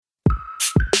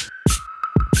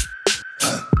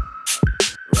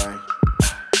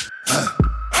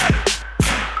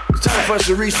us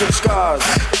to reach some scars.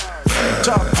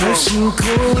 Wishing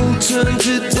cold turn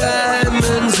to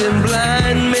diamonds and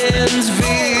blind men's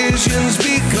visions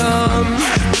become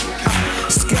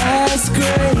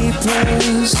skyscrapers.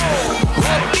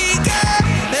 What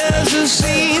began as a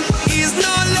scene is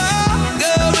no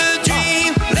longer a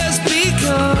dream. Let's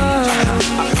become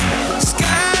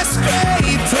skyscrapers.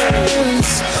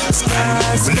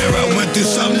 Whenever I went through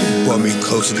something, brought me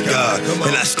closer to God.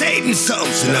 And I stayed in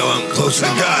something, so now I'm closer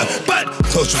to God. But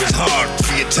closer is hard,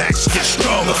 the attacks get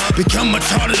stronger. Become much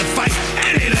harder to fight,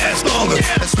 and they last longer.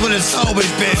 That's what it's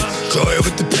always been. Joy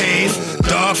with the pain,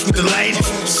 dark with the light,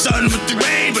 sun with the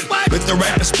rain. But with the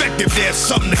right perspective, there's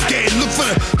something to gain. Look for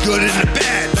the good and the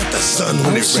bad, not the sun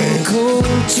when it rains. Cold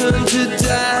turn to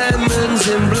diamonds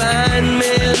and blind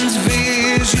men's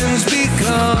visions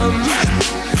become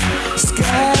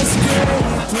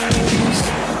skyscrapers.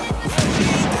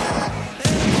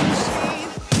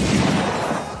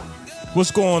 What's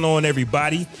going on,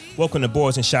 everybody? Welcome to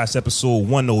Boys and Shots episode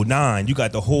 109. You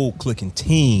got the whole clicking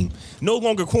team. No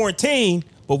longer quarantined,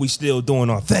 but we still doing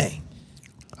our thing.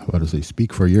 I was about to say,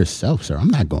 speak for yourself, sir. I'm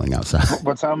not going outside.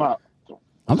 But time out.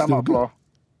 Time out, Flaw.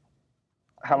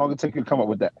 How long it take you to come up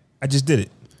with that? I just did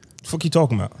it. The fuck you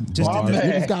talking about? Just did that.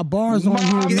 Niggas got bars on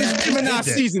here, man. It's Gemini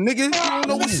season, nigga. You don't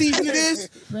know what season it is?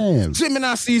 Fam.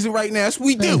 Gemini season right now. That's what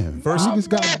we do. First, niggas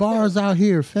got bars out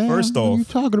here, fam. First what off, are you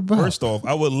talking about? First off,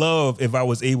 I would love if I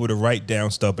was able to write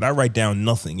down stuff, but I write down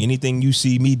nothing. Anything you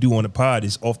see me do on the pod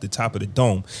is off the top of the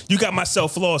dome. You got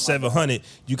myself, Flaw 700.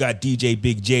 You got DJ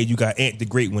Big J. You got Ant the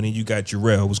Great One, and you got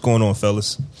Jarrell. What's going on,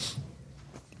 fellas?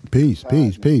 Peace.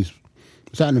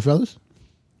 What's happening, fellas?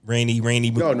 Rainy.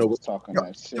 Y'all know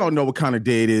what kind of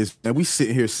day it is, man. We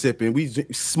sitting here sipping. We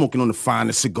smoking on the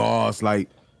finest cigars. Like,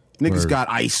 niggas got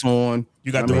ice on.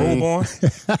 You got the robe on?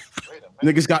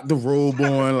 Niggas got the robe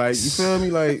on. Like, you feel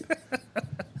me? Like,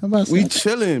 we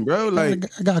chilling, bro. Like,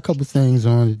 I got a couple things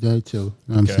on today, too. You know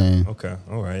what I'm saying? Okay.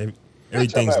 All right.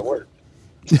 Everything's at work.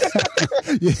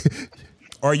 Yeah.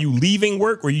 Are you leaving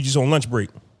work or you just on lunch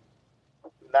break?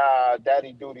 Nah,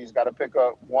 daddy duty's got to pick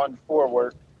up one for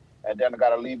work, and then I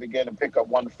got to leave again and pick up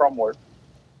one from work.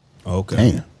 Okay.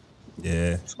 Damn.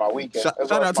 Yeah. It's my weekend.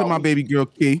 shout out to my baby girl,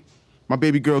 Key. My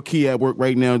baby girl, Key, at work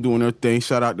right now doing her thing.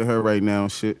 Shout out to her right now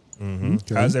and shit. Mm-hmm.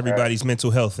 Okay. How's everybody's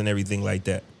mental health and everything like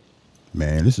that?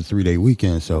 Man, this is a 3-day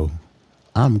weekend, so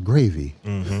I'm gravy.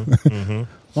 Mm-hmm. Mm-hmm.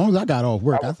 As long as I got off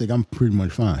work, I think I'm pretty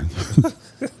much fine.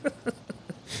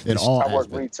 In all I work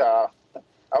retail.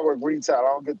 I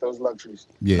don't get those luxuries.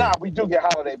 Yeah. Nah, we do get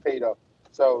holiday pay though.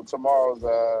 So tomorrow's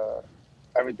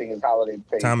everything is holiday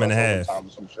pay. Time and a half.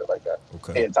 Some shit like that.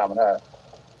 Okay. Yeah, time and a half.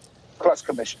 Plus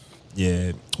commission.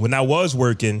 Yeah. When I was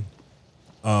working,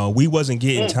 we wasn't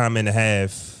getting time and a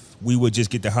half. We would just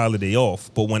get the holiday off.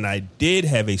 But when I did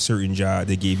have a certain job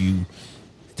that gave you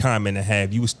time and a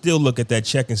half, you would still look at that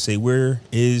check and say, "Where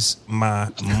is my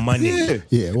money?"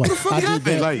 Yeah, well, I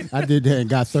did that and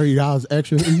got $30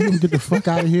 extra. You don't get the fuck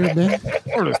out of here, man.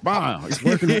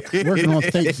 Working on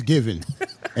Thanksgiving,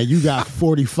 and you got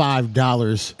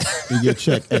 $45 in your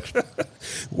check extra.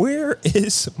 Where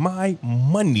is my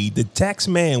money? The tax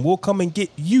man will come and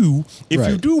get you if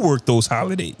you do work those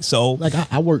holidays. So, like,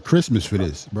 I work Christmas for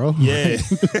this, bro. Yeah.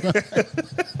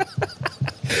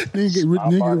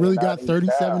 Nigga really got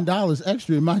 $37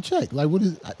 extra in my check. Like, what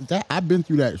is that? I've been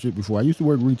through that shit before. I used to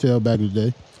work retail back in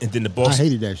the day. And then the boss, I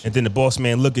hated that shit. And then the boss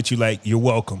man look at you like, "You're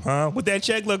welcome, huh? What that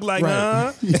check look like,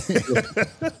 huh?"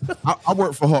 I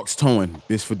worked for Hawks Towing.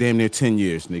 It's for damn near 10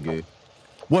 years, nigga.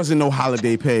 Wasn't no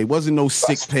holiday pay. Wasn't no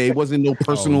sick pay. Wasn't no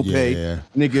personal pay,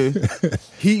 nigga.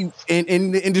 He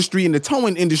in the industry, in the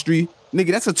towing industry,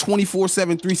 nigga. That's a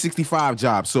 24/7, 365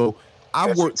 job. So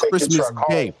I worked Christmas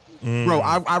Day. Bro,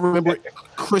 I remember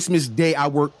Christmas Day, I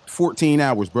worked 14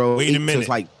 hours, bro. Wait a minute.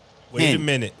 Wait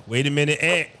a minute.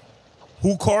 Ant.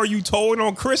 Who car you towing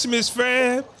on Christmas,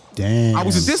 fam? Damn. I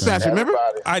was a dispatcher, remember?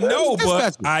 I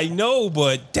know,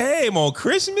 but damn, on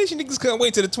Christmas, you niggas couldn't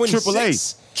wait till the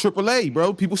 26th. AAA,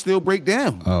 bro. People still break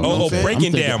down.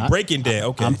 Breaking down.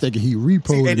 Okay. I'm thinking he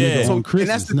repoed it on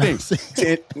Christmas. And that's the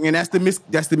thing. And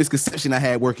that's the misconception I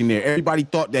had working there. Everybody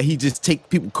thought that he just take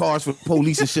people cars for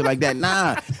police and shit like that.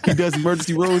 Nah, he does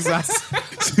emergency roadside.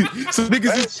 so you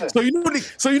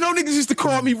know niggas used to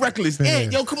call me reckless. Hey,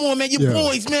 yo, come on, man, your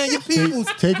boys, man, your peoples.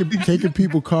 Taking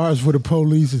people cars for the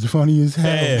police is funny as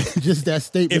hell. Just that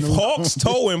statement. If Hawks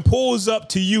Towing pulls up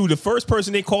to you, the first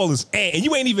person they call is Ant, and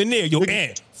you ain't even there. Yo,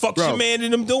 Ant. Fuck's your man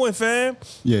and them doing, fam?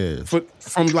 Yeah.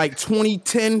 From like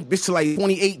 2010 to like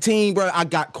 2018, bro, I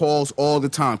got calls all the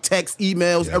time. Text,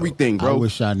 emails, everything, bro. I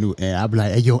wish I knew, Ant. I'd be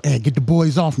like, "Hey, yo, Ant, get the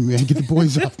boys off me, man. Get the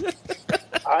boys off me."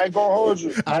 I ain't gonna hold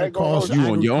you. I ain't gonna hold you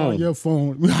on your own. Your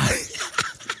phone.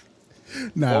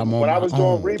 Nah, I'm on when I my was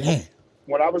own. doing Damn.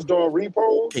 when I was doing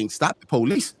repos, Can't stop the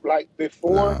police. like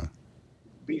before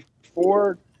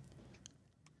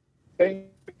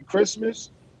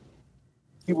Christmas,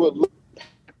 he would look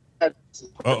at the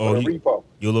repo.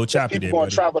 You're a little choppy People there, going buddy.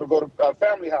 to travel to go to a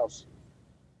family house.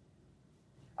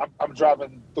 I'm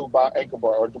driving through by Anchor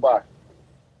or Dubai.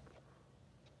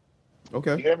 You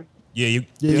Okay. hear me? Yeah, you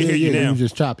Yeah, hear you now. You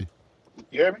just choppy.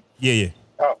 You hear me? Yeah.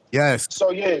 Oh. Yes.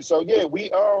 So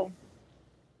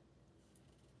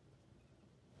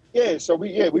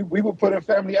we would put in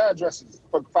family addresses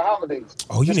for holidays.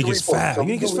 Oh, you Just niggas repo. foul. So You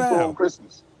we do niggas repo foul. on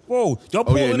Christmas. Whoa, y'all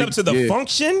Oh, yeah, pulling up to the yeah.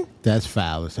 function? That's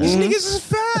foul. As hell. These niggas is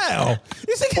foul.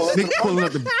 These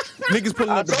Niggas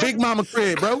pulling up the Big Mama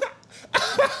crib, bro.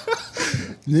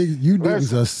 Niggas, you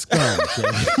niggas are scum.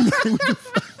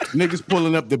 Niggas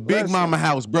pulling up the Big Mama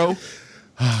house, bro.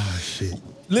 Oh shit.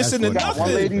 Listen to That's Got what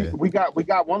one nothing. lady. We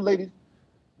got one lady.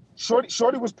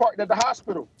 Shorty was parked at the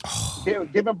hospital,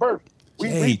 giving birth. We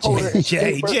repoed her and she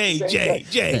gave birth the same day.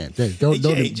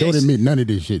 Damn, don't admit none of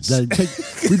this shit. Like,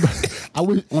 I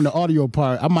wish on the audio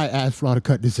part, I might ask Flaw to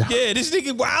cut this out. Yeah, this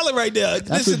nigga wilding right now.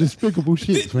 That's a despicable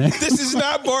shit, man. This is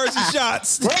not bars and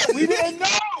shots. Bro, we didn't know.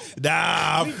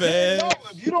 Nah, We man. didn't know.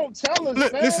 If you don't tell us,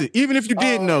 Look, man. listen, even if you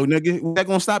did know, nigga, was that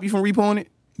gonna stop you from repoing it?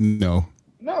 No.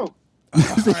 No. All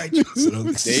right, so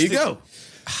There you go.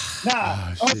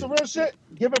 Nah, on some real shit,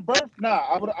 giving birth, nah,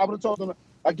 I would have told them,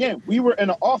 again, we were in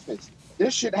the office.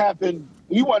 This shit happened,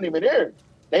 we wasn't even there.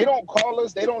 They don't call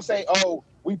us, they don't say, oh,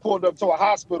 we pulled up to a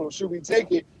hospital, should we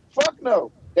take it? Fuck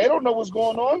no. They don't know what's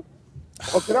going on.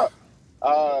 Hook it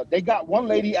up. They got one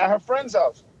lady at her friend's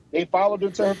house. They followed her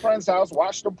to her friend's house,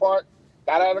 watched her park,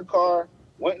 got out of the car,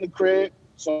 went in the crib.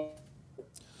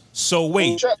 So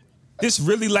wait, this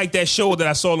really like that show that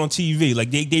I saw on TV.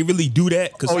 Like they really do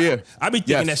that? Cause Oh, yeah. I be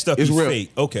thinking Yes, that stuff it's is real.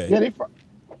 fake. Okay. Yeah,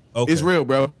 Okay. It's real,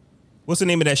 bro. What's the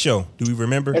name of that show? Do we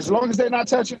remember? as long as they're not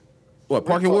touching. What,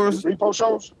 Parking Wars? Repo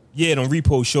shows? Yeah, on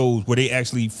repo shows where they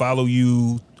actually follow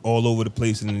you all over the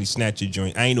place and then they snatch your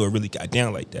joint. I ain't know it really got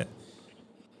down like that.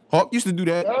 Hawk used to do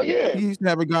that. Oh, yeah. He used to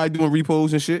have a guy doing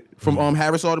repos and shit from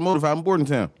Harris Automotive out in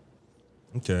Bordentown.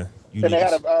 Okay. You And they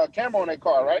had niggas- a camera on their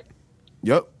car, right?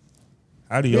 Yep.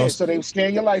 How do y'all? Yeah, so they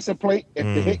scan your license plate. If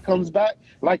the hit comes back,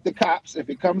 like the cops, if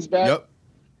it comes back, Yep.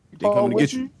 They follow come to with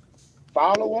get you.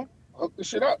 follow them, hook the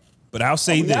shit up. But I'll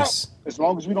say We this. out. As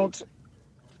long as we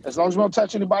don't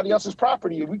touch anybody else's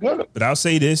property, we good. But I'll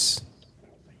say this.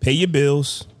 Pay your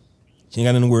bills. You ain't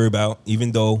got nothing to worry about,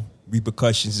 even though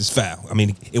repercussions is foul. I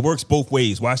mean, it works both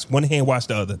ways. Wash one hand, wash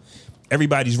the other.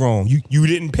 Everybody's wrong. You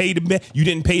didn't pay the man. You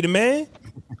didn't pay the man.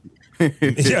 You know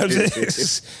what I'm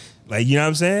saying? Like, you know what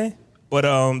I'm saying? But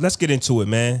let's get into it,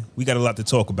 man. We got a lot to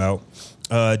talk about.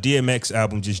 DMX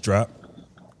album just dropped.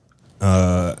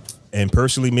 And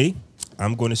personally, me,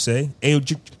 I'm going to say, hey,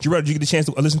 Gerard, did you get a chance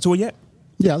to listen to it yet?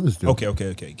 Yeah, let's do it.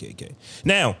 Okay.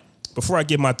 Now, before I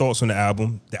give my thoughts on the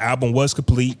album was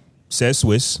complete, says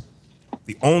Swiss.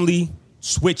 The only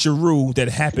switcheroo that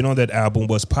happened on that album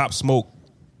was Pop Smoke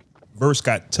verse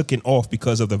got taken off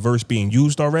because of the verse being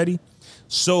used already.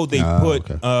 So they put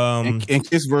And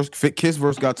Kiss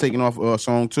verse got taken off a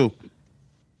song too.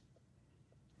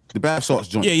 The Bath Salts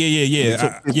joint.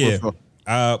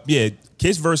 Yeah.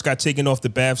 Kiss verse got taken off the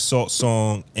Bath Salt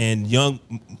song, and Young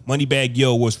Moneybag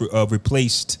Yo was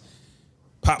replaced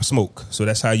Pop Smoke. So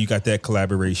that's how you got that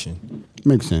collaboration.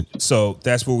 Makes sense. So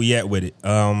that's where we at with it.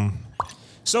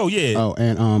 So yeah. Oh,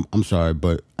 and I'm sorry,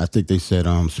 but I think they said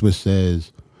Swiss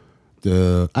says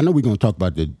I know we're gonna talk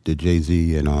about the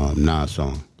Jay-Z and Nas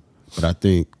song, but I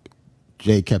think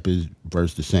Jay kept his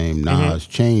verse the same. Nas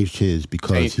changed his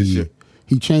because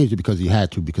he changed it because he had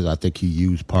to, because I think he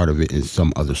used part of it in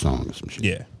some other song or some shit.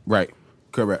 Yeah. Right.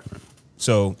 Correct.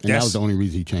 So And that was the only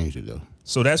reason he changed it though.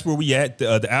 So that's where we at.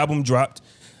 The album dropped,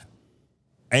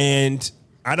 and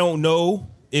I don't know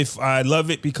if I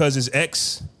love it because it's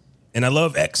X, and I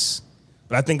love X,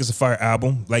 but I think it's a fire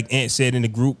album. Like Ant said in the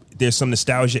group, there's some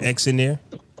nostalgia X in there.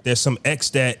 There's some X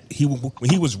that when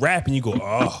he was rapping, you go,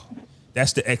 oh,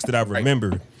 that's the X that I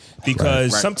remember.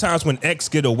 Because sometimes when X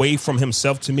get away from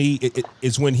himself, to me,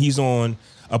 it's when he's on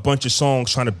a bunch of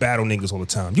songs trying to battle niggas all the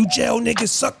time. You jail niggas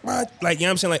suck my, like, you know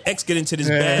what I'm saying? Like X get into this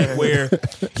bag where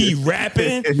he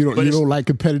rapping. You don't like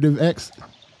competitive X?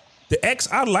 The X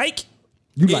I like.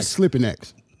 You like slipping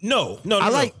X? No. I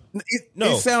like it.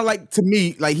 No. It sounds like to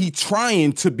me like he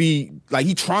trying to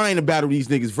battle these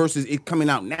niggas versus it coming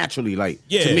out naturally. Like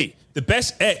to me, the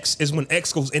best X is when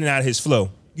X goes in and out of his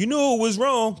flow. You knew it was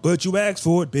wrong, but you asked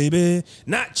for it, baby.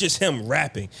 Not just him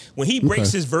rapping. When he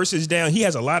breaks his verses down, he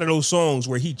has a lot of those songs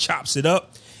where he chops it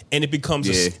up, and it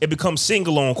becomes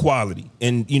single on quality.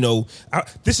 And you know,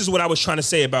 this is what I was trying to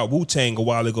say about Wu-Tang a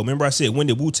while ago. Remember I said, when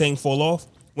did Wu-Tang fall off?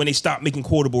 When they stopped making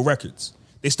quotable records.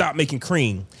 They stopped making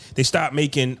Cream. They stopped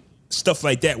making stuff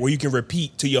like that where you can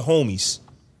repeat to your homies.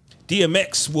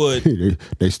 DMX would.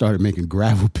 They started making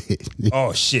Gravel Pit.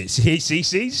 Oh shit! See,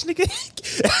 this nigga.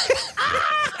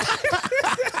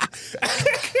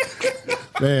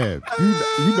 Man,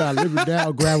 you gotta live it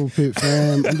down, Gravel Pit,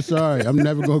 fam. I'm sorry, I'm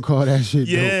never gonna call that shit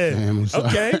dope, fam. I'm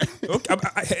sorry.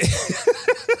 Okay.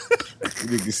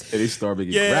 They started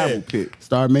making Gravel Pit.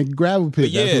 Started making Gravel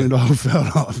Pit. That's when it all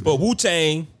fell off. But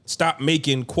Wu-Tang stopped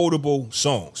making quotable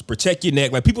songs. Protect Your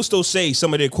Neck. Like, people still say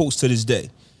some of their quotes to this day.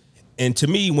 And to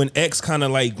me, when X kind of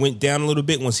like went down a little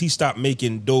bit, once he stopped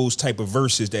making those type of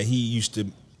verses that he used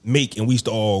to make and we used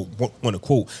to all want to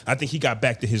quote, I think he got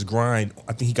back to his grind.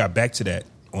 I think he got back to that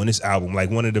on this album. Like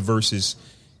one of the verses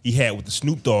he had with the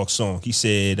Snoop Dogg song, he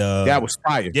said, that was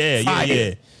fire.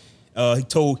 Yeah. He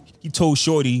told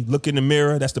Shorty, look in the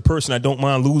mirror. That's the person I don't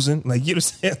mind losing. Like, you know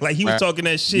what I'm saying? Like, he was talking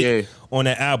that shit on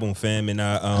that album, fam. And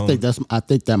I think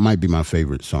that might be my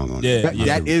favorite song on it.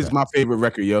 That is my favorite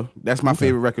record, yo. That's my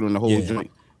favorite record on the whole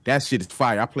joint. That shit is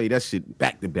fire. I play that shit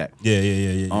back to back.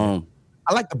 Yeah.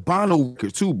 I like the Bono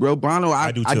record too, bro. Bono,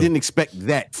 I didn't expect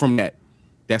that from that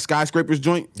Skyscrapers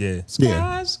joint. Yeah.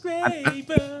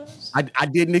 Skyscrapers. I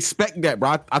didn't expect that,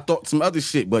 bro. I thought some other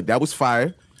shit, but that was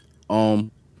fire.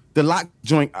 The Lox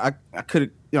joint, I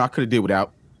could have did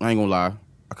without. I ain't gonna lie.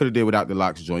 I could have did without the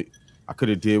Lox joint. I could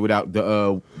have did without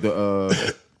the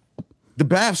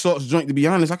Bath Salts joint, to be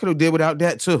honest. I could have did without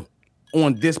that too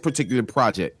on this particular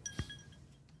project.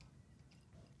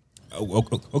 Oh,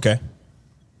 okay.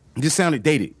 It just sounded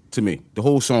dated to me. The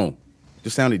whole song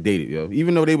just sounded dated, yo.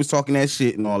 Even though they was talking that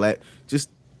shit and all that,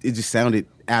 it just sounded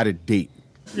out of date.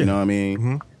 You know what I mean?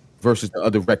 Mm-hmm. Versus the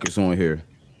other records on here.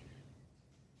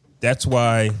 That's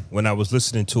why when I was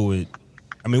listening to it,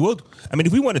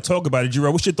 if we want to talk about it,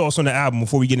 Jarrell, what's your thoughts on the album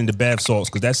before we get into Bath Salts?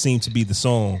 Because that seemed to be the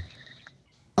song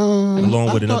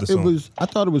along with another song. I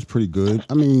thought it was pretty good.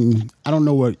 I mean, I don't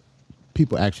know what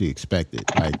people actually expected.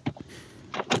 Like,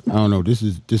 I don't know. This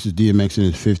is DMX in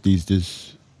his 50s.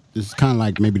 This is kind of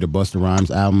like maybe the Busta Rhymes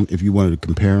album if you wanted to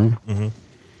compare them. Mm-hmm.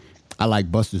 I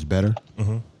like Busta's better.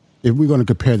 Mm-hmm. If we're going to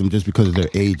compare them just because of their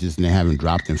ages and they haven't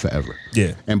dropped in forever.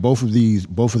 Yeah. And both of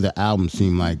the albums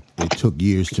seem like it took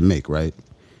years to make, right?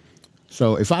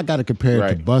 So if I got to compare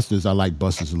it to Busta's, I like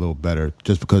Busta's a little better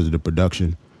just because of the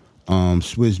production.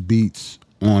 Swiss Beats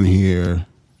on here,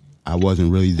 I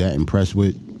wasn't really that impressed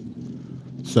with.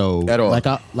 So at all.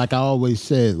 like I always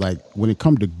said, like when it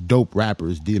comes to dope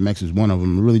rappers, DMX is one of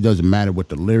them. It really doesn't matter what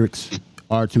the lyrics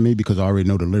are to me because I already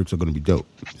know the lyrics are going to be dope.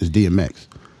 It's DMX.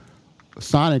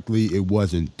 Sonically, it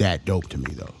wasn't that dope to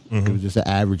me though. Mm-hmm. It was just an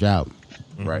average album.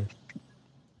 Mm-hmm. Right.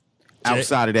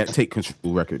 Outside of that Take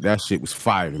Control record, that shit was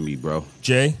fire to me, bro.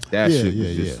 Jay? That shit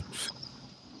was just...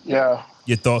 Yeah.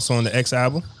 Your thoughts on the X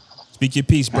album? Speak your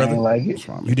piece, brother. I didn't like it.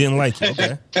 You didn't like it,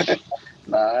 okay.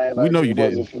 Nah, I ain't like we know it. You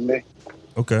didn't. For me.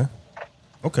 Okay.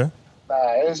 Nah,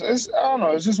 it's I don't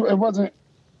know. It's just it wasn't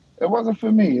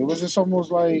for me. It was just almost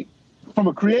like from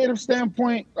a creative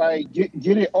standpoint, like get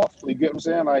it off. You get what I'm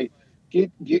saying? Like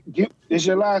get. It's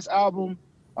your last album.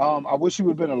 I wish you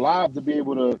would have been alive to be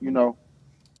able to,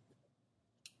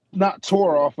 not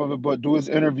tour off of it, but do his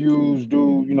interviews,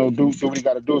 do what he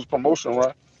got to do, his promotion,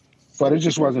 right? But it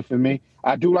just wasn't for me.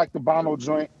 I do like the Bono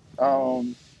joint. I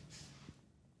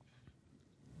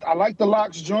like the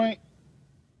Lox joint.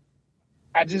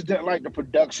 I just didn't like the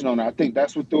production on it. I think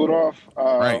that's what threw it off.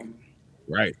 Right.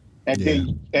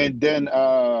 And then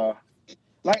I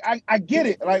get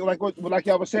it. Like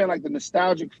y'all was saying, like the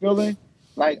nostalgic feeling.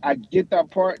 Like I get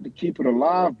that part to keep it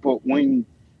alive, but when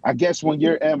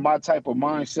you're in my type of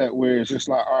mindset where it's just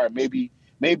like, all right, maybe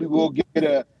we'll get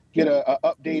a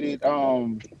updated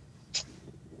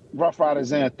Rough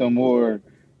Riders anthem or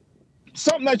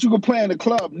something that you could play in the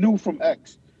club new from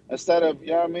X instead of,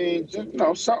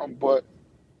 just, something. But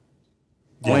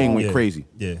Wayne went crazy.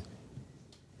 Yeah.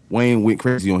 Wayne went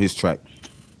crazy on his track.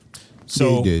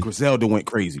 So Griselda went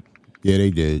crazy. Yeah,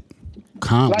 they did.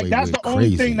 Conway that's the crazy.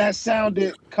 Only thing that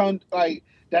sounded I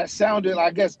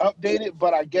guess updated,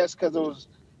 but I guess because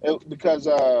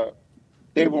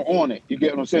they were on it. You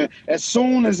get what I'm saying? As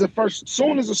soon as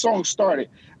the song started,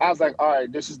 I was like, all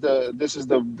right, this is the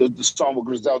song with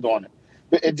Griselda on it.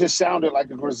 But it just sounded like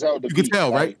a Griselda. You could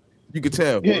tell, right? You could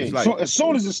tell. Yeah. So as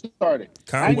soon as it started,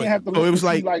 I didn't have to look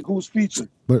see who's featured.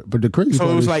 But the crazy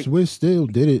part is Swiss still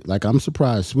did it. Like I'm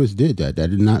surprised Swiss did that.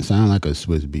 That did not sound like a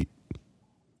Swiss beat.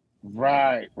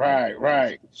 Right.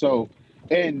 So,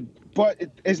 but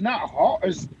it's not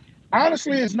hard.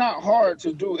 honestly, it's not hard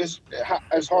to do. It's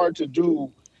hard to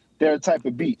do their type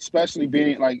of beat, especially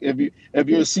being like if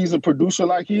you're a seasoned producer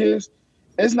like he is.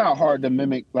 It's not hard to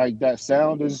mimic like that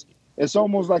sound. It's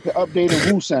almost like an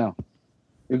updated Wu sound.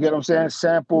 You get what I'm saying?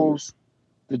 Samples,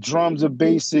 the drums are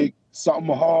basic,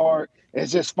 something hard.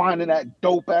 It's just finding that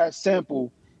dope ass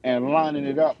sample and lining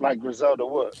it up like Griselda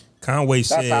would. Conway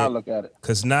said, that's how I look at it.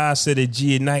 Because Nas said that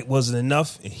G at Night wasn't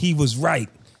enough, and he was right.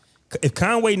 If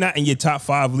Conway not in your top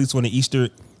 5, at least on the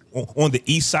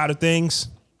east side of things,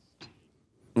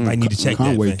 I need to check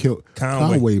Conway that. Killed,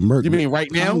 Conway murdered. You mean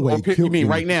right now? You mean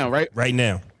right now, right? Right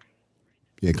now.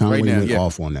 Yeah, Conway Right now, went yeah.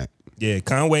 off on that. Yeah,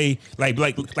 Conway,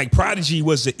 like Prodigy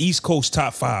was the East Coast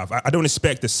top 5. I don't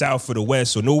expect the South or the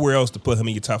West or nowhere else to put him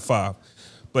in your top 5.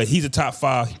 But he's a top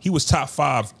 5. He was top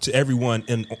 5 to everyone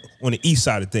on the east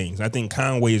side of things. I think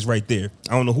Conway is right there.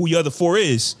 I don't know who your other 4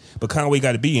 is, but Conway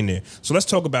got to be in there. So let's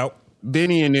talk about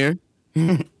Benny in there.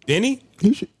 Benny.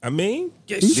 He should. I mean,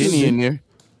 Benny in there.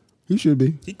 He should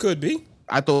be. He could be.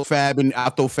 I throw Fab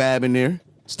in there.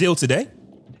 Still today.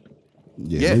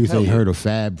 Yeah, Yeah, niggas hell ain't yeah. heard of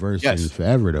Fab verse in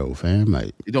forever though, fam.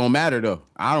 Like It don't matter though.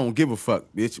 I don't give a fuck,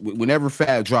 bitch. Whenever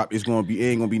Fab drop, it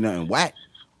ain't gonna be nothing whack.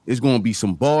 It's gonna be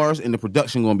some bars, and the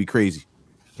production gonna be crazy.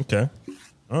 Okay.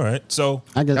 All right. So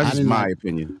I guess That's I just didn't my like,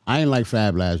 opinion. I ain't like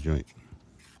Fab last joint.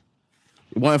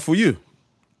 It wasn't for you.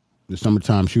 The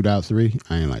Summertime Shootout 3,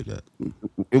 I ain't like that.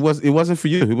 It wasn't for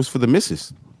you. It was for the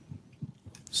missus.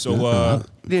 so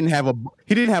He didn't have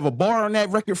a bar on that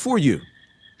record for you.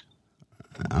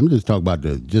 I'm just talking about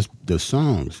the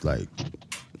songs, like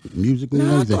music and Nah,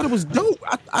 I everything. thought it was dope.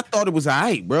 I thought it was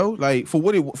alright, bro. Like for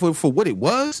what it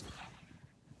was.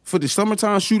 For the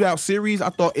Summertime Shootout series, I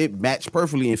thought it matched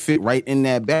perfectly and fit right in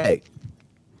that bag.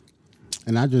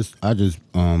 And I just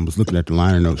was looking at the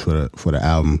liner notes for the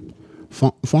album.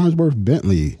 Farnsworth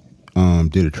Bentley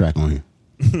did a track on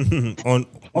here. on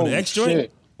Oh, the X joint.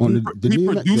 shit. On He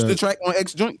produced the track on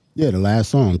X Joint. Yeah, the last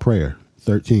song, Prayer,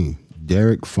 13.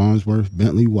 Derek Farnsworth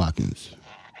Bentley Watkins.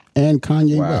 And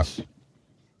Kanye Wow. West.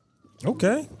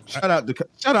 Okay. Shout out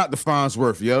to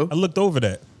Farnsworth, yo. I looked over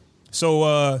that.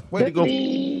 So Way to go.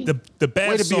 the Way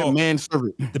Bath to be a Salt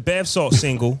manservant. the Bath Salt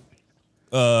single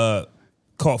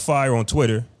caught fire on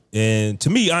Twitter. And to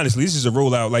me, honestly, this is a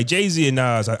rollout. Like Jay-Z and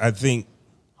Nas, I think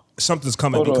something's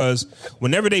coming Hold on. because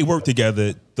whenever they work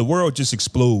together, the world just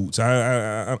explodes.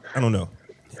 I don't know.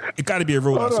 It got to be a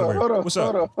rollout somewhere. What's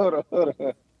up? Hold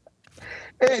on.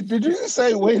 Hey, did you just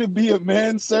say way to be a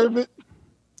manservant?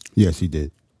 Yes, he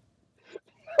did.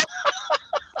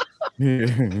 We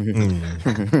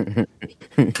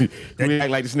act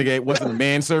like this nigga wasn't a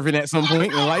manservant at some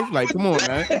point in life. Like, come on,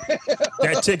 man.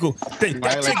 That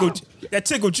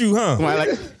tickled you, huh?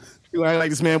 You act like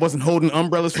this man wasn't holding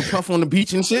umbrellas for Puff on the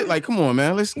beach and shit. Like, come on,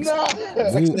 man. Let's fix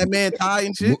that man tie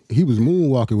and shit. He was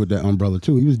moonwalking with that umbrella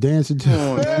too. He was dancing too. Come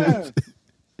on, man.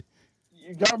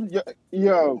 You got me,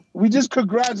 yo, we just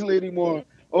congratulate him on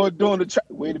doing the track.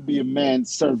 Way to be a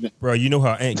manservant. Bro, you know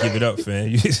how Ant give it up,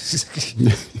 fam.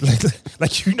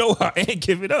 like you know how Ant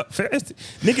give it up, fam.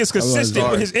 Nigga's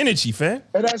consistent with his energy, fam.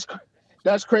 And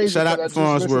that's crazy. Shout out to I just listened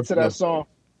Farnsworth, to though. that song.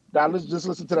 I just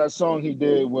listened to that song he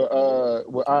did with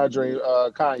Andre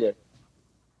Kanye.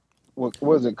 What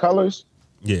was it? Colors?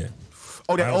 Yeah.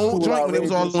 Oh, that old Cool joint when it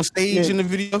was all on stage Yeah. in the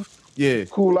video? Yeah.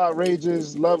 Cool,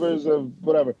 outrageous, lovers of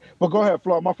whatever. But go ahead,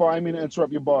 Flaw. My fault. I didn't mean to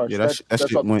interrupt your bars. Yeah, that that's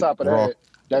shit off the went top of the raw. head.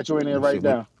 That you in there right shit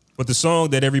went- now. But the song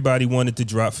that everybody wanted to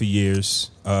drop for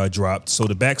years dropped. So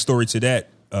the backstory to that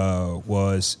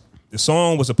was the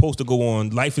song was supposed to go on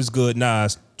Life is Good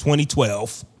Nas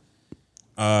 2012.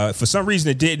 For some reason,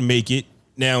 it didn't make it.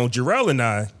 Now, Jarrell and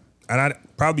I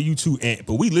probably you too, Ant,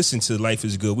 but we listened to Life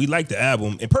is Good. We like the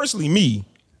album. And personally, me,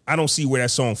 I don't see where that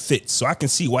song fits. So I can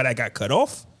see why that got cut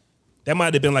off. That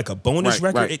might have been like a bonus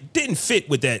Right, record. right. It didn't fit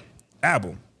with that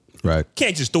album. Right.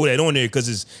 Can't just throw that on there because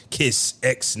it's Kiss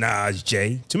X Nas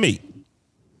J to me.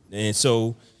 And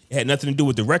so it had nothing to do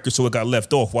with the record, so it got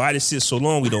left off. Why did it sit so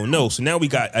long, we don't know. So now we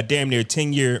got a damn near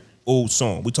 10-year-old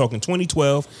song. We're talking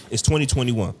 2012, it's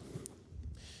 2021.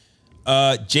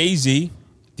 Jay-Z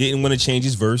didn't want to change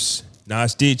his verse.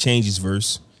 Nas did change his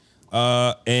verse.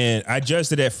 And I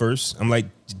judged it at first. I'm like,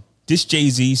 this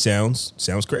Jay-Z sounds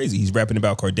crazy. He's rapping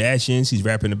about Kardashians. He's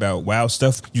rapping about wild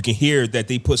stuff. You can hear that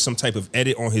they put some type of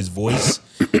edit on his voice.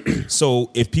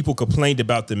 So if people complained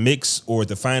about the mix or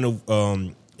the final,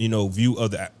 view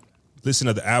of the listen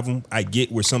of the album, I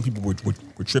get where some people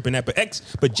were tripping at.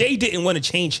 But Jay didn't want to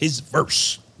change his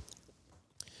verse.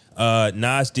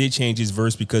 Nas did change his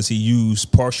verse because he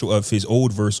used partial of his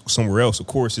old verse somewhere else. Of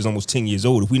course, it's almost 10 years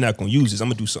old. If we're not going to use this, I'm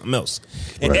going to do something else.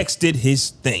 And Right. X did his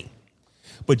thing.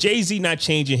 But Jay-Z not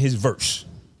changing his verse.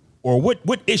 or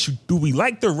what issue? Do we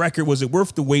like the record? Was it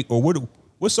worth the wait? Or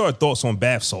what's our thoughts on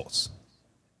bath salts?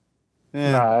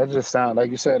 Nah, it just sounded,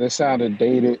 like you said, it sounded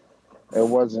dated. It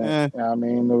wasn't, you know what I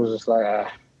mean? It was just like,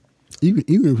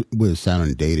 Even with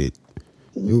sounding dated,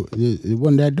 it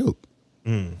wasn't that dope.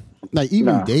 Like,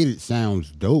 even dated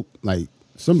sounds dope. Like,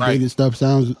 some dated stuff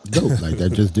sounds dope. Like,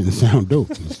 that just didn't sound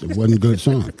dope. It wasn't a good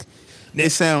song. It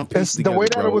sound pieced together, the way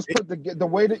that bro. it was put together, the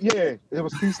way that it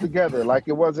was pieced together. Like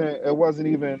it wasn't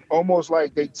even almost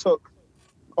like they just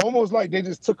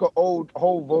took an old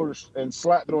whole verse and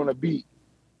slapped it on a beat.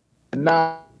 And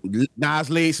Nas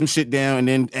laid some shit down and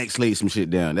then X laid some shit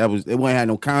down. It wasn't had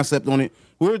no concept on it.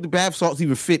 Where did the bath salts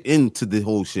even fit into the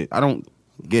whole shit? I don't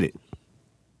get it.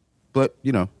 But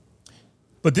you know.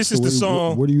 But this is the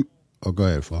song. What do you? Oh, go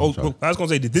ahead. I was gonna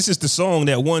say that this is the song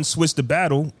that won Swiss the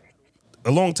battle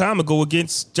a long time ago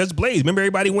against Just Blaze. Remember,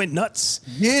 everybody went nuts.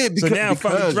 Yeah, because, so now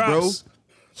finally drops.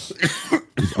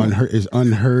 It's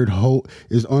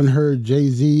unheard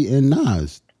Jay-Z and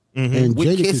Nas and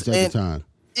Jadakiss at the time.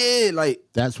 Yeah, like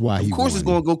that's why. Of course, it's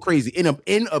gonna go crazy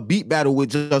in a beat battle with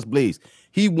Just Blaze.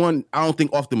 He won. I don't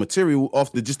think off the material,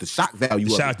 off the just the shock value.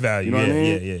 Shock value. You know what I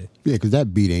mean? Yeah. Because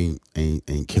that beat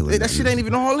ain't killing. That shit ain't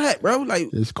even all that, bro. Like,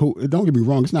 it's cool. Don't get me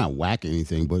wrong. It's not whack or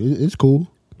anything, but it's cool.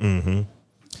 Mm-hmm.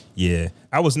 Yeah,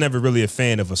 I was never really a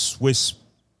fan of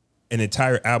an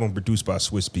entire album produced by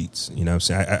Swiss Beats. You know what I'm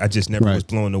saying? I just never was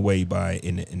blown away by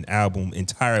an album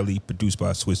entirely produced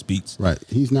by Swiss Beats. Right.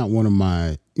 He's not one of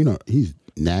my, he's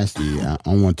nasty. I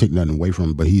don't want to take nothing away from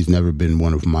him, but he's never been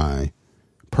one of my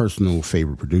personal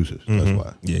favorite producers. Mm-hmm. That's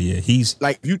why. Yeah. He's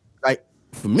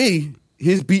for me,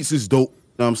 his beats is dope. You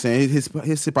know what I'm saying?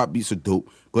 His hip hop beats are dope.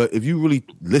 But if you really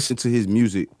listen to his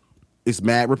music, it's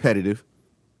mad repetitive.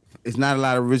 It's not a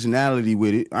lot of originality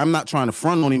with it. I'm not trying to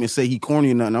front on him and say he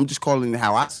corny or nothing. I'm just calling it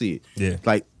how I see it. Yeah.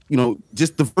 Like,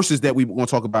 just the verses that we're going to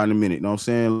talk about in a minute. You know what I'm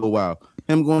saying? A little while.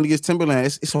 Him going against Timberland,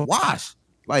 it's a wash.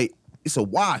 Like, it's a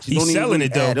wash. He's selling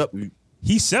it, though.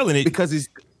 He's selling it. Because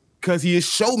he is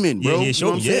showman, bro. Yeah, he's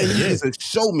showman. He is a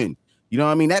showman. You know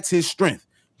what I mean? That's his strength.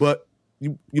 But,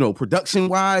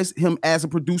 production-wise, him as a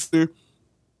producer,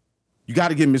 you got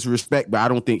to give him his respect, but I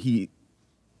don't think you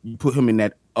put him in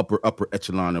that upper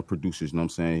echelon of producers. You know what I'm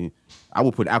saying? I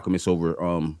would put Alchemist over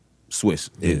Swiss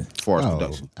as far as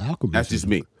production. Alchemist. That's just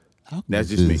me.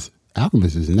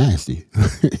 Alchemist is nasty.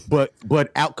 but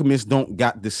Alchemist don't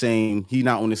got the same. He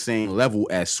not on the same level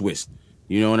as Swiss.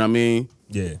 You know what I mean?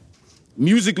 Yeah.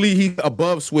 Musically, he's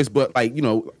above Swiss, but as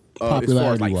far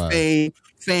as like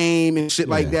fame and shit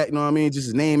like that. You know what I mean? Just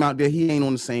his name out there. He ain't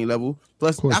on the same level.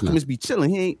 Plus, Alchemist be chilling.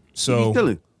 He be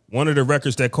chilling. One of the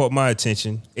records that caught my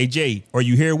attention. Hey, Jay, are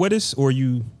you here with us? Or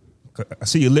I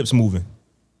see your lips moving.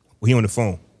 Or he on the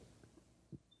phone.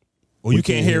 Or you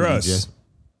can't hear us.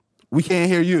 We can't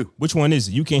hear you. Which one is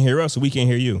it? You can't hear us or we can't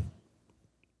hear you?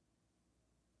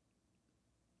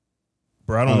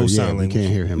 Bro, I don't know sign language. We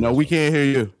can't hear him. No, we can't hear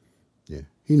you. Yeah,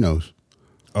 he knows.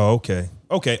 Oh, okay.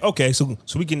 So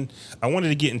we can. I wanted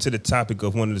to get into the topic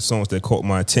of one of the songs that caught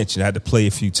my attention. I had to play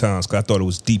a few times because I thought it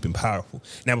was deep and powerful.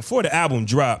 Now, before the album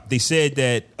dropped, they said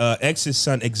that X's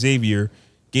son Xavier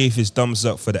gave his thumbs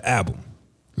up for the album.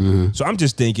 Mm-hmm. So I'm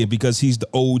just thinking because he's the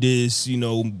oldest,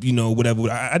 whatever.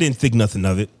 I didn't think nothing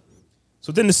of it.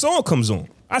 So then the song comes on.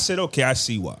 I said, okay, I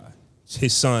see why. It's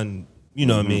his son,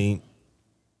 what I mean?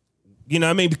 You know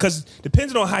what I mean? Because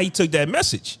depending on how he took that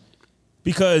message.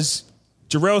 Because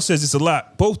Jarrell says it's a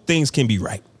lot. Both things can be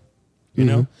right. You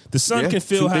know? The son can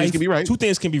feel how he... Two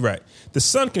things can be right. The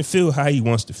son can feel how he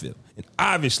wants to feel. And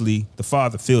obviously, the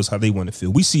father feels how they want to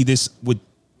feel. We see this with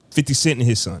 50 Cent and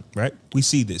his son, right? We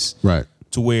see this. Right.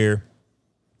 To where,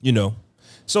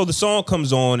 So the song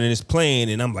comes on and it's playing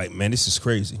and I'm like, man, this is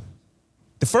crazy.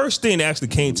 The first thing that actually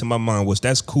came to my mind was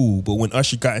that's cool. But when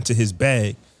Usher got into his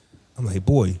bag, I'm like,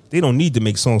 boy, they don't need to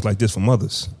make songs like this for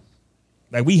mothers.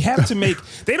 Like we have to make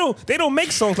they don't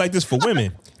make songs like this for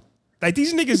women. Like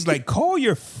these niggas like call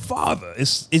your father.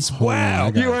 It's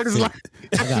wild.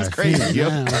 That's crazy, yo.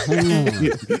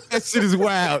 That shit is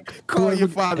wild. Call your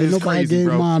father is nobody crazy, gave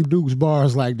bro. Mom Dukes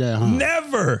bars like that, huh?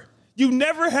 Never. You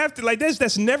never have to like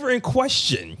that's never in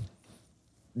question.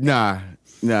 Nah.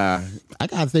 I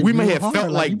gotta think we may have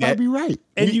felt like that. You might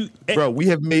be right.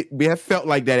 We have felt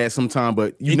like that at some time,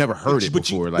 but you never heard it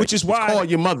before. Which is why call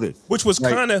your mother. Which was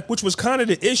kind of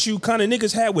the issue kind of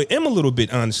niggas had with him a little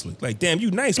bit, honestly. Like, damn, you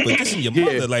nice, but this is your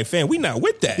mother. Like, fam, we not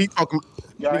with that. He talking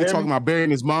about burying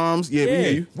his moms. Yeah, we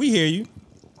hear you. We hear you.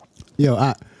 Yo,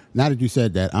 now that you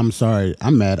said that, I'm sorry.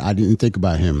 I'm mad. I didn't think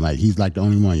about him. Like he's like the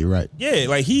only one. You're right.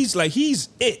 Yeah, he's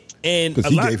it. And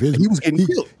he was getting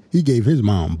killed. He gave his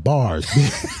mom bars.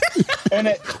 And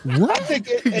I think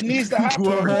it needs to happen.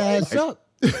 Grow her ass up.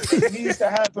 It needs to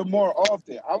happen more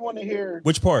often. I want to hear.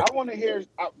 Which part? I want to hear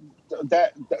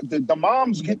that the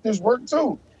moms get this work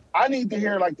too. I need to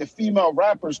hear like the female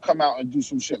rappers come out and do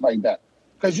some shit like that.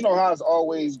 Because you know how it's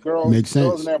always girls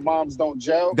and their moms don't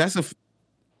gel.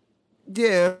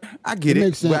 Yeah, I get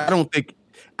it. But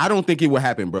I don't think it will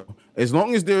happen, bro. As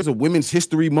long as there's a Women's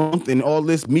History Month and all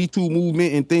this Me Too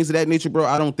movement and things of that nature, bro,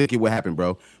 I don't think it will happen,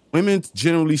 bro. Women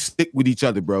generally stick with each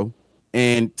other, bro.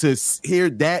 And to hear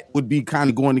that would be kind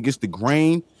of going against the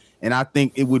grain, and I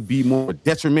think it would be more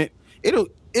detriment.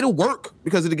 It'll work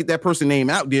because it'll get that person name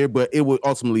out there, but it would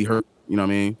ultimately hurt. You know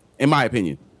what I mean? In my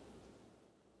opinion.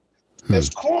 It's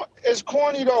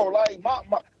corny though. Like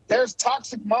there's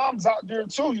toxic moms out there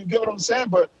too. You get what I'm saying?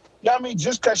 But yeah, I mean,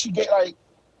 just because she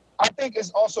I think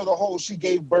it's also the whole she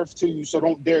gave birth to you, so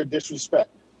don't dare disrespect.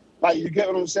 Like you get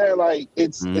what I'm saying? Like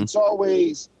it's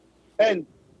always, and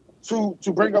to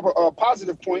bring up a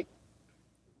positive point,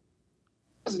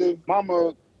 positive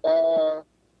mama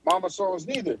songs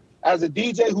neither. As a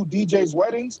DJ who DJs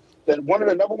weddings, then one of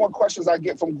the number one questions I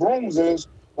get from grooms is,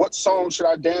 what song should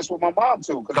I dance with my mom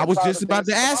to? I was just about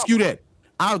to ask you that.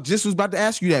 I just was about to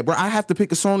ask you that, bro. I have to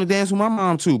pick a song to dance with my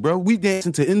mom to, bro. We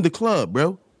dancing to In the Club,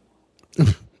 bro.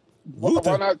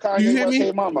 Luther, why not Kanye? You hear me?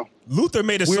 Hey, mama. Luther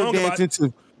made a song about.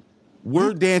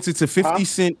 We're dancing to 50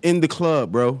 Cent In the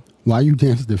Club, bro. Why you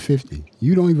dancing to 50?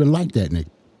 You don't even like that nigga.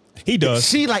 He does.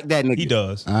 She like that nigga. He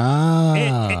does.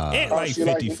 Ain't like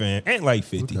 50, fam. Ain't like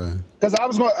 50. Because I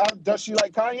was going, does she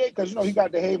like Kanye? Because, you know, he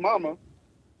got the Hey Mama.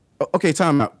 Okay,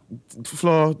 time out.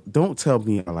 Flaw, don't tell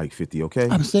me I like 50, okay?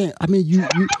 I'm saying, I mean, you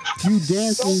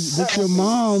dancing with your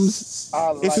moms.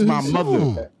 It's my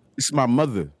mother. It's my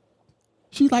mother.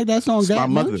 She like that song that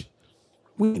much? Mother.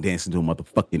 We ain't dancing to a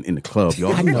motherfucking In the Club,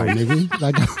 y'all. I know, nigga.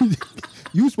 Like,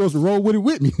 you supposed to roll with it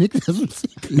with me, nigga. That's what I'm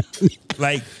saying.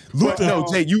 Like, Luther. No,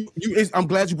 Jay, I'm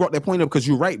glad you brought that point up because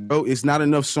you're right, bro. It's not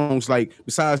enough songs like,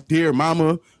 besides Dear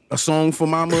Mama, a song for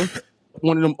Mama,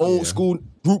 one of them old school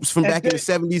groups from back in the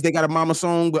 70s, they got a mama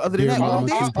song. But other than that,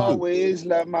 I always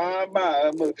love my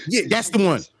mama. Yeah, that's the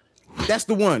one. That's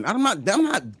the one. I'm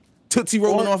not Tootsie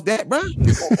rolling off that, bro.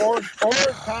 Or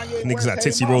Kanye. Niggas not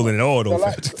Tootsie rolling at all, though.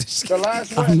 The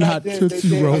last one I'm not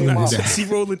Tootsie rolling at Tootsie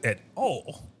rolling at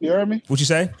all. You heard me? What you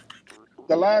say?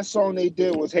 The last song they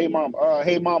did was Hey Mama.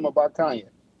 Hey Mama by Kanye.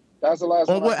 That's the last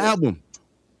one. On what album?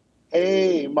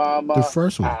 Hey Mama. The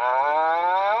first one.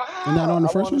 You're not on the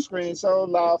first one? The screen so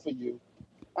loud for you.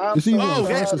 That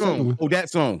song. That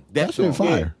song. That shit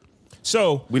fire.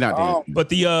 So we're not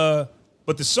there.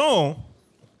 But the song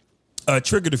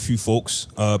triggered a few folks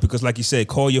because, like you said,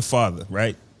 call your father,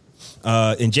 right?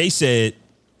 And Jay said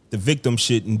the victim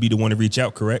shouldn't be the one to reach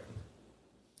out, correct?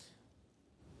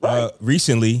 Right.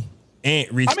 Recently,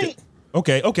 Ant reached.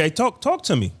 Okay. Talk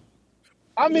to me.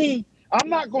 I mean, I'm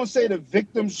not going to say the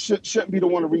victim shouldn't be the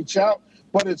one to reach out,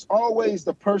 but it's always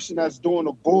the person that's doing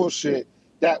the bullshit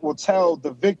that will tell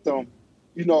the victim,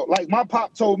 you know, like my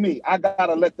pop told me, I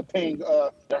gotta let the pain,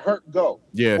 the hurt go.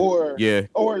 Yeah.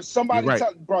 Or somebody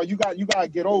tell, bro, you gotta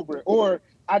get over it. Or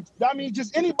I mean,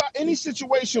 just any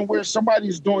situation where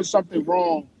somebody's doing something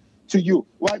wrong to you.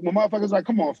 Like my motherfucker's like,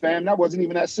 come on, fam, that wasn't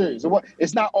even that serious.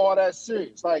 It's not all that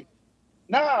serious. Like,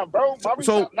 nah, bro,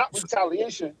 not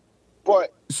retaliation,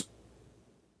 but.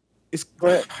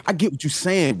 I get what you're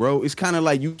saying, bro. It's kind of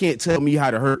like you can't tell me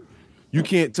how to hurt. You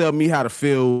can't tell me how to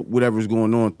feel whatever's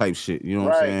going on type shit. You know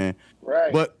what I'm saying?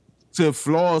 Right. But to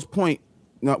Flaw's point,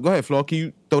 no, go ahead, Flaw. Can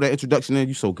you throw that introduction in?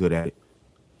 You're so good at it.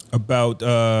 About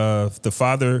the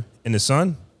father and the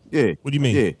son? Yeah. What do you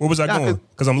mean? Yeah. Where was I going?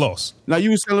 Because I'm lost. Now you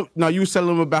was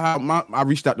telling him about how I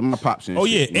reached out to my pops. And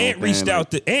shit, yeah, Ant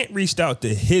reached out to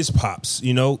his pops.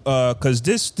 You know, because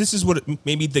this is what it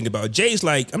made me think about. Jay's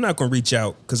like, I'm not going to reach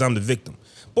out because I'm the victim,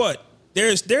 but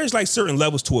there's like certain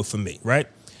levels to it for me, right?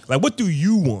 Like, what do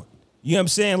you want? You know what I'm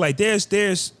saying? Like,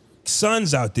 there's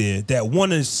sons out there that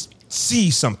want to see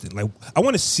something. Like, I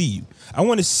want to see you. I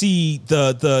want to see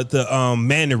the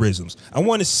mannerisms. I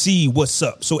want to see what's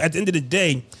up. So at the end of the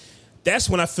day, that's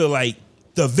when I feel like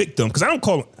the victim, because I don't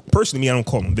call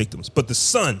them victims, but the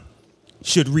son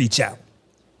should reach out.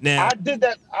 Now I did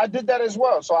that as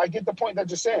well. So I get the point that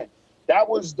you're saying. That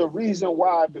was the reason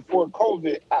why before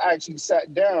COVID, I actually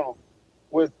sat down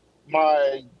with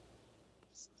my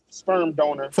sperm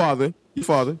donor. Your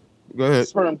father. Go ahead.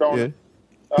 Sperm donor.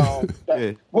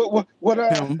 Yeah. What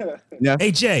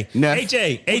Hey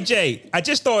Jay, I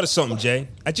just thought of something, Jay.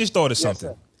 Yes,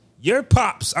 your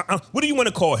pops, what do you want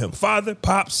to call him? Father,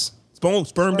 pops,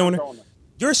 sperm donor?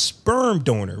 Your sperm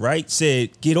donor, right,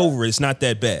 said, get over it, it's not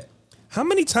that bad. How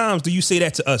many times do you say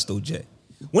that to us, though, Jay?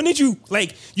 When did you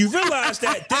you realize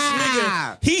that this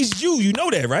nigga, he's you. You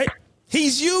know that, right?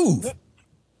 He's you.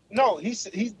 No, he's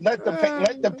let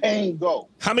the pain go.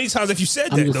 How many times have you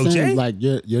said I'm that, just though, saying, Jay? like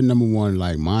your number one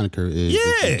moniker is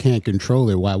if you can't control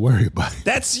it, why worry about it?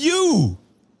 That's you.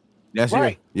 That's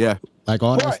right. you. Yeah. Like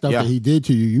all that stuff that he did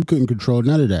to you, you couldn't control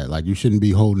none of that. Like you shouldn't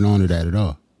be holding on to that at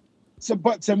all. So,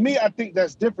 but to me, I think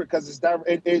that's different because it's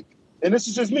direct. And this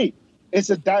is just me. It's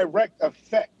a direct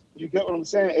effect. You get what I'm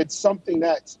saying? It's something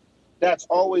that's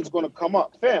always going to come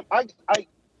up, fam.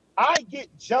 I get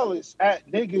jealous at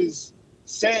niggas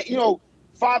saying,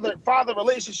 father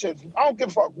relationships. I don't give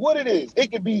a fuck what it is.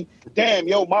 It could be, damn,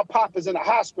 my pop is in the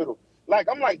hospital. Like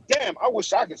I'm like, damn, I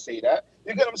wish I could say that.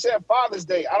 You get what I'm saying? Father's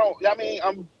Day.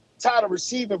 I'm tired of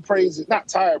receiving praises. Not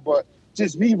tired, but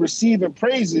just me receiving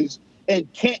praises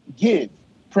and can't give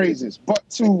praises, but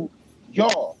to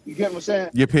y'all. You get what I'm saying?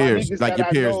 Your peers, like your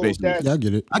peers, basically. Yeah, I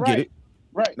get it. I get it.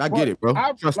 Right. I get it, bro.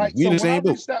 Trust me. We in the same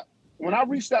boat. When I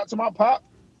reached out to my pop,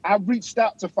 I reached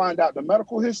out to find out the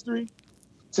medical history,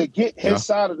 to get his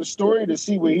side of the story, to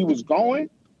see where he was going,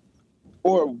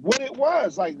 or what it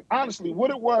was. Like, honestly, what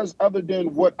it was other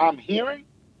than what I'm hearing.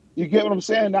 You get what I'm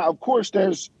saying? Now, of course,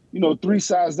 there's, three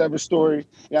sides to every story.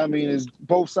 It's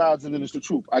both sides and then it's the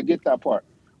truth. I get that part.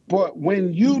 But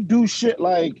when you do shit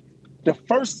like the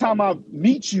first time I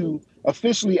meet you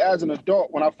officially as an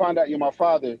adult, when I find out you're my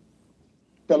father,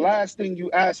 the last thing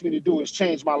you asked me to do is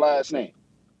change my last name.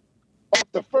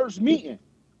 Off the first meeting.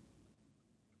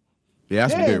 Yeah,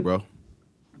 that's weird, bro.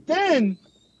 Then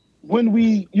when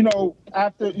we,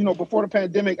 after, before the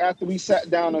pandemic, after we sat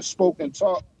down and spoke and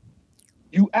talked,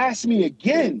 you asked me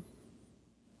again.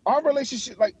 Our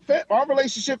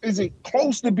relationship isn't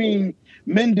close to being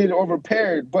mended or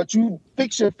repaired, but you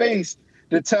fix your face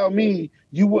to tell me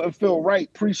you wouldn't feel right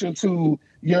preaching to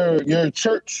your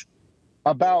church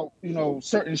about,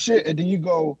 certain shit. And then you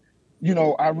go,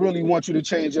 I really want you to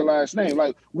change your last name.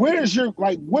 Like, what is your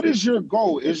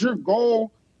goal?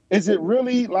 Is it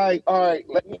really like, all right,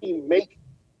 let me make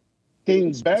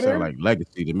things better? Sound like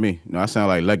legacy to me. No, I sound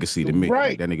like legacy to me.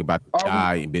 Right. Like that nigga about to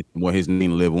die and bitch more his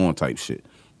name live on type shit.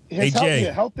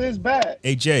 Health is bad.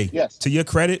 Hey, Jay, yes. To your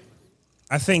credit,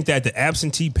 I think that the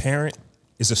absentee parent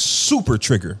is a super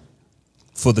trigger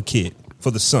for the kid,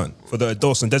 for the son, for the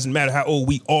adult son. Doesn't matter how old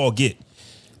we all get.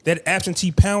 That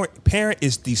absentee parent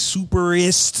is the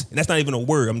superest, and that's not even a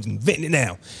word, I'm inventing it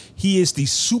now. He is the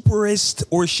superest,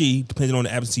 or she, depending on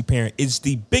the absentee parent, is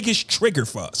the biggest trigger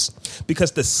for us.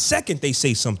 Because the second they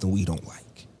say something we don't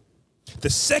like, the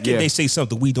second they say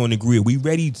something we don't agree with, we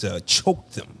ready to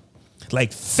choke them.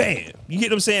 Like, fam. You get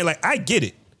what I'm saying? Like, I get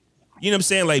it. You know what I'm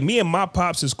saying? Like, me and my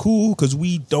pops is cool because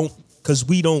we don't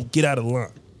get out of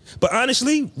line. But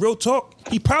honestly, real talk,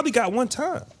 he probably got one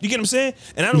time. You get what I'm saying?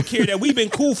 And I don't care that we've been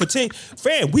cool for 10.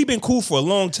 Fam, we've been cool for a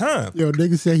long time. Yo,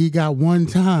 nigga said he got one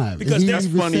time. Because that's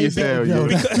funny as hell, yo.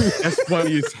 That's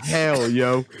funny as hell,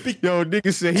 yo. Yo,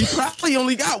 nigga said he probably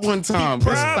only got one time.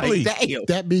 Probably. Like, damn.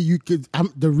 That mean you could.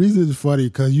 The reason it's funny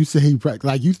because you say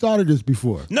you started this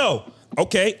before. No.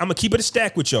 Okay, I'm going to keep it a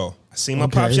stack with y'all. I seen my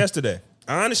pops yesterday.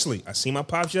 Honestly, I seen my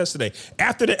pops yesterday.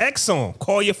 After the X song,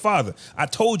 Call Your Father. I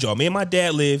told y'all, me and my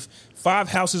dad live 5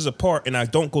 houses apart, and I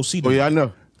don't go see them. Oh, yeah, I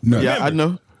know. No. Yeah, I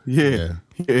know. Yeah.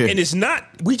 And it's not,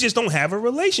 we just don't have a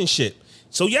relationship.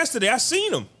 So yesterday, I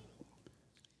seen him.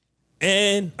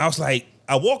 And I was like,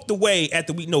 I walked away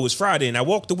after it was Friday, and I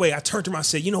walked away. I turned to him, I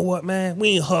said, you know what, man? We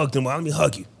ain't hugged him. Well, let me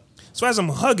hug you. So as I'm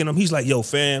hugging him, he's like, yo,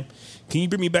 fam, can you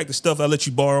bring me back the stuff I let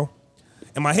you borrow?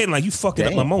 In my head, I'm like, you fucking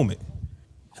up my moment.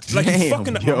 Like, you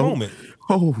fucking up my moment.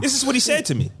 Oh. This is what he said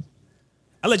to me.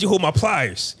 I let you hold my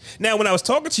pliers. Now, when I was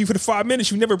talking to you for the 5 minutes,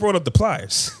 you never brought up the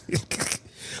pliers.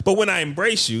 But when I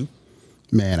embrace you.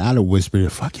 Man, I'd have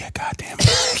whispered, fuck yeah, goddamn.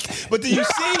 But do you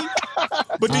see?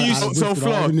 But do you see? So,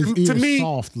 Flaw,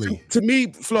 to me,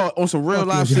 Flaw, on some real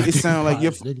life shit, it sound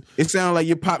like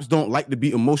your pops don't like to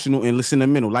be emotional and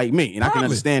sentimental like me, and I can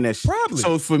understand that shit. Probably.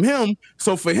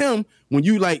 So for him, when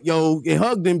you like, yo, and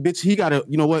hug them, bitch, he gotta,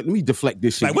 you know what? Let me deflect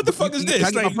this shit. Like, what the fuck is this? Can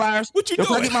I get my pliers? What you doing?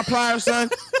 Can I get my pliers, son?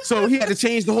 So he had to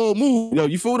change the whole mood. Yo,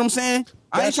 you feel what I'm saying?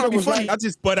 I ain't trying to be funny.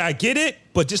 But I get it.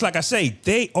 But just like I say,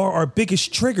 they are our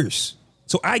biggest triggers.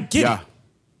 So I get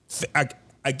it.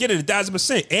 I get it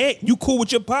 1,000%. And you cool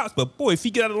with your pops, but boy, if he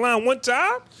get out of line one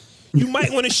time, you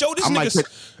might want to show this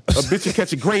nigga. A bitch will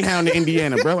catch a Greyhound in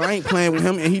Indiana, bro. I ain't playing with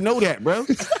him, and he know that, bro.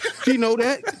 He know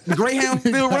that. The Greyhound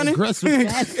still running.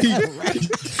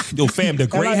 Yo, fam, the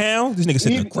Greyhound? This nigga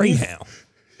said the Greyhound.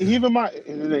 Even my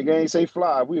nigga ain't say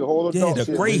fly. We a whole adult. Yeah,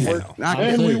 the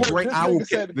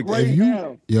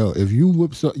Greyhound. If you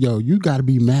whoop you got to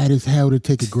be mad as hell to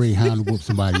take a Greyhound and whoop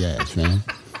somebody's ass, man.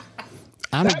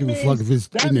 I don't give a fuck if it's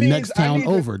in the next town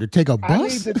over to take a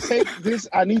bus.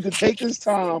 I need to take this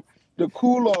time to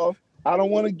cool off. I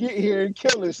don't want to get here and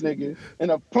kill this nigga.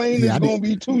 And a plane is going to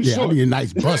be too short. I need a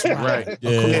nice bus ride. Right.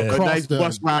 A nice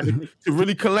bus ride to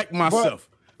really collect myself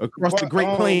across the Great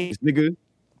Plains, nigga.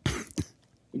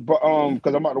 But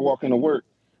because I'm about to walk into work.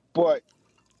 But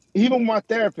even my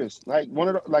therapist, like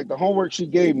the homework she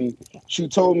gave me, she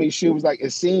told me, she was like,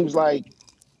 it seems like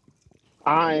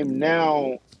I'm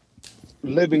now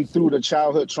living through the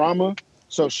childhood trauma.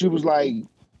 So she was like,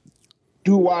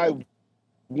 do I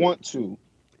want to,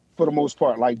 for the most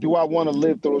part? Like, do I want to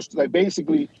live through those? Like,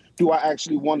 basically, do I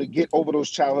actually want to get over those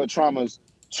childhood traumas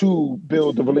to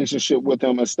build the relationship with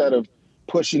them instead of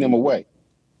pushing them away?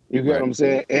 You get what I'm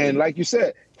saying? And like you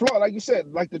said, Flaw, like you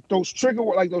said, like those trigger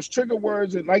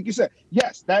words, and like you said,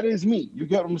 yes, that is me. You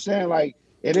get what I'm saying? Like,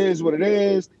 it is what it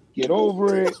is. Get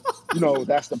over it.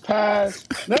 That's the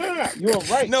past. No. You're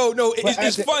right. No.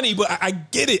 It's funny, but I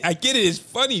get it. It's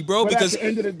funny, bro. Because at the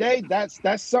end of the day,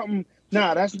 that's something.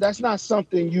 Nah, that's not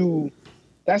something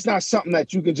that's not something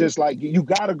that you can just like. You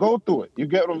got to go through it. You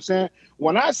get what I'm saying?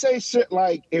 When I say shit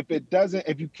like, if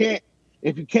you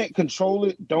can't control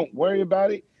it, don't worry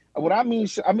about it. What I mean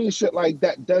shit like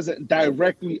that doesn't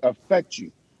directly affect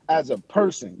you as a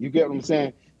person. You get what I'm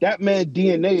saying? That man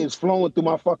DNA is flowing through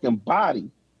my fucking body.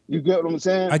 You get what I'm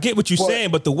saying? I get what you're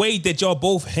saying, but the way that y'all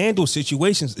both handle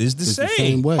situations is the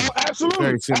same way. Oh, absolutely.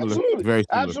 Very similar.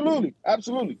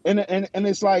 Absolutely. And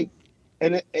it's like,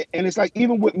 and it's like,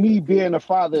 even with me being a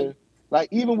father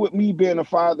and,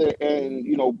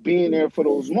 being there for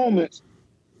those moments,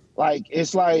 like,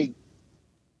 it's like,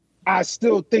 I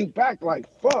still think back like,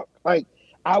 fuck, like,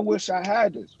 I wish I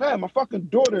had this. Man, my fucking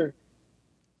daughter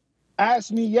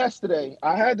asked me yesterday,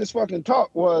 I had this fucking talk,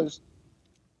 was,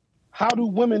 how do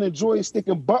women enjoy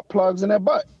sticking butt plugs in their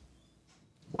butt?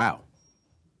 Wow.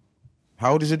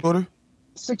 How old is your daughter?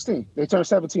 16. They turned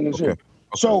 17 this year.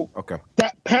 So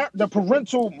the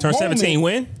parental Turn 17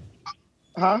 when?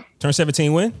 Huh? Turn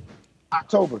 17 when?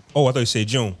 October. Oh, I thought you said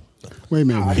June. Wait a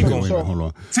minute, hold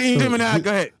on. Team Gemini, go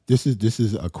ahead. This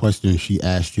is a question she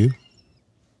asked you.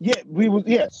 Yeah,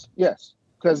 yes.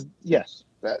 Because yes.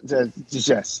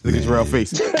 Yes. Look at Jarrell's face.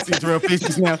 See Jarrell's face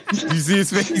just now? You see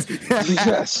his face?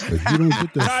 Yes. You don't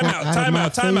get the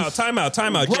Time out.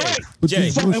 But Jay.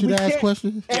 you should ask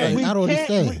questions. I don't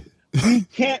understand. We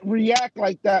can't react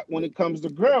like that when it comes to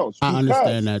girls. I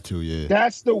understand that too, yeah.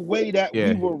 That's the way that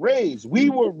we were raised. We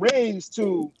were raised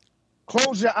to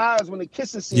close your eyes when the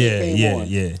kissing scene came on.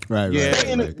 Yeah. Right.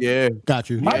 Yeah.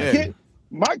 Got you.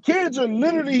 My kids are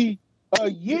literally a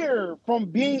year from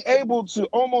being able to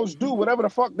almost do whatever the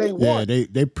fuck they want. Yeah,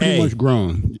 they pretty much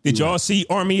grown. Did y'all see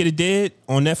Army of the Dead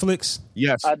on Netflix?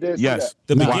 Yes. I did see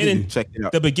that. Check it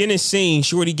out. The beginning scene,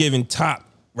 Shorty giving top,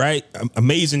 right?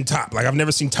 Amazing top. Like, I've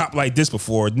never seen top like this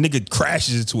before. Nigga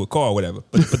crashes into a car or whatever.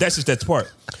 But that's just that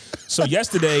part. So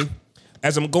yesterday,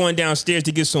 as I'm going downstairs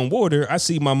to get some water, I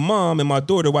see my mom and my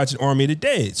daughter watching Army of the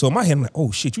Dead. So in my head, I'm like,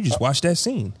 oh shit, you just watched that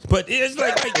scene. But it's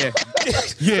like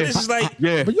this is like,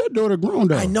 But your daughter grown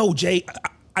though. I know, Jay.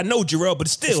 I know, Jarrell, but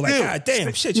still, like, god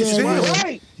damn, shit, you just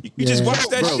watched you just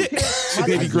watched that shit.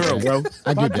 Baby girl, bro.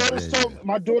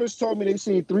 My daughters told me they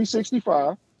seen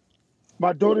 365.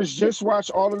 My daughters just watched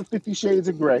all of the 50 Shades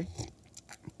of Grey.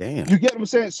 Damn. You get what I'm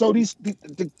saying? So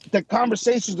the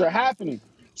conversations are happening.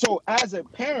 So as a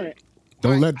parent,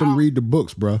 don't let them read the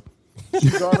books, bro.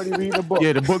 She's already reading the book.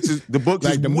 Yeah, the books is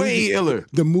like the way iller.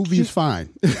 The movie's fine.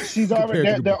 She's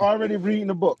already they're already reading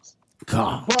the books.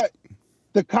 God. But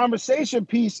the conversation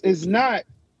piece is not,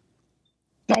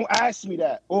 don't ask me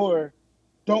that, or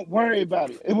don't worry about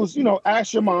it. It was,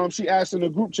 ask your mom. She asked in the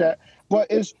group chat.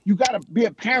 But you got to be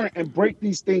a parent and break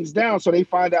these things down so they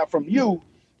find out from you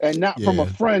and not from a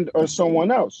friend or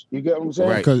someone else. You get what I'm saying?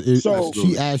 Right. Because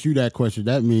she asked you that question,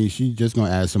 that means she's just going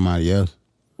to ask somebody else.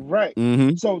 Right.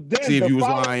 Mm-hmm. So then see if you was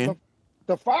lying.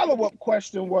 The follow-up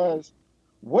question was,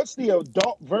 what's the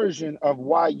adult version of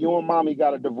why you and mommy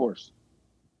got a divorce?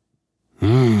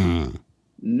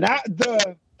 Not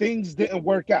the things didn't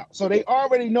work out. So they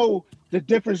already know the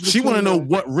difference. She want to know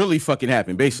what really fucking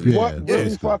happened, basically. What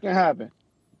really fucking happened.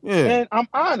 Yeah. And I'm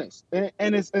honest. And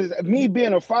it's me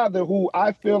being a father who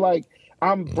I feel like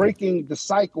I'm breaking the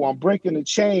cycle. I'm breaking the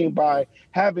chain by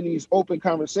having these open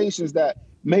conversations that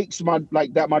makes my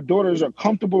daughters are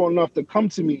comfortable enough to come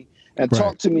to me and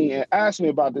talk to me and ask me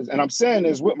about this. And I'm saying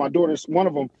this with my daughters, one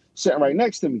of them sitting right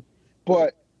next to me.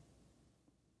 But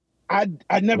I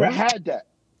never had that.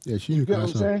 Yeah, you get what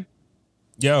I'm saying?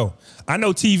 Yo, I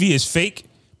know TV is fake,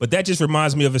 But that just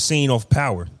reminds me of a scene off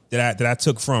Power that I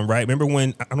took from, right? Remember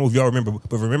when, I don't know if y'all remember,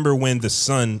 but remember when the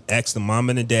son asked the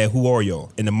mom and the dad, who are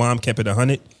y'all? And the mom kept it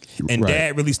 100. And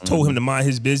dad really told him to mind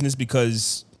his business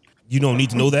because you don't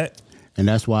need to know that. And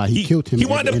that's why he killed him. He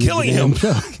wound up killing him.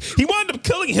 He wound up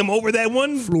killing him over that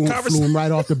one conversation. Flew him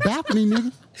right off the balcony,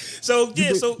 nigga. So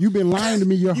yeah, you've been lying to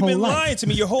me your whole life. You've been lying to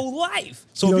me your whole life.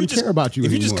 So if you just care about you,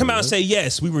 if you just come out and say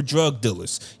yes, we were drug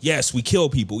dealers. Yes, we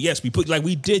killed people. Yes, we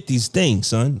did these things,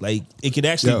 son. Like it could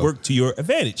actually work to your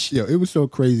advantage. Yo, it was so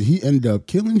crazy. He ended up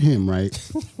killing him, right?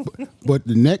 But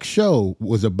the next show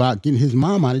was about getting his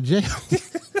mom out of jail.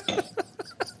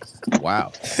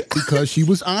 Wow. Because she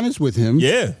was honest with him.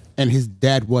 Yeah. And his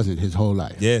dad wasn't his whole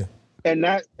life. Yeah. And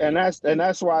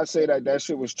that's why I say that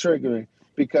shit was triggering,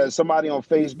 because somebody on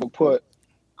Facebook put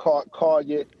call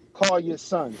your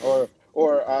son, or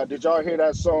did y'all hear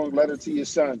that song Letter to Your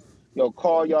Son? Yo,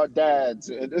 call your dads.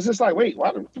 It's just like, wait,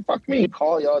 why the fuck me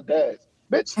call your dads?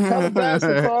 Bitch, tell the dads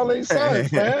to call their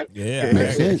sons, man. Yeah.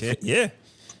 Makes sense.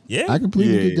 Yeah. I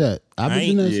completely get that. I've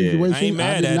been in that situation. I ain't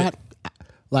mad at it.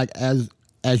 Like as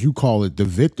you call it, the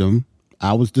victim.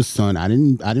 I was the son. I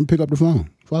didn't pick up the phone.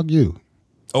 Fuck you.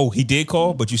 Oh, he did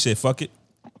call, but you said fuck it.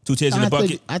 2 tears in the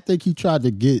bucket. I think he tried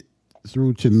to get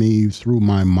through to me through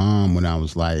my mom when I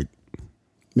was like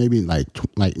maybe like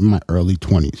in my early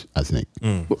 20s, I think.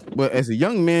 But as a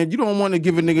young man, you don't want to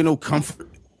give a nigga no comfort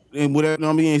and whatever. You know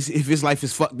what I mean, if his life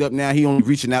is fucked up now, he only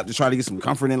reaching out to try to get some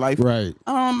comfort in life. Right.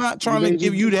 I'm not trying to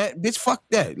give you that, bitch. Fuck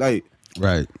that. Like.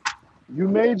 Right. You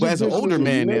made your as an older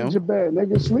man now, your bed.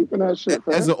 Nigga sleep in that shit.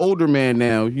 As an older man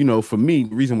now, you know, for me,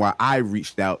 the reason why I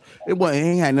reached out, it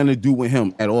ain't had nothing to do with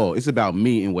him at all. It's about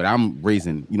me and what I'm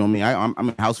raising. You know what I mean? I'm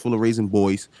a house full of raising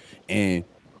boys, and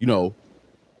you know,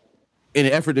 in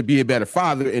an effort to be a better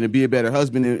father and to be a better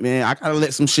husband, man, I gotta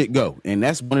let some shit go, and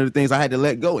that's one of the things I had to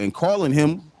let go. And calling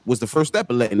him was the first step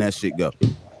of letting that shit go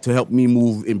to help me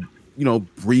move and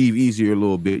breathe easier a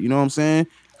little bit. You know what I'm saying?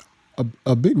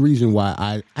 A big reason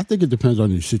why I think it depends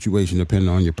on your situation, depending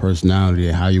on your personality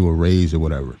and how you were raised or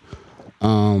whatever.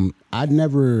 I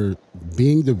never,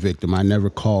 being the victim, I never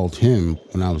called him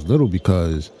when I was little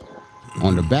because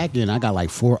on the back end, I got like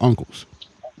 4 uncles.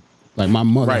 Like my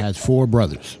mother has 4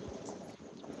 brothers.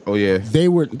 Oh, yeah. They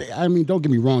were, I mean, don't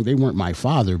get me wrong, they weren't my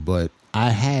father, but I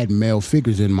had male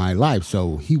figures in my life,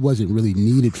 so he wasn't really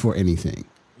needed for anything.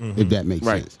 If that makes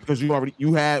sense. Because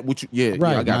you had what you,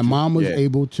 Right. My mom was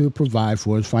able to provide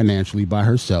for us financially by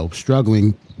herself,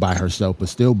 struggling by herself, but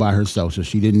still by herself. So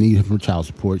she didn't need him for child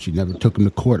support. She never took him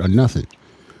to court or nothing.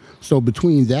 So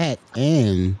between that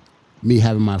and me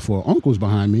having my 4 uncles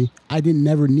behind me, I didn't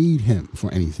never need him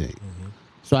for anything.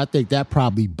 So I think that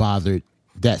probably bothered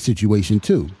that situation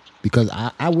too, because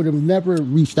I would have never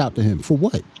reached out to him for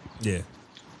what? Yeah.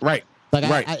 Right.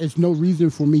 Like it's no reason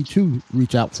for me to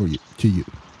reach out to you.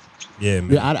 Yeah,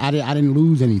 man. I didn't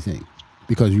lose anything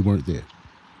because you weren't there.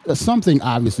 Something,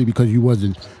 obviously, because you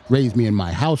wasn't raised me in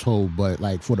my household, but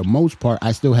like for the most part,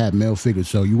 I still had male figures,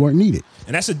 so you weren't needed.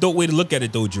 And that's a dope way to look at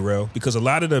it, though, Jarrell, because a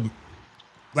lot of them,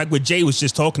 like what Jay was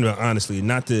just talking about, honestly,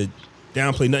 not to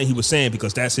downplay nothing he was saying,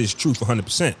 because that's his truth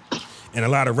 100%. And a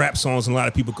lot of rap songs and a lot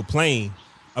of people complain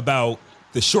about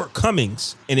the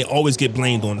shortcomings, and they always get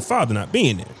blamed on the father not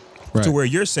being there. Right. To where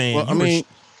you're saying,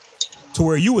 to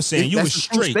where you were saying you were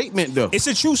straight. True statement, though. It's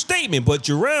a true statement, but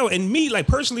Jarrell and me, like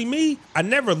personally me, I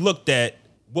never looked at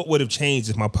what would have changed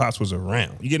if my pops was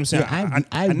around. You get what I'm saying? Yeah,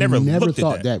 I never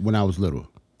thought that when I was little.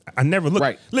 I never looked.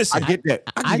 Right. Listen, I get that.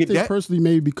 I think personally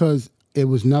maybe because it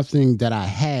was nothing that I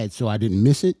had, so I didn't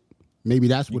miss it. Maybe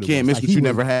that's what you can't miss what you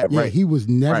never had. Yeah, right. He was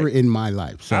never in my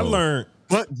life. So I learned.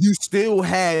 But you still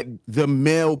had the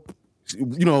male,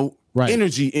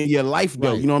 energy in your life,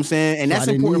 though. Right. You know what I'm saying? And So that's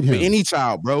I didn't important need for him. any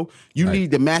child, bro. You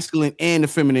need the masculine and the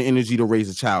feminine energy to raise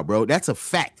a child, bro. That's a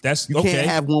fact. You can't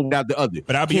have one without the other.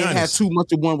 But I'll be honest. You can't have too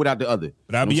much of one without the other.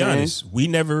 But I'll be honest,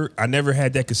 I never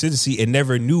had that consistency and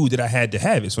never knew that I had to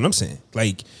have it. That's what I'm saying.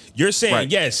 Like you're saying,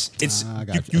 yes, it's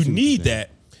you need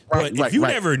that. But if you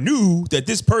never knew that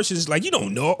this person is like, you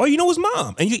don't know, all you know is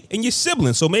mom and your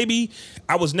siblings. So maybe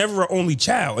I was never an only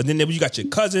child. And then you got your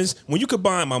cousins. When you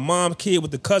combine my mom's kid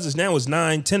with the cousins, now it's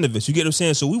 9, 10 of us. You get what I'm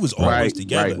saying? So we was always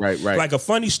together. Right. Like a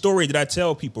funny story that I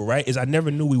tell people, right, is I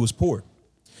never knew we was poor.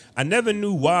 I never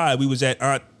knew why we was at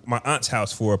my aunt's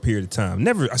house for a period of time.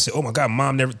 Never. I said, oh my God,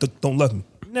 mom never don't love me.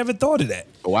 Never thought of that.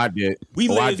 Oh, I did.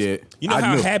 I did. You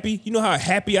know how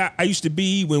happy I used to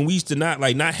be when we used to not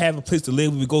have a place to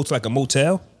live. We would go to like a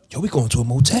motel. Yo, we going to a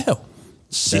motel.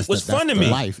 Shit was fun to me.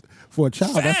 Life. For a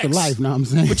child, that's the life. Know what I'm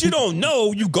saying? But you don't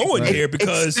know you going there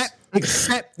because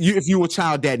except if you're a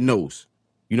child that knows.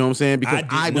 You know what I'm saying? Because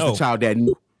I was the child that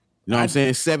knew. You know what I'm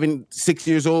saying? 7, 6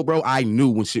 years old, bro. I knew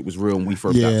when shit was real when we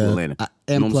first got to Atlanta.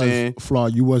 You know what I'm saying? Flaw,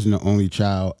 you wasn't the only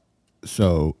child.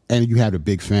 So, and you had a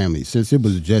big family. Since it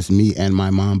was just me and my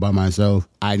mom by myself,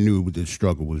 I knew the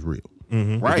struggle was real.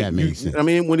 Mm-hmm. Right. That makes sense. I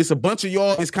mean, when it's a bunch of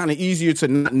y'all, it's kind of easier to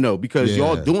not know because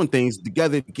y'all doing things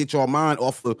together to get your mind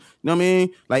off of, you know what I mean?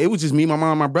 Like, it was just me, my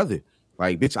mom, and my brother.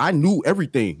 Like, bitch, I knew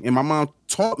everything. And my mom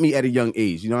taught me at a young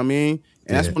age, you know what I mean?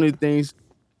 And that's one of the things,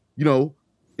 you know,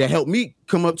 that helped me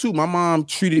come up too. My mom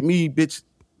treated me, bitch,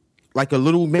 like a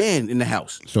little man in the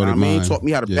house. So you know what I mean? Taught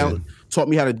me how to balance. Taught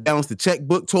me how to balance the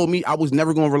checkbook. Told me I was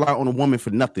never gonna rely on a woman for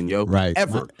nothing, yo. Right.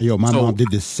 Ever. My mom did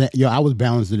the same. Yo, I was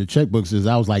balancing the checkbook since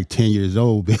I was like 10 years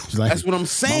old, bitch. Like, that's what I'm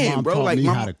saying, my mom bro. Taught like me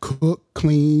how to cook,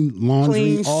 clean,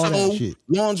 laundry, all that shit.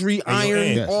 Laundry,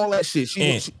 iron, all that shit.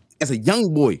 She as a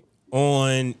young boy.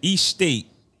 On East State,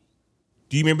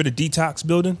 do you remember the Detox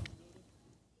building?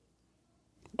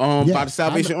 By the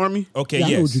Salvation Army? Okay, I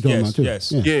know what you're talking about too.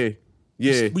 Yes.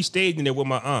 Yeah. We stayed in there with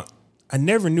my aunt. I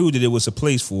never knew that it was a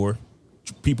place for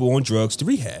people on drugs to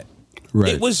rehab.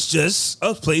 Right. It was just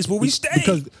a place where we stayed.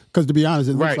 Because to be honest,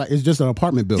 it looks like it's just an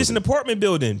apartment building. Just an apartment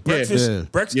building.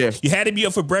 Breakfast. Yeah. You had to be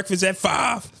up for breakfast at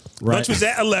 5. Right. Lunch was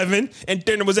at 11, and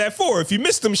dinner was at 4. If you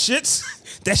missed them shits,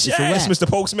 that's your ass, Mr.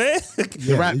 Postman.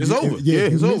 The rap is over. If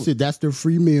you miss it, that's the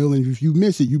free meal, and if you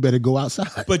miss it, you better go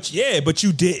outside. But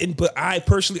you didn't. But I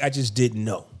personally, I just didn't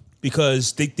know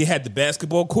because they had the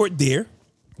basketball court there.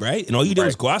 Right? And all you did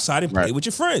was go outside and play with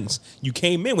your friends. You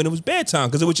came in when it was bedtime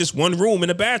because it was just one room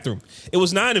and a bathroom. It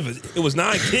was 9 of us. It was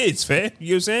 9 kids, fam. You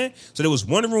know what I'm saying? So there was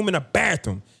one room and a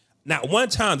bathroom. Not one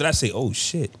time did I say, oh,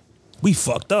 shit, we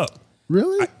fucked up.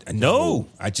 Really? No.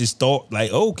 I just thought,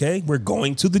 like, okay, we're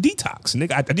going to the detox.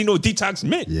 Nigga, I didn't know what detox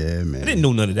meant. Yeah, man. I didn't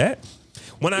know none of that.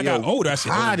 When I got older, I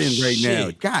said, hiding right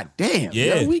now. God damn.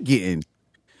 Yeah. Yo, we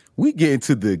getting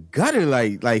to the gutter.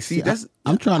 Like, see, that's.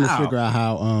 I'm trying to figure out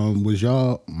how was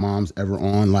y'all moms ever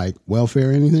on like welfare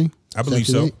or anything? I believe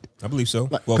so. I believe so.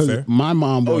 Welfare. My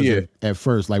mom was at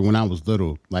first, like when I was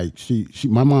little, like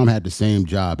my mom had the same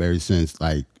job ever since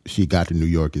like she got to New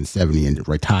York in '70 and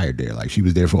retired there. Like she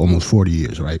was there for almost 40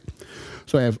 years, right?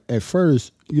 So at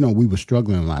first, you know, we were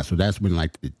struggling a lot. So that's when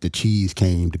like the cheese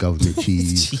came, the government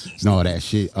cheese and all that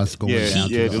shit. Us going down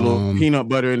to the little peanut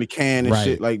butter in the can and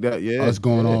shit like that. Yeah, us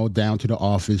going all down to the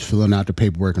office, filling out the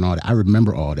paperwork and all that. I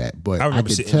remember all that, but I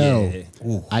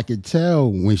could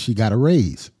tell when she got a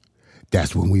raise.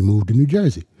 That's when we moved to New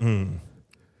Jersey.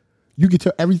 You could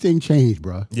tell everything changed,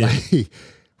 bro. Yeah. Like,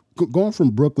 going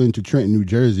from Brooklyn to Trenton, New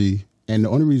Jersey. And the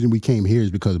only reason we came here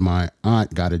is because my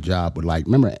aunt got a job with like,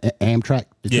 remember Amtrak?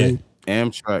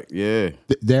 Amtrak, yeah.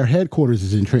 Their headquarters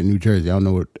is in Trenton, New Jersey. I don't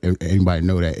know if anybody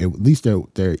know that. At least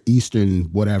their eastern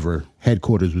whatever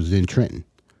headquarters was in Trenton.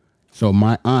 So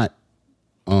my aunt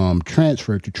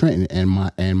transferred to Trenton,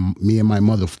 and me and my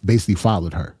mother basically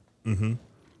followed her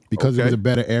because it was a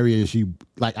better area. And she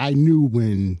like I knew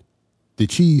when the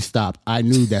cheese stopped. I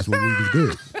knew that's when we was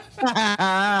good. Hey,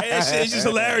 that shit is just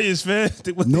hilarious, man.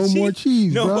 No more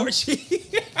cheese, no bro. more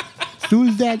cheese. As soon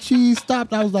as that cheese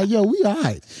stopped, I was like, yo, we all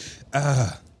right.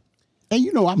 And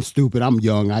you know, I'm stupid. I'm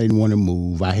young. I didn't want to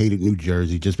move. I hated New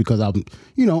Jersey just because I'm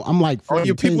like... Oh,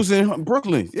 your people's in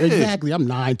Brooklyn. Yeah. Exactly. I'm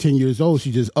 9, 10 years old.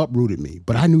 She just uprooted me.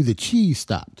 But I knew the cheese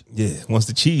stopped. Yeah, once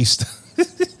the cheese stopped.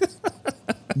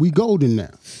 We golden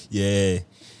now. Yeah.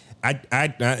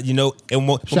 I you know... and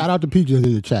shout out to Peaches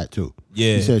in the chat, too.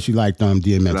 Yeah. She said she liked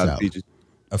DMX out.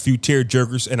 A few tear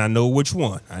jerkers, and I know which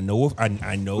one. I know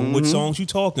what songs you're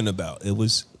talking about. It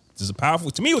was a powerful.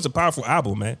 To me, it was a powerful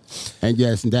album, man. And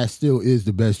yes, and that still is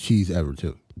the best cheese ever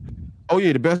too. Oh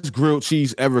yeah, the best grilled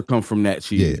cheese ever come from that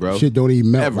cheese, bro. Shit don't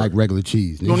even melt like regular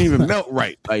cheese. Don't even melt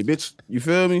right, like bitch. You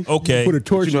feel me? Okay. Put a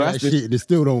torch in that shit, and it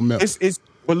still don't melt.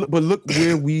 But look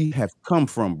where we have come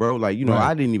from, bro. Like you know,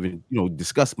 I didn't even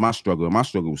discuss my struggle. My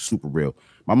struggle was super real.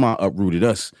 My mom uprooted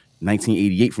us.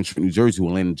 1988 from New Jersey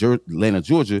to Atlanta,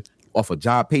 Georgia, off a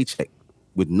job paycheck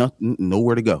with nothing,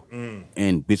 nowhere to go.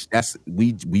 And bitch,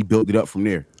 we built it up from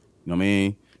there. You know what I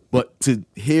mean? But to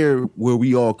hear where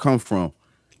we all come from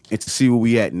and to see where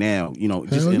we at now, you know,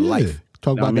 just in life.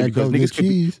 Talk about that government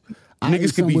cheese.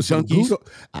 Niggas could be junkies.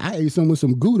 I ate some with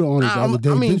some Gouda on it the other day.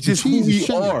 I mean, just who we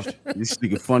are. This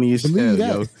nigga funny as hell,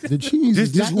 yo. The cheese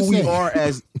is just who we are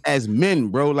as men,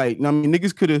 bro. Like, I mean,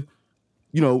 niggas could have,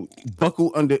 buckle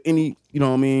under any,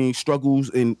 struggles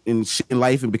in shit in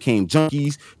life and became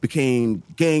junkies, became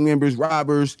gang members,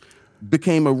 robbers,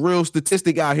 became a real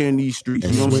statistic out here in these streets.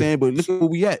 You know what I'm saying? But look at where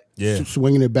we at. Yeah.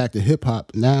 Swinging it back to hip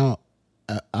hop. Now,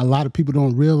 a lot of people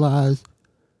don't realize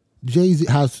Jay-Z,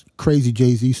 how crazy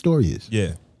Jay-Z's story is.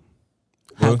 Yeah.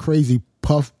 How crazy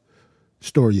Puff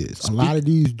story is. A lot of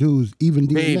these dudes, even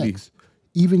DMX,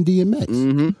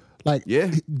 like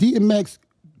DMX,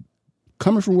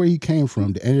 coming from where he came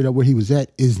from to ended up where he was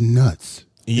at is nuts.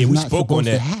 Yeah, it's we not spoke on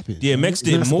that. happen. DMX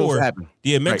did more.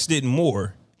 DMX did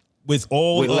more with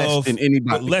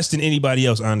less than anybody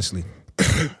else, honestly.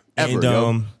 Ever,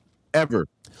 and ever.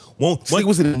 One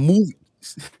was in a movie.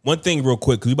 One thing, real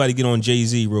quick, because we about to get on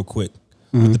Jay-Z real quick.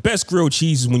 The best grilled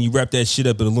cheese is when you wrap that shit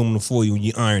up in aluminum foil and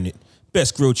you iron it.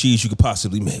 Best grilled cheese you could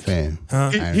possibly make.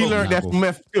 Huh? He learned that from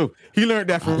Meth too. He learned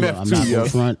that from Meth too. Yo.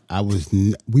 Front,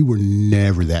 we were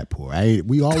never that poor.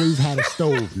 We always had a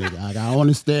stove, nigga. I don't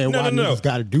understand why niggas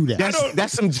got to do that.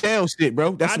 That's some jail shit,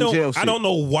 bro. That's some jail shit. I don't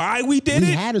know why we did it.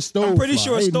 We had a stove. I'm pretty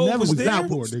sure a stove was there. That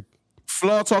poor, nigga.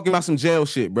 Flood talking about some jail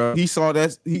shit, bro. He saw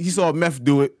that. He saw Meth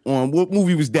do it on what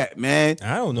movie was that, man?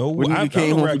 I don't know. When he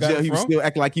came home from jail, he was still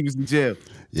acting like he was in jail.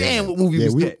 Yeah. Damn, what movie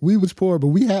was that? We was poor, but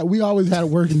we always had a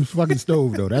working fucking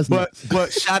stove though. That's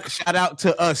but shout out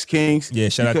to us, Kings. Yeah,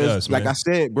 shout out to us, man. Like I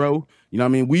said, bro, you know what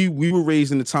I mean? We were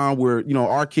raised in a time where, you know,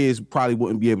 our kids probably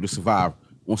wouldn't be able to survive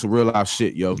on some real life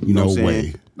shit, yo. You know what I'm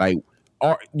saying? Like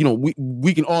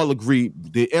we can all agree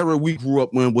the era we grew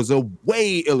up in was a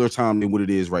way iller time than what it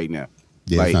is right now.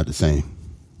 Yeah, it's not the same.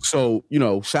 So, you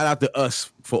know, shout out to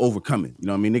us for overcoming. You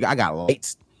know what I mean? Nigga, I got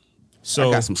lights. So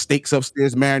I got some steaks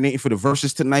upstairs marinating for the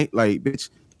verses tonight. Like, bitch.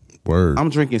 Word. I'm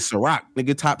drinking Ciroc,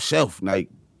 nigga, top shelf. Like,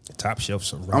 top shelf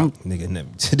Ciroc.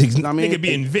 Nigga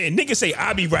be inventing. Niggas say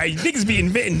I be right. Niggas be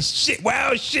inventing shit.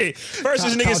 Wild shit.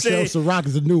 Versus niggas say Ciroc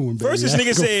is a new one. Baby. Versus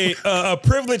niggas say a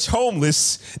privileged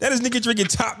homeless. That is nigga drinking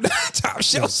top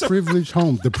shelf Ciroc. Privileged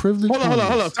home. The privileged. Hold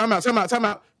on. Time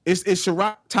out. Is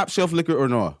Ciroc top shelf liquor or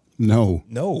no? No.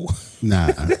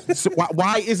 Nah. So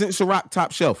why isn't Ciroc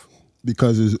top shelf?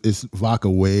 Because it's vodka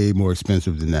way more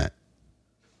expensive than that.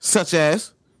 Such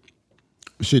as?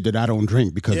 Shit that I don't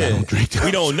drink because I don't drink. We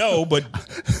don't know, but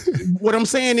what I'm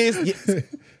saying is,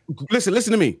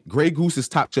 listen to me. Grey Goose is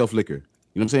top shelf liquor.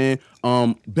 You know what I'm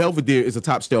saying? Belvedere is a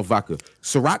top shelf vodka.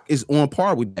 Ciroc is on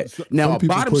par with that. Now, a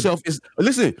bottom shelf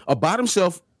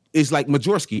is like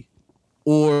Majorski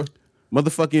or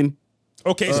motherfucking.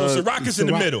 Okay, so Ciroc is in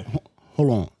the middle.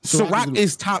 Hold on. Ciroc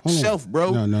is top shelf,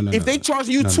 bro. No. If they charge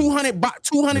you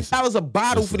 $200 a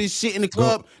bottle for this shit in the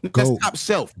club, that's top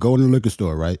shelf. Go in the liquor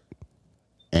store, right?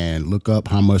 And look up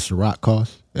how much Ciroc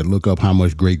costs and look up how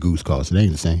much Grey Goose costs. It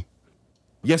ain't the same.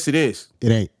 Yes, it is.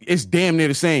 It ain't. It's damn near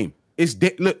the same.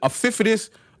 Look, a fifth of this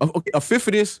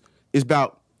is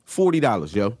about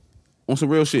 $40, yo. On some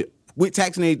real shit. With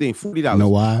tax and everything, $40. Know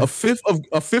why? A fifth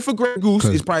of Grey Goose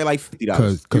is probably like $50.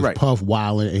 Because right. Puff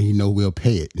wildin' and he know we'll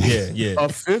pay it. Yeah. A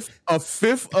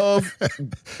fifth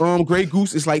of Grey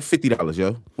Goose is like $50,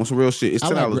 yo. On some real shit. It's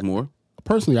 $10 more.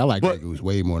 Personally, I like Grey Goose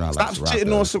way more than I like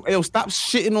Ciroc. Stop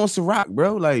shitting on Ciroc,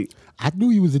 bro. Like, I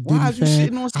knew you was a Diddy fan.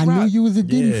 Shitting on Ciroc? I knew you was a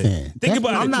Diddy fan. Think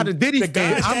about it. I'm not a Diddy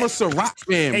fan. I'm a Ciroc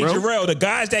fan, bro. Hey, Jarrell, the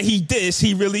guys that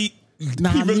he really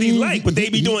like, but they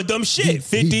be doing dumb shit.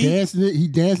 50. He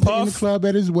dancing in the club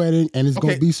at his wedding, and it's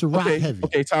going to be Ciroc heavy.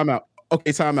 Okay, time out.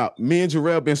 Me and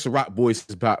Jarrell been Ciroc boys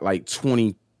since about like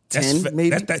 2010,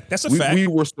 maybe. That's a fact. We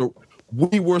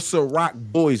were Ciroc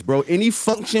boys, bro. Any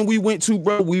function we went to,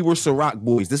 bro, we were Ciroc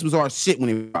boys. This was our shit when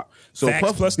it was. So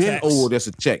Facts Puff been owed us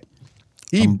a check.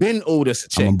 Been owed us a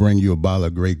check. I'm gonna bring you a bottle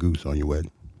of Grey Goose on your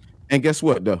wedding. And guess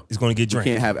what, though? It's gonna get drank.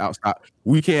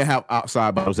 We can't have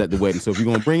outside bottles at the wedding. So if you're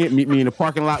gonna bring it, meet me in the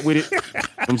parking lot with it. You know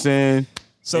what I'm saying.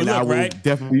 So and look, right?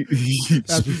 Definitely.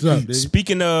 That's what's up, dude.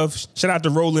 Speaking of, shout out to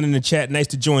Roland in the chat. Nice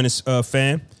to join us,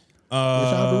 fam.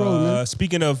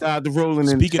 Speaking of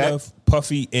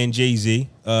Puffy and Jay-Z,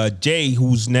 Jay,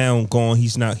 who's now gone,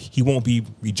 he won't be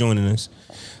rejoining us.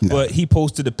 No. But he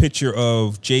posted a picture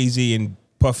of Jay-Z and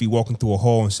Puffy walking through a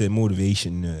hall and said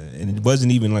motivation, and it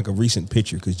wasn't even like a recent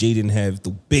picture because Jay didn't have the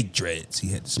big dreads. He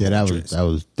had the small dreads. That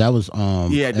was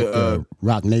at the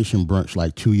Rock Nation brunch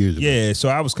like 2 years ago. Yeah, so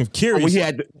I was curious.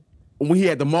 When he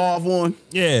had the Marv on.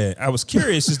 Yeah, I was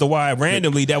curious as to why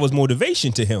randomly that was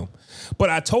motivation to him. But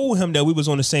I told him that we was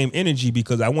on the same energy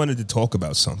because I wanted to talk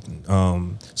about something.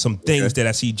 Some things that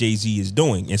I see Jay-Z is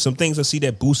doing and some things I see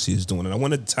that Boosie is doing. And I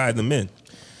wanted to tie them in.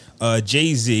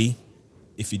 Jay-Z,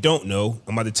 if you don't know,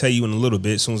 I'm about to tell you in a little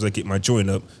bit as soon as I get my joint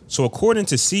up. So according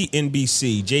to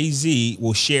CNBC, Jay-Z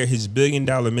will share his $1 billion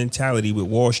mentality with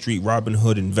Wall Street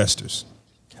Robinhood investors.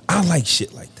 I like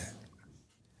shit like that.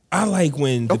 I like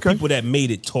when the people that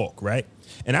made it talk, right?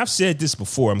 And I've said this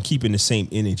before, I'm keeping the same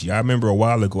energy. I remember a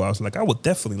while ago, I was like, I would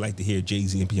definitely like to hear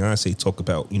Jay-Z and Beyonce talk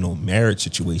about, marriage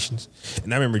situations.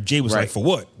 And I remember Jay was like, for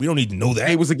what? We don't need to know that.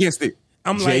 Jay was against it.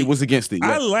 Jay was against it.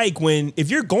 Yeah. I like when, if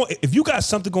you got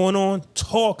something going on,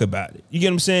 talk about it. You get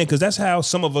what I'm saying? Because that's how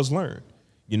some of us learn.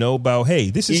 You know, about, hey,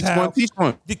 this is how. Teach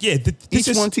one. Yeah,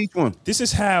 teach one. This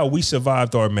is how we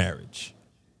survived our marriage.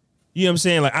 You know what I'm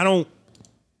saying? Like,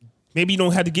 maybe you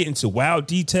don't have to get into wild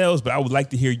details, but I would like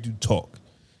to hear you talk.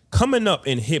 Coming up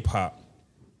in hip hop,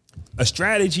 a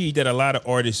strategy that a lot of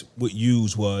artists would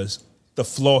use was the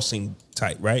flossing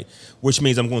type, right? Which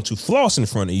means I'm going to floss in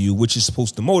front of you, which is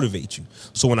supposed to motivate you.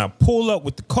 So when I pull up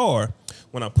with the car,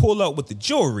 when I pull up with the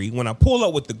jewelry, when I pull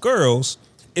up with the girls,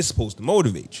 it's supposed to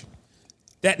motivate you.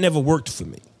 That never worked for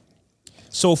me.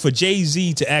 So for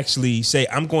Jay-Z to actually say,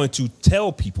 I'm going to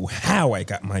tell people how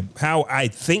I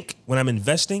think when I'm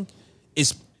investing,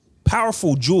 is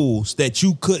powerful jewels that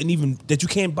you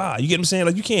can't buy. You get what I'm saying?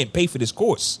 Like, you can't pay for this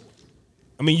course.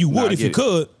 I mean, you would if you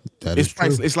could. It's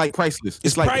priceless. It's like priceless.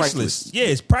 It's like priceless. Yeah,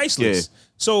 it's priceless. Yeah.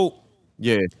 So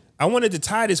yeah, I wanted to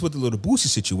tie this with the Little Boosie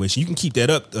situation. You can keep that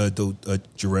up,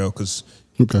 Jarrell, because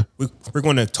we're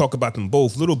going to talk about them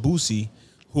both. Little Boosie,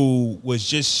 who was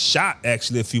just shot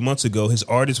actually a few months ago. His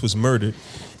artist was murdered.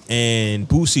 And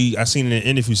Boosie, I seen in an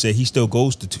interview, say he still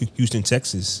goes to Houston,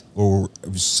 Texas, or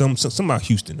some about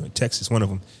Houston or Texas, one of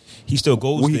them. He still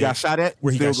goes where there. He got shot at?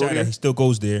 Where he got shot at. He still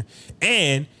goes there.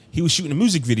 And he was shooting a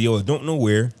music video, I don't know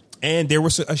where, and there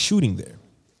was a shooting there.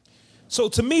 So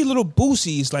to me, Little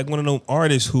Boosie is like one of those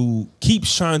artists who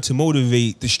keeps trying to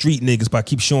motivate the street niggas by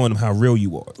keep showing them how real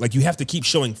you are. Like, you have to keep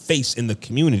showing face in the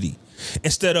community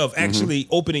instead of actually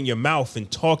opening your mouth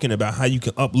and talking about how you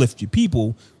can uplift your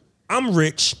people. I'm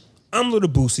rich. I'm Little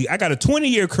Boosie. I got a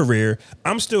 20-year career.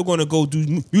 I'm still going to go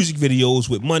do music videos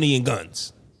with money and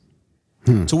guns.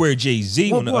 To where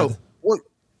Jay-Z on the other. Well,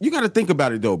 you got to think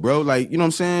about it though, bro. Like, you know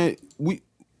what I'm saying?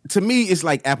 To me, it's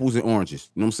like apples and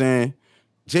oranges. You know what I'm saying?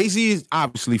 Jay-Z is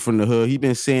obviously from the hood. He's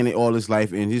been saying it all his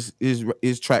life, and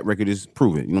his track record is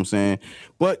proven. You know what I'm saying?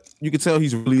 But you can tell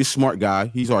he's really a smart guy.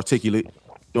 He's articulate,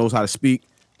 knows how to speak.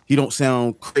 He don't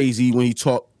sound crazy when he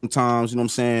talk sometimes. You know what I'm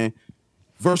saying?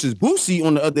 Versus Boosie,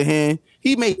 on the other hand,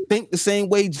 he may think the same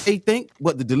way Jay think,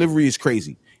 but the delivery is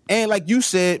crazy. And like you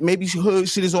said, maybe hood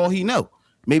shit is all he know.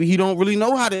 Maybe he don't really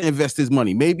know how to invest his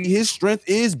money. Maybe his strength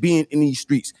is being in these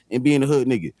streets and being a hood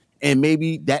nigga. And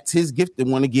maybe that's his gift to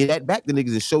want to get that back to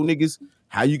niggas and show niggas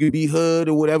how you can be hood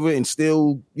or whatever and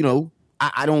still, you know,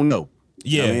 I don't know.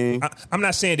 Yeah, you know what I mean? I'm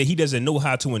not saying that he doesn't know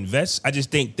how to invest. I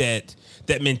just think that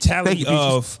mentality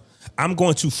of I'm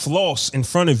going to floss in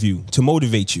front of you to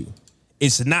motivate you.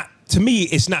 It's not, to me,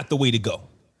 it's not the way to go.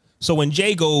 So when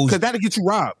Jay goes, because that'll get you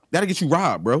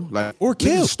robbed, bro. Like, or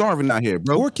killed, starving out here,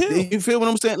 bro. Or killed. You feel what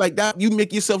I'm saying? Like that, you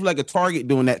make yourself like a target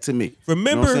doing that to me.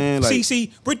 Remember, you know like,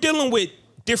 see, we're dealing with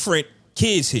different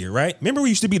kids here, right? Remember, we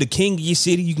used to be the king of your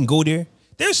city. You can go there.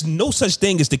 There's no such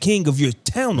thing as the king of your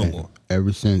town no more.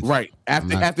 Ever since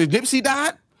after Nipsey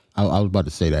died, I was about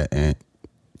to say that, and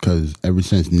because ever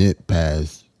since Nip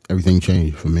passed, everything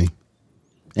changed for me.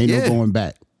 Ain't no going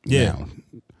back. Yeah. Now.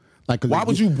 Like, why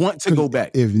would you want to go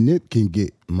back? If Nip can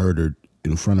get murdered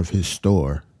in front of his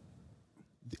store,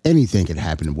 anything can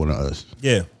happen to one of us.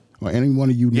 Yeah. Or any one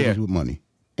of you niggas with money.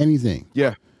 Anything.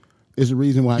 Yeah. It's a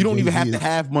reason why you don't even have to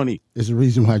have money. It's a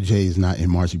reason why Jay is not in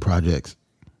Marcy Projects.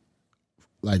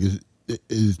 Like,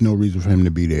 there's no reason for him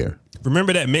to be there.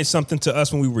 Remember that meant something to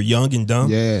us when we were young and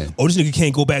dumb? Yeah. Oh, this nigga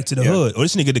can't go back to the hood. Oh,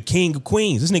 this nigga the king of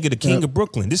Queens. This nigga the king of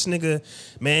Brooklyn. This nigga,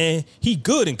 man, he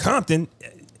good in Compton.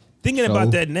 Thinking about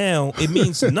that now, it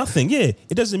means nothing. Yeah,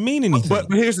 it doesn't mean anything.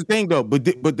 But here's the thing, though. But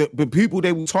the people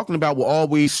they were talking about were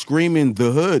always screaming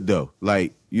the hood, though.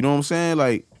 Like, you know what I'm saying?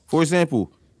 Like, for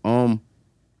example, you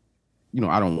know,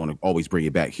 I don't want to always bring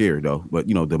it back here, though. But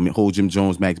you know, the whole Jim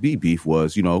Jones Max B beef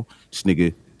was, you know, this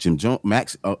nigga Jim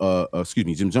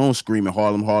Jones screaming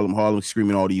Harlem,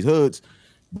 screaming all these hoods.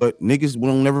 But niggas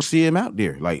don't never see him out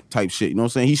there, like, type shit. You know what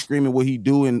I'm saying? He's screaming what he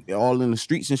doing all in the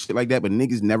streets and shit like that. But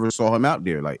niggas never saw him out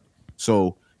there, like.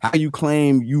 So how you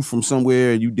claim you from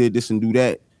somewhere, you did this and do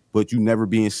that, but you never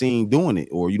being seen doing it,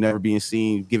 or you never being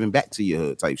seen giving back to your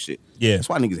hood type shit. Yeah. That's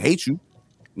why niggas hate you. You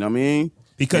know what I mean?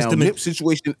 Because now, the Nip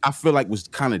situation, I feel like was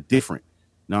kind of different.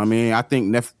 You know what I mean? I think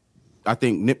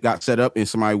Nip got set up and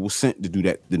somebody was sent to do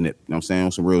that to Nip. You know what I'm saying?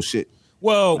 On some real shit.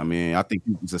 Well, I mean, I think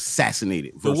he was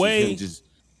assassinated versus him just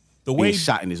the being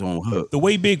shot in his own hood. The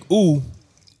way Big Ooh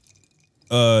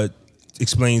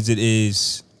explains it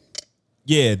is,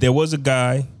 yeah, there was a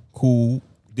guy who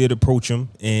did approach him,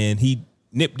 and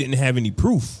Nip didn't have any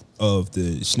proof of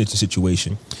the snitching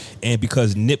situation, and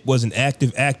because Nip wasn't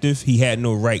active, he had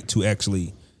no right to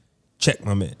actually check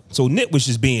my man. So Nip was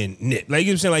just being Nip. Like, you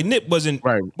know what I'm saying? Like, Nip wasn't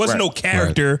no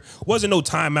character, wasn't no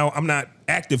timeout. I'm not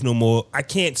active no more. I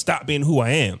can't stop being who I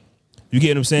am. You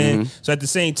get what I'm saying? Mm-hmm. So at the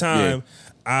same time,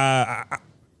 I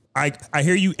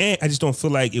hear you, and I just don't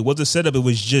feel like it was a setup. It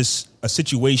was just a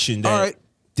situation that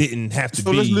didn't have to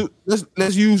So be.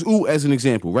 let's use Ooh as an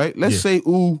example, right? Let's say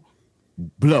Ooh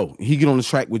blow. He get on the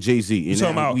track with Jay-Z,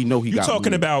 and we know he got. You're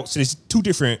talking about, so there's two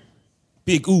different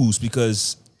big Oohs,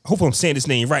 because hopefully I'm saying this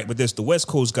name right, but there's the West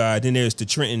Coast guy, then there's the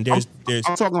Trenton, there's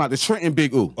I'm talking about the Trenton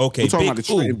Big Ooh. Okay, I'm talking Big about the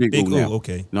Trenton Big Ooh now.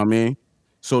 Okay. You know what I mean?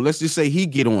 So let's just say he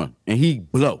get on and he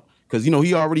blow. Because,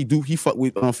 he already he fuck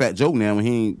with Fat Joe now, and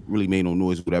he ain't really made no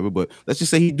noise or whatever. But let's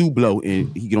just say he do blow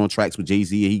and he get on tracks with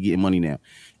Jay-Z and he getting money now.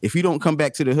 If he don't come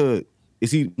back to the hood,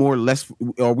 is he more or less,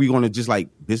 are we going to just like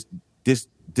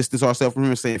distance ourselves from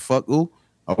him and say, fuck, Ooh?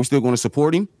 Are we still going to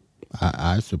support him?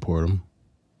 I support him.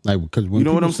 Like, because when you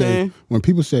know what I'm saying? When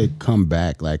people say come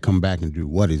back and do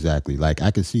what exactly? Like,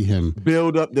 I can see him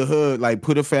build up the hood, like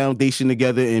put a foundation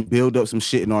together and build up some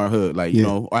shit in our hood, like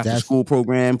after school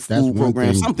program, food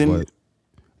program, something.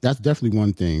 That's definitely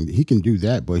one thing. He can do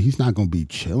that, but he's not gonna be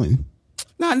chilling.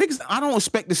 Nah, niggas, I don't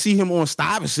expect to see him on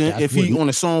Stuyvesant if he on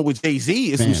a song with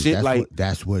Jay-Z or some shit like.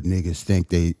 That's what niggas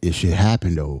think it should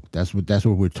happen though. That's what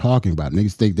we're talking about.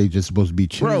 Niggas think they just supposed to be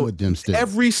chilling with them still.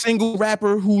 Every single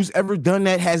rapper who's ever done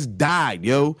that has died,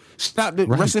 yo. Stop the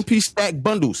rest in peace, Stack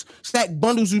Bundles. Stack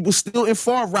Bundles was still in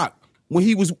Far Rock when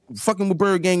he was fucking with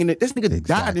Bird Gang, and this nigga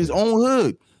died in his own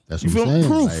hood. That's you what feel I'm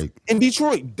saying. Proof Like, in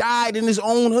Detroit died in his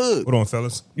own hood. Hold on,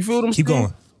 fellas. You feel what I'm saying? Keep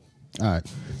going. All right.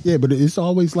 Yeah, but it's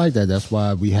always like that. That's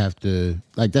why we have to,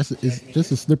 like, it's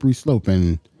just a slippery slope,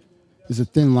 and it's a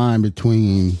thin line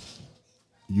between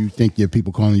you think your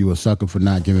people calling you a sucker for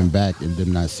not giving back and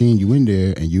them not seeing you in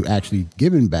there and you actually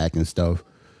giving back and stuff.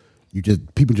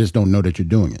 People just don't know that you're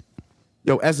doing it.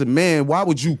 Yo, as a man, why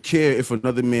would you care if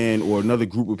another man or another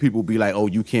group of people be like, oh,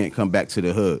 you can't come back to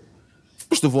the hood?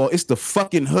 First of all, it's the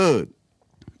fucking hood.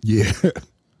 Yeah.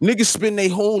 Niggas spend their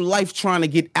whole life trying to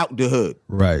get out the hood.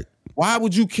 Right. Why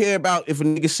would you care about if a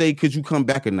nigga say, could you come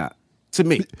back or not? To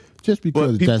me. Just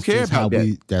because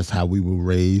that's how we were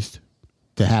raised,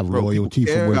 to have loyalty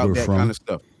for where we're from. Kind of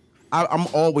stuff. I'm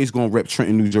always going to rep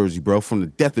Trenton, New Jersey, bro, from the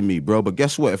death of me, bro. But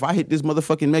guess what? If I hit this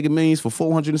motherfucking Mega Millions for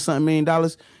 $400 and something million,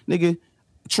 nigga,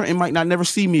 Trenton might not never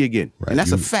see me again. Right. And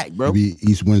that's a fact, bro. Be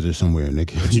East Windsor somewhere,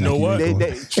 nigga. But you know what?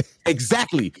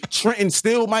 Exactly. Trenton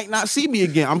still might not see me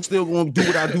again. I'm still going to do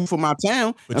what I do for my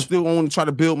town. I'm still going to try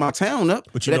to build my town up.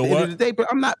 But you know at the end of the day, but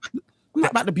I'm not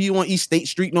about to be on East State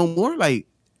Street no more. Like,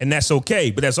 and that's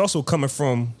okay, but that's also coming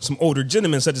from some older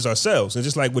gentlemen such as ourselves. And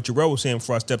just like what Jarrell was saying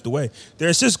before I stepped away,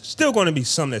 there's just still going to be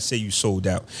some that say you sold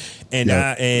out. And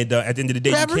at the end of the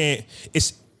day, you can't.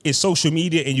 It's social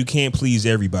media, and you can't please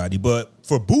everybody. But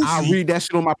for Boosie, I'll read that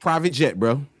shit on my private jet,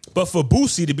 bro. But for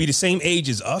Boosie to be the same age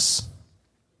as us,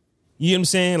 you know what I'm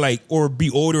saying? Like, or be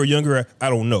older or younger,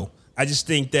 I don't know. I just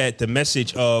think that the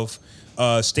message of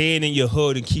staying in your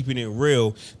hood and keeping it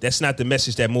real, that's not the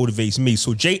message that motivates me.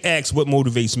 So Jay asks, what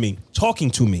motivates me? Talking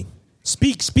to me.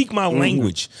 Speak my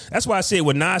language. That's why I said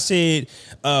when Nas said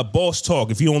boss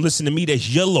talk, if you don't listen to me, that's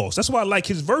your loss. That's why I like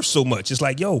his verse so much. It's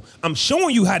like, yo, I'm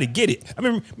showing you how to get it. I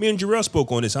remember me and Jarrell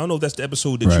spoke on this. I don't know if that's the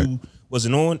episode that you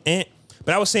wasn't on, Ant,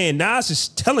 but I was saying Nas is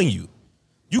telling you,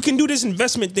 you can do this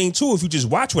investment thing too if you just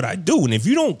watch what I do. And if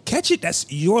you don't catch it,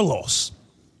 that's your loss.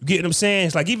 You get what I'm saying?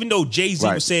 It's like, even though Jay-Z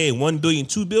was saying 1 billion,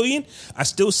 2 billion, I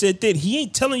still said that he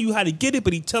ain't telling you how to get it,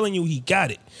 but he telling you he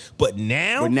got it. But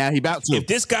now he about to. If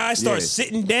this guy starts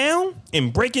sitting down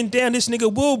and breaking down, this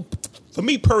nigga will, for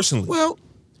me personally. Well,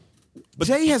 but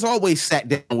Jay has always sat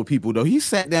down with people, though. He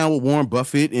sat down with Warren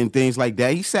Buffett and things like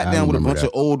that. He sat down with a bunch of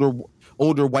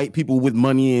older white people with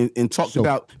money and talked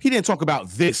about, he didn't talk about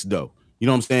this, though. You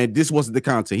know what I'm saying? This wasn't the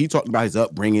content. He talked about his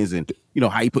upbringings and,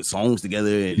 how he put songs together.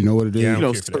 And, you know what it is? Yeah, you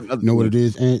know what it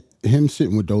is? And him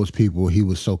sitting with those people, he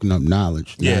was soaking up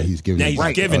knowledge. Yeah. Now he's giving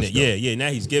it. Yeah.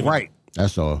 Now he's giving it.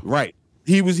 That's all. Right.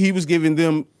 He was giving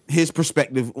them his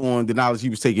perspective on the knowledge he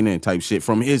was taking in type shit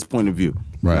from his point of view.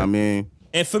 Right. You know what I mean?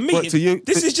 And for me,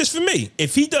 this is just for me.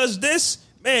 If he does this,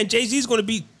 man, Jay-Z's going to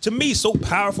be, to me, so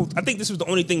powerful. I think this was the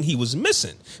only thing he was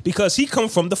missing because he come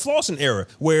from the flossing era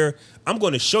where I'm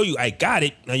going to show you I got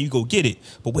it, now you go get it.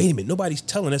 But wait a minute, nobody's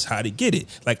telling us how to get it.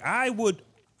 Like, I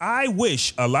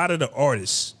wish a lot of the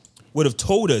artists would have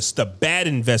told us the bad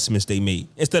investments they made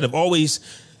instead of always,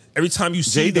 every time you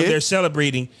see them, they're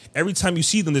celebrating. Every time you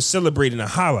see them, they're celebrating a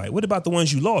highlight. What about the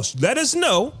ones you lost? Let us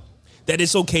know that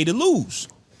it's okay to lose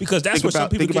because that's what some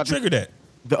people get triggered at.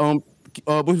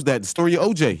 What was that? The story of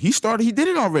OJ. He did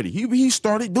it already. He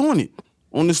started doing it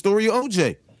on the story of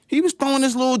OJ. He was throwing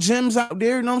his little gems out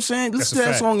there, you know what I'm saying? Listen to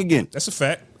that song again. That's a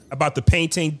fact. about the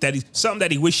painting something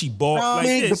that he wish he bought.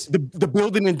 This. The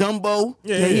building in Dumbo.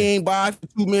 He ain't buy for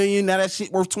 $2 million. Now that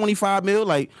shit worth $25 million.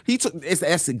 Like he took.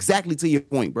 That's exactly to your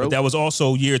point, bro. But that was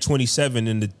also year 27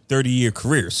 in the 30-year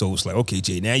career. So it's like, okay,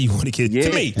 Jay, now you want to get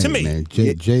to me. Man,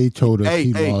 Jay told us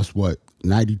he lost what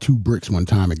 92 bricks one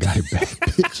time and got it back.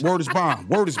 Bitch. Word is bomb.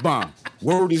 Word is bomb.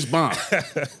 Word is bomb.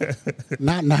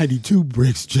 Not 92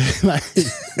 bricks, Jay. Like,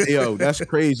 yo, that's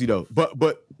crazy though. But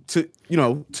to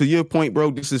your point, bro,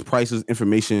 this is priceless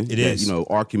information. It is.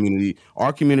 Our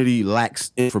community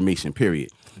lacks information.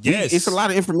 Period. Yes, it's a lot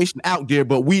of information out there,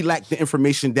 but we lack the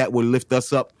information that will lift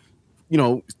us up.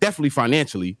 Definitely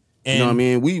financially. And, you know what I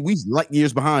mean? We light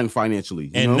years behind financially.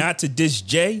 And not to diss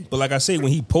Jay, but like I say,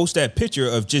 when he posts that picture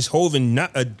of just Hoven, not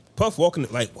a Puff walking,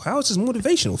 like, how is this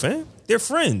motivational, fam? They're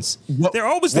friends. They're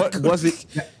always.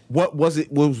 What was it?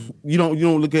 You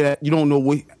don't look at. You don't know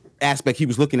what aspect he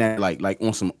was looking at. Like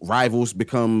on some rivals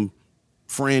become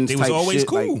friends. They was always shit.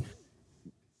 cool. Like,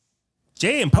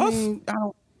 Jay and Puff.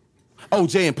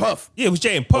 Jay and Puff. Yeah, it was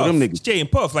Jay and Puff. them niggas. It's Jay and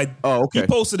Puff. Like, okay. He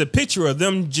posted a picture of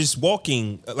them just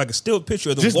walking, like a still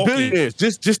picture of them just walking. Billionaires.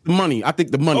 Just the money. I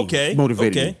think the money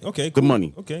motivated. Okay, cool. The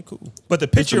money. Okay, cool. But the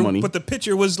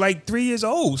picture was like 3 years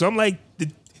old. So I'm like,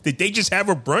 did they just have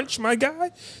a brunch, my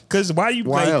guy? Because why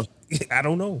else? I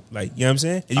don't know. Like, you know what I'm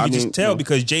saying? And you can just tell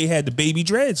because Jay had the baby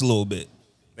dreads a little bit.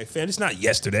 Like, fam, it's not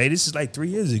yesterday. This is like 3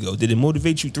 years ago. Did it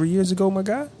motivate you 3 years ago, my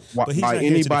guy? Why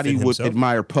anybody would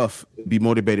admire Puff, be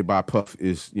motivated by Puff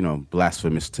is,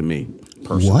 blasphemous to me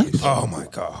personally. What? Oh my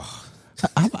God.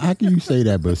 How can you say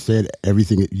that but said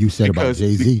everything you said about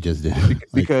Jay-Z just then?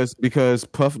 Because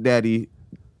Puff Daddy,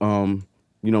 when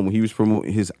he was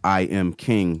promoting his I Am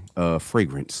King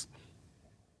fragrance,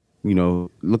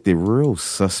 looked at real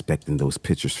suspect in those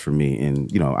pictures for me.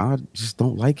 And, I just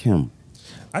don't like him.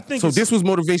 I think so. This was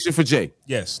motivation for Jay.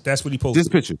 Yes, that's what he posted. This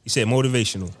picture. He said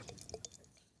motivational.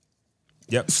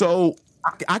 Yep. So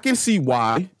I can see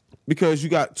why, because you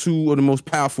got two of the most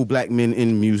powerful black men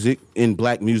in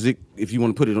black music, if you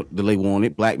want to put the label on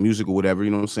it, black music or whatever, you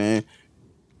know what I'm saying?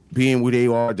 Being where they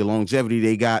are, the longevity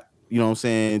they got, you know what I'm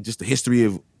saying? Just the history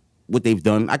of what they've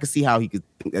done. I can see how he could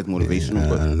think that's motivational.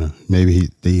 I don't know. Maybe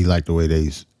he liked the way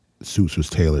suits was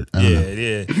tailored.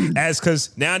 Yeah.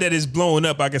 Because now that it's blowing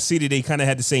up, I can see that they kind of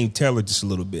had the same tailor just a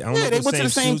little bit. I don't know they went to the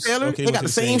same tailor. Okay, they got the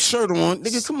same shirt on.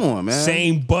 Nigga, come on, man.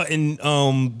 Same button,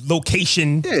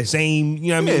 location, same, you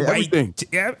know what I mean? Everything.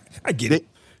 Yeah, I get it.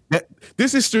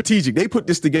 This is strategic. They put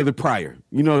this together prior.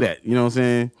 You know that. You know what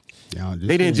I'm saying?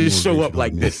 They didn't just show up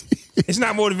like this. It's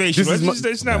not motivational.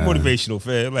 It's not motivational,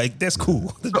 fam. Like, that's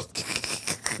cool.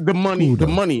 The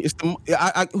money. It's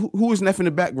who is Neff in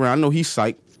the background? I know he's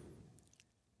psyched.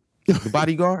 The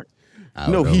bodyguard?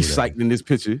 No, he's psyched in this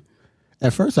picture.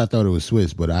 At first, I thought it was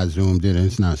Swiss, but I zoomed in and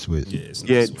it's not Swiss. Yeah, it's not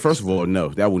Swiss. First of all, no,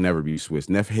 that will never be Swiss.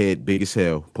 Neff head big as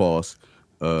hell. Pause.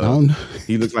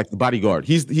 He looks like the bodyguard.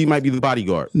 He might be the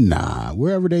bodyguard. Nah,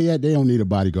 wherever they at, they don't need a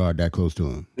bodyguard that close to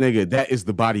him. Nigga, that is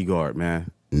the bodyguard,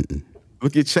 man. Mm-mm.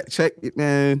 Look at check it,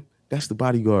 man. That's the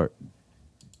bodyguard.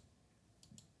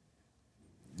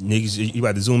 Niggas, you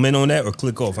about to zoom in on that or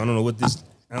click off? I don't know what this.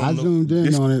 I zoomed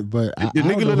in on it, but the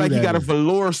nigga look like he got a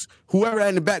velour. Whoever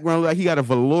in the background look like he got a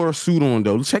velour suit on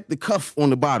though. Check the cuff on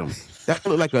the bottom. That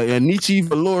look like a Nietzsche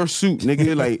velour suit,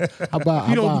 nigga. Like, how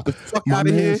about the fuck my out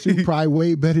of here? Suit probably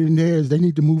way better than theirs. They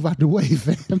need to move out the way,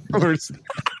 fam.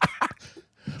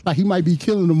 Like he might be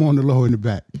killing them on the low in the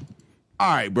back.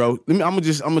 All right, bro. I'm gonna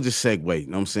just segue. You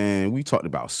know what I'm saying? We talked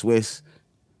about Swiss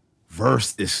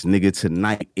versus this nigga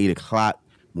tonight, 8:00,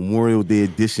 Memorial Day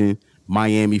edition,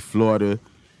 Miami, Florida.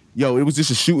 Yo, it was just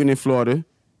a shooting in Florida,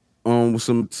 with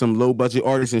some low budget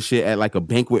artists and shit at like a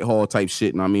banquet hall type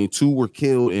shit. And I mean, 2 were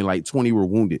killed and like 20 were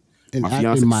wounded. In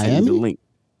sent Miami? me the link.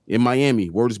 In Miami,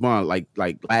 word is bond, like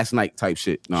last night type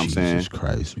shit. You know what I'm saying? Jesus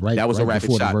Christ! Right, that was right a rapid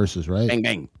before shot. The verses, right? Bang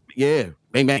bang, yeah,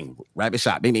 bang bang, rapid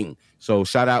shot, bang bang. So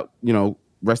shout out,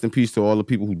 rest in peace to all the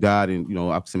people who died, and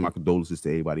I send my condolences to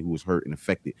everybody who was hurt and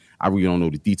affected. I really don't know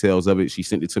the details of it. She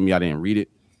sent it to me. I didn't read it.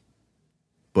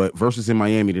 But versus in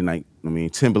Miami tonight, I mean,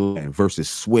 Timbaland versus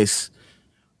Swiss.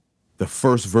 The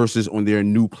first verses on their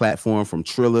new platform from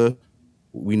Triller.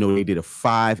 We know they did a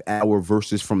 5-hour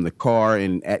verses from the car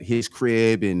and at his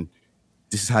crib, and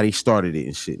this is how they started it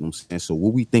and shit. You know what I'm saying? So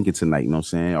what we thinking tonight, you know what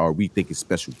I'm saying? Are we thinking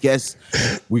special guests?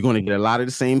 We're going to get a lot of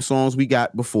the same songs we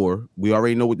got before. We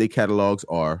already know what their catalogs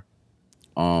are.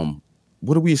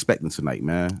 What are we expecting tonight,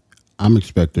 man? I'm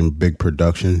expecting big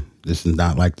production. This is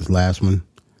not like this last one.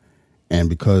 And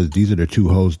because these are the two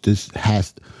hosts,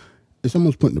 it's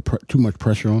almost putting too much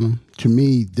pressure on them. To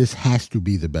me, this has to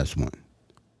be the best one.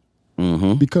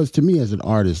 Mm-hmm. Because to me, as an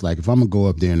artist, like if I'm going to go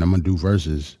up there and I'm going to do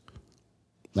verses,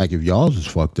 Like if y'all's is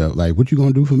fucked up, like what you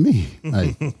gonna do for me?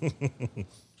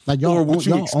 Like y'all, or what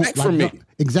you y'all expect own, from me?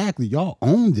 Exactly, y'all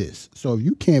own this. So if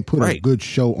you can't put a good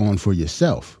show on for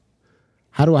yourself,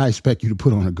 how do I expect you to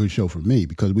put on a good show for me?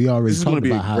 Because we already talked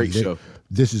about how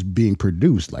this is being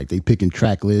produced. Like they picking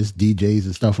track lists, DJs,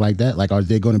 and stuff like that. Like, are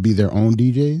they going to be their own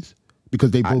DJs?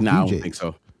 Because they both DJs. I don't think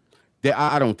so.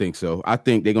 I don't think so. I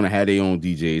think they're going to have their own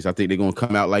DJs. I think they're going to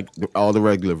come out like all the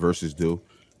regular verses do.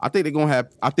 I think they're going to have.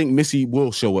 I think Missy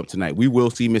will show up tonight. We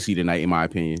will see Missy tonight, in my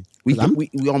opinion. We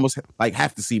almost like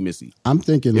have to see Missy. I'm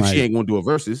thinking if like she ain't going to do a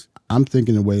verses. I'm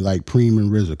thinking the way like Preem and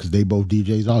RZA, because they both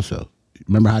DJs also.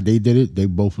 Remember how they did it? They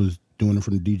both was doing it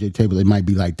from the DJ table. They might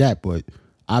be like that, but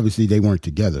obviously they weren't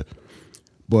together.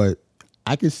 But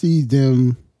I could see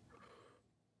them.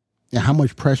 And how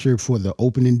much pressure for the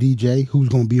opening DJ? Who's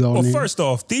going to be on there? Well, first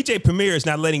off, DJ Premier is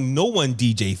not letting no one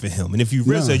DJ for him. And if you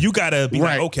RZA, you got to be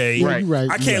like, okay,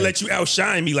 I can't let you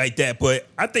outshine me like that. But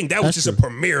I think that's just a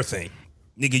Premier thing.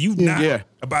 Nigga, you not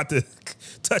about to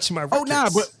touch my records. Oh, nah,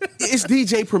 but it's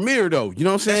DJ Premier, though. You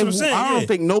know what I'm saying? I don't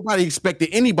think nobody expected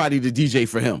anybody to DJ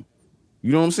for him.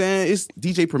 You know what I'm saying? It's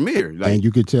DJ Premier. Like, and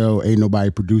you could tell ain't nobody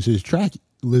produce his track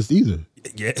list either.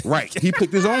 Yeah. Right. He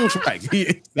picked his own track.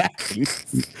 Exactly.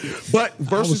 But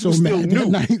Versus was still new.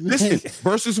 Listen,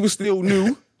 Versus was still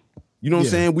new. You know what I'm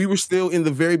saying? We were still in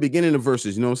the very beginning of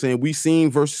Versus. You know what I'm saying? We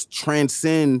seen Versus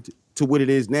transcend to what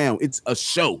it is now. It's a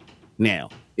show now.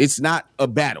 It's not a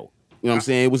battle. You know what I'm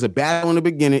saying? It was a battle in the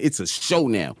beginning. It's a show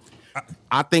now.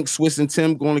 I think Swiss and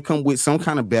Tim going to come with some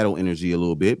kind of battle energy a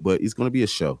little bit, but it's going to be a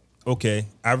show. Okay,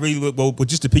 I really but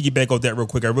just to piggyback off that real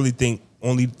quick, I really think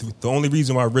the only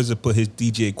reason why RZA put his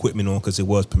DJ equipment on because it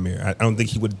was Premier. I don't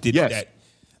think he would have did that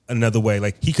another way.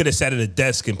 Like he could have sat at a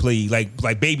desk and played like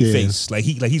Babyface. Like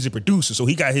he's a producer, so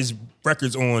he got his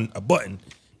records on a button,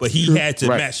 but he had to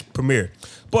match Premier.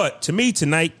 But to me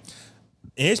tonight,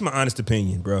 and here's my honest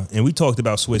opinion, bro. And we talked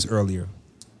about Swiss earlier,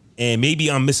 and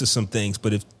maybe I'm missing some things,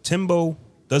 but if Timbo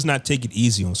does not take it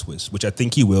easy on Swiss, which I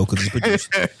think he will because he's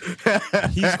produced.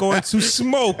 He's going to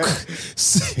smoke.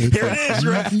 Here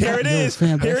it is.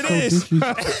 Here it is.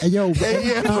 Hey, yo,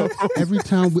 every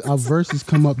time our verses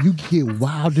come up, you get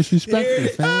wild disrespectful,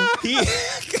 fam.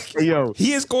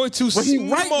 He is going to smoke.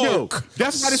 He's right, though.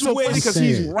 That's why it's so funny because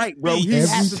he's right, bro.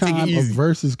 Every time a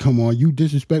verses come on, you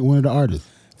disrespect one of the artists.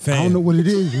 Fam. I don't know what it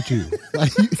is with you.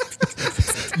 Like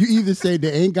you either say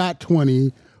they ain't got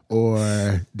 20 or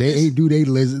they ain't do they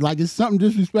list. Like it's something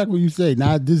disrespectful you say.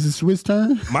 Now this is Swiss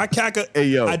turn.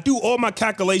 I do all my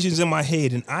calculations in my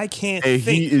head and I can't think.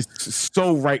 He is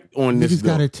so right on this. He's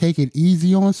got to take it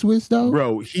easy on Swiss though.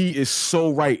 Bro, he is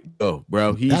so right though,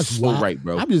 bro. He's so right,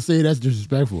 bro. I'm just saying that's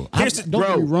disrespectful. Don't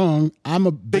get me wrong. I'm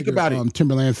a big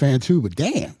Timberland fan too, but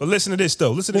damn. But listen to this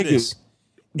though. Listen to this.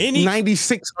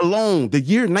 96 alone, the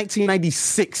year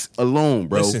 1996 alone,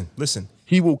 bro. Listen.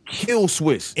 He will kill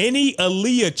Swiss. Any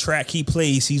Aaliyah track he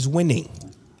plays, he's winning.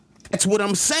 That's what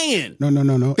I'm saying.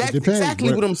 No. That's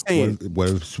exactly what I'm saying. What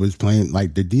if Swiss playing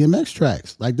like the DMX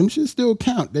tracks? Like them should still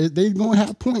count. They gonna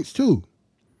have points too.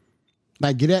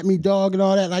 Like Get At Me Dog and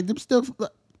all that. Like them still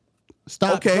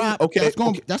stop. Drop. Okay.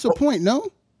 That's a point, no?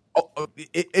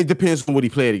 It depends on what he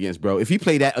played against, bro. If he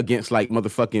played that against like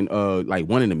motherfucking like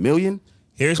 1 in a million.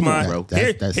 Here's my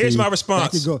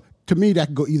response. To me, that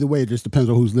could go either way. It just depends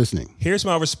on who's listening. Here's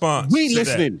my response. We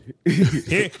listening.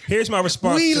 Here's my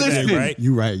response to that, right?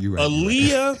 You right.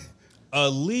 Aaliyah,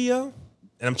 and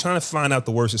I'm trying to find out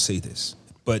the words to say this,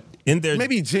 but in their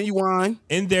maybe Genuine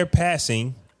in their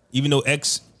passing, even though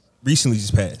X recently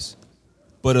just passed,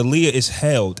 but Aaliyah is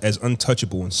held as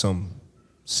untouchable in some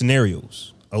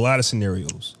scenarios. A lot of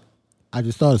scenarios. I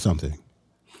just thought of something.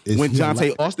 When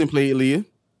Jonte Austin played Aaliyah.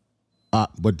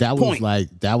 But that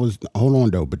was hold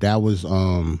on though. But that was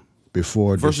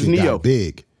before Versus this shit Neo got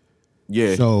big.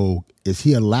 Yeah. So is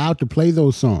he allowed to play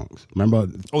those songs? Remember?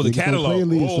 The catalog.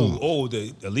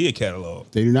 The Aaliyah catalog.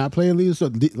 They do not play Aaliyah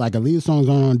songs. Like Aaliyah songs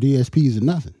aren't on DSPs or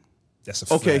nothing. That's a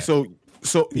fact. Okay. So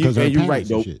you're right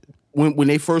though. When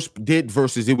they first did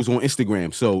Versus, it was on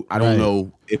Instagram. So I don't know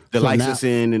if the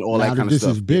licensing and all that kind of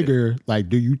stuff. This is bigger. Like,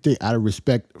 do you think, out of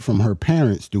respect from her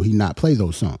parents, do he not play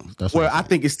those songs? I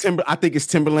think it's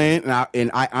Timberland,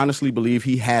 and I honestly believe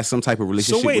he has some type of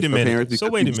relationship with her parents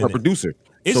because he's a producer.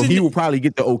 So he will probably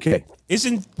get the okay.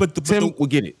 Tim will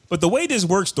get it. But the way this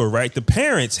works, though, right? The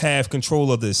parents have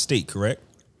control of the estate, correct?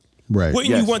 Right.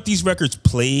 Wouldn't you want these records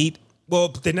played? Well,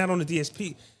 but they're not on the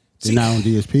DSP. They're not on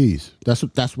DSPs.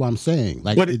 That's what I'm saying.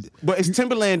 Like, but it's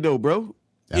Timberland though, bro.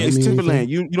 It's Timberland.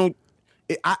 You don't.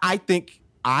 I think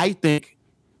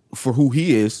for who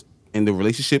he is and the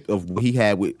relationship of what he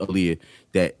had with Aaliyah,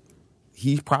 that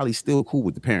he's probably still cool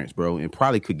with the parents, bro, and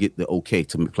probably could get the okay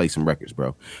to play some records,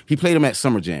 bro. He played them at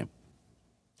Summer Jam.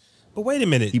 But wait a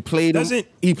minute. He played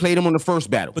them on the first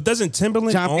battle. But doesn't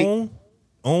Timberland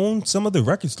own some of the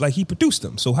records? Like, he produced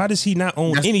them. So how does he not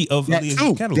own any of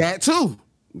Aaliyah's catalog?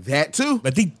 That too.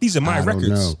 Like, these are my records.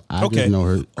 Know. I just know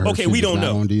her okay, we don't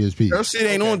know. On DSP. Her shit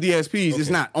ain't on DSPs. It's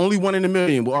not. Only 1 in a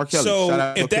million with R. Kelly. So Shout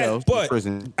out if Kelly, but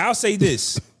I'll say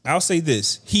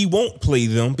this. He won't play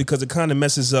them because it kind of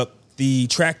messes up the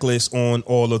track list on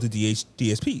all of the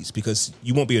DSPs because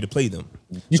you won't be able to play them.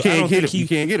 You can't get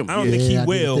them. I don't think he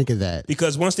will. Think of that.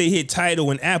 Because once they hit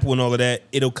Tidal and Apple and all of that,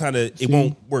 it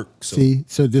won't work. So. See,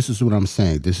 so this is what I'm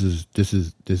saying. This is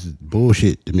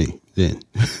bullshit to me. Then,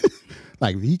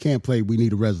 like, if he can't play "We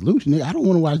Need a Resolution," I don't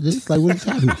want to watch this. Like, what is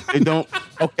happening? They don't.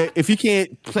 Okay, if he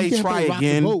can't play "Try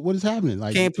Again," what is happening?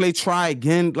 Like, can't play "Try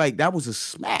Again." Like, that was a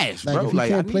smash, bro. If he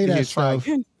can't play that stuff,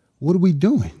 again. What are we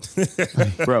doing,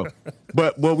 bro?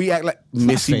 But we act like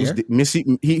Missy was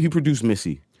Missy. He produced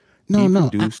Missy. No.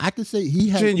 I could say he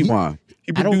had Genuine.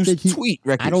 He produced Tweet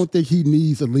records. I don't think he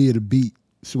needs Aaliyah to beat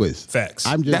Swiss. Facts.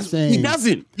 I'm just saying he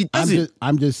doesn't.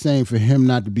 I'm just saying for him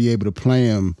not to be able to play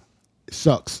him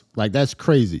sucks. Like, that's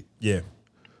crazy. Yeah.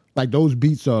 Like, those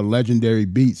beats are legendary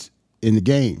beats in the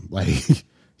game. Like,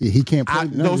 he can't play.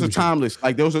 Those are timeless.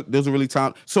 Like, those are really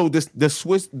timeless. So the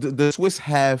Swiss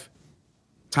have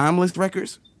timeless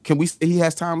records. Can we say he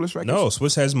has timeless records? No,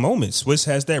 Swiss has moments. Swiss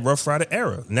has that Rough Rider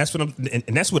era, and that's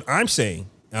what I'm saying.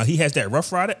 He has that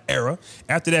Rough Rider era.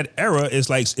 After that era, it's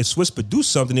like if Swiss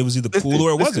produced something, it was either cool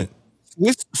or it wasn't.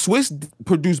 Swiss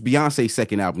produced Beyonce's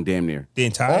second album, damn near. The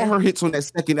entire? All her hits on that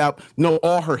second album. No,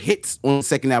 all her hits on the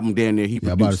second album, damn near. He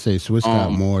produced. I'm about to say Swiss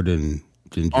got more than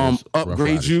just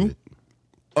Upgrade You. Shit.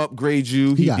 Upgrade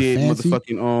You. He did Fancy.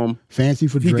 motherfucking Fancy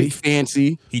for Drake. He did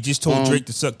Fancy. He just told Drake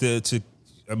to suck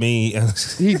I mean,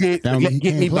 he did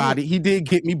get me bodied. He did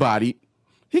Get Me Bodied.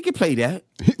 He could play that.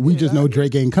 We just know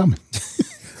Drake ain't coming.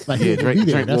 Like, yeah, Drake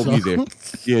won't be there.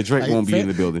 Yeah, Drake won't be in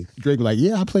the building. Drake like,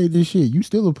 yeah, I played this shit. You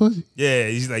still a pussy? Yeah,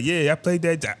 he's like, yeah, I played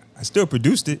that. I still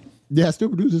produced it. Yeah, I still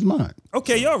produce his mine.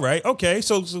 Okay, y'all right. Okay,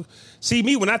 so see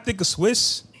me when I think of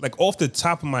Swiss, like off the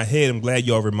top of my head, I'm glad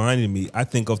y'all reminded me. I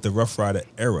think of the Rough Rider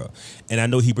era, and I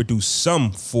know he produced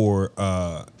some for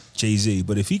Jay-Z,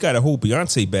 but if he got a whole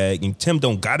Beyonce bag and Tim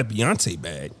don't got a Beyonce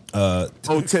bag,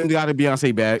 Tim got a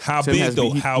Beyonce bag. How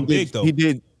big though?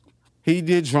 He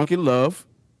did Drunken Love.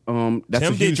 That's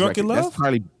Tim a huge did Drunken record. Love. That's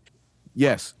probably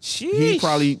yes. Sheesh. He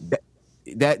probably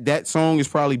that song is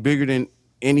probably bigger than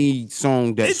any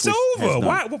song that it's Swiss over.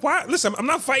 Has done. Why? Listen, I'm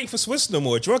not fighting for Swiss no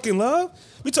more. Drunken Love.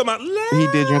 We talking about love. He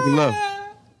did Drunken Love.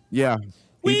 Yeah,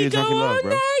 we did Drunken Love,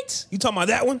 bro. Night. You talking about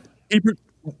that one?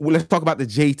 Well, let's talk about the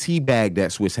JT bag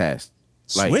that Swiss has.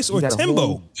 Like, Swiss or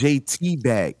Timbo? JT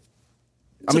bag.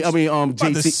 JT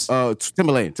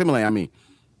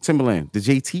Timberland, the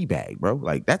JT bag, bro.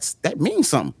 Like, that means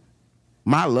something.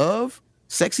 My Love,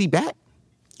 Sexy Back.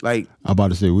 Like, I'm about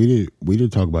to say we didn't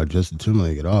talk about Justin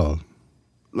Timberlake at all.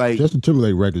 Like, Justin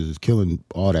Timberlake records is killing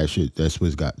all that shit that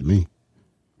Swiss got to me.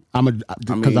 I'm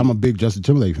a big Justin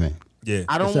Timberlake fan. Yeah,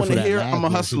 I don't want to hear I'm a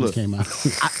hustler.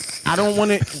 I don't want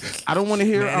to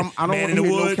hear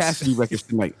No Cassidy records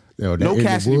tonight. Yo, no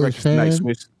Cassidy records tonight,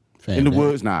 Swiss. In the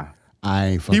Woods, nah. I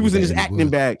ain't he was in his acting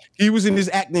bag. He was in his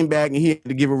acting bag, and he had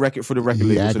to give a record for the record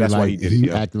label. So that's why he did it. He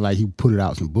acted like he put it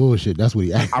out some bullshit. That's what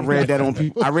he acted. I read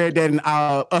that in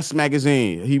Us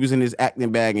magazine. He was in his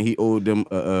acting bag, and he owed them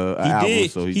an album.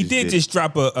 So he did just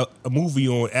drop a movie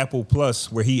on Apple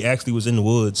Plus where he actually was in the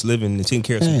woods living and taking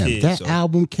care of some kids. That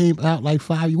album came out like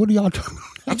 5 years. What are y'all talking about?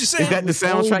 I'm just saying. Is that the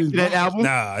soundtrack to that album?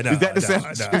 Nah. Is that the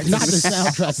soundtrack? Not the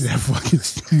soundtrack to that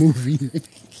fucking movie.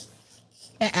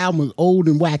 That album is old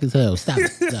and whack as hell. Stop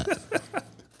it.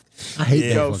 I hate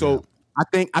that. Yo, so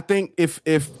album. I think if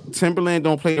Timberland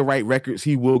don't play the right records,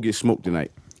 he will get smoked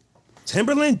tonight.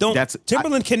 Timberland cannot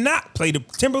not play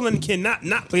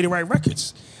the right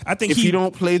records. I think if he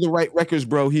don't play the right records,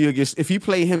 bro, if he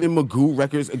play him and Magoo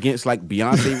records against like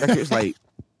Beyonce records, like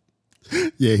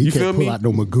yeah, he can't pull out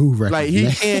no Magoo records. Like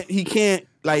he can't.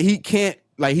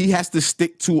 Like he has to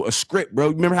stick to a script, bro.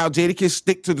 Remember how Jadakiss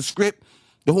stick to the script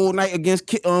the whole night against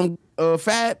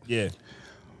Fab? Yeah,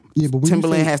 but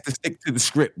Timberland has to stick to the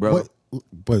script, bro.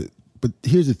 But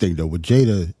here's the thing though, with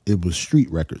Jada, it was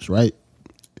street records, right?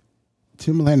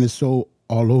 Timberland is so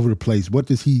all over the place. What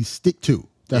does he stick to?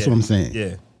 That's what I'm saying.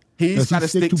 Yeah. He's got to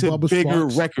stick to bigger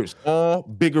records, all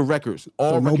bigger records,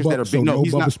 all records that are big. No,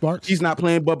 he's not. Sparks? He's not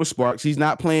playing Bubba Sparks. He's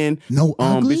not playing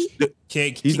Ugly.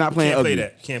 He's not playing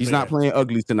Ugly. He's not playing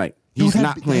Ugly tonight. He's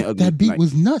not playing Ugly. That beat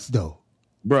was nuts, though,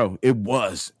 bro. It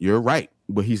was. You're right,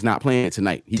 but he's not playing it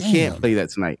tonight. He can't play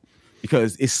that tonight.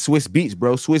 because it's Swiss Beats,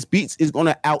 bro. Swiss Beats is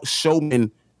gonna out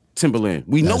showman Timberland.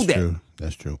 We know that. True.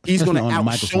 That's true. He's Especially gonna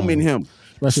out showman him.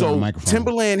 So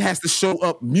Timberland has to show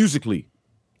up musically.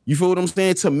 You feel what I'm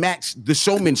saying? To match the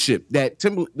showmanship that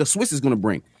the Swiss is gonna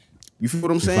bring. You feel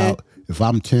what I'm saying? If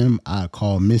I'm Tim, I'd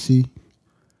call Missy.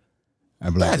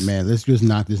 I'd be like, man, let's just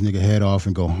knock this nigga head off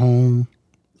and go home.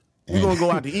 We're gonna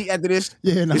go out to eat after this.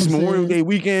 Yeah, it's Memorial Day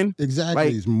weekend. Exactly.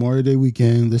 Like, it's Memorial Day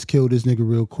weekend. Let's kill this nigga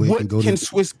real quick. What and go can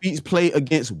Swiss Beats play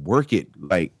against Work It?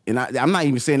 Like, and I'm not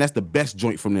even saying that's the best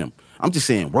joint from them. I'm just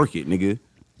saying Work It, nigga.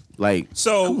 Like,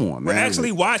 so come on, man. We're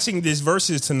actually watching this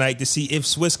versus tonight to see if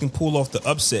Swiss can pull off the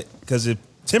upset. Because if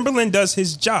Timberland does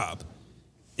his job,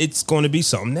 it's going to be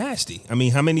something nasty. I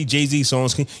mean, how many Jay-Z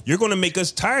songs you're going to make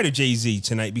us tired of Jay-Z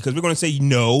tonight because we're going to say,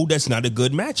 no, that's not a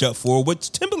good matchup for what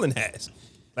Timberland has.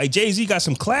 Like, Jay-Z got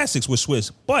some classics with Swiss,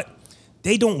 but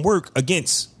they don't work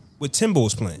against what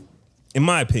Timbo's playing, in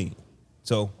my opinion.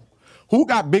 So, who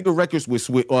got bigger records with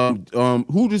Swiss?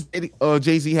 Who does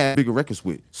Jay-Z have bigger records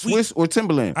with? Swiss or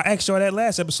Timberland? I asked y'all that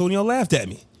last episode and y'all laughed at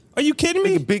me. Are you kidding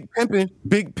me? Big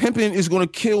Pimpin' is going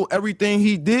to kill everything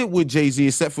he did with Jay-Z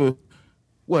except for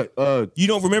what? You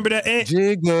don't remember that, Ant?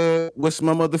 Jigga. What's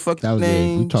my motherfucking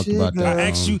name? We talked about that.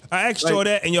 I asked y'all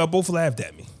that and y'all both laughed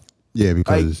at me. Yeah,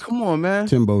 because come on, man.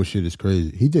 Timbo shit is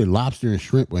crazy. He did Lobster and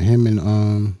Shrimp with him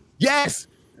and Yes,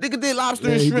 nigga did Lobster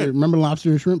and Shrimp. Remember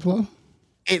Lobster and Shrimp Flow?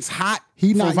 It's hot.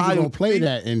 He not even gonna play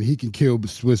that, and he can kill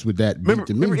Swiss with that beat.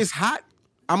 Remember, it's hot.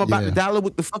 I'm about to dollar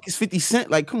with the fuck is 50 Cent.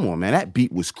 Like, come on, man, that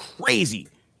beat was crazy.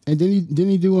 And didn't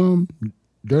he do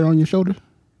Dirt on Your Shoulder?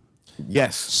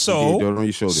 Yes. So Dirt on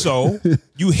Your Shoulder. So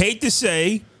you hate to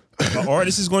say an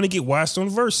artist is going to get watched on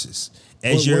verses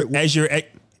as your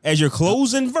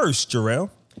closing verse, Jarrell.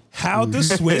 How does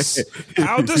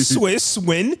Swiss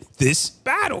win this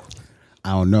battle?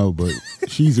 I don't know, but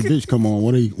she's a bitch. Come on,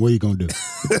 what are you gonna do?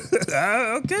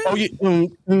 Okay. Oh yeah.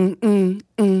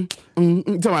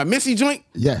 Talking about Missy joint?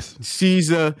 Yes.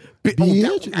 She's a bitch.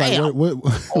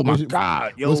 Oh my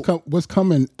god, yo. What's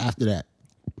coming after that?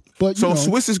 But so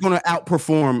Swiss is going to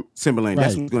outperform Timberland. Right.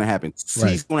 That's what's going to happen.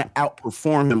 He's going to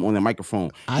outperform him on the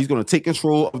microphone. He's going to take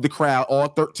control of the crowd. All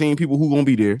 13 people who going to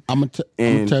be there. I'm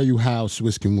gonna tell you how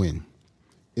Swiss can win.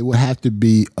 It would have to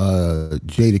be a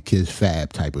Jadakiss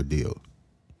Fab type of deal.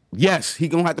 Yes, he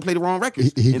gonna have to play the wrong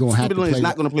records. He gonna have to play. Timberland's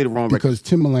not gonna play the wrong records because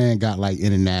Timberland got like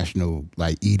international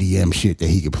like EDM shit that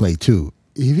he could play too.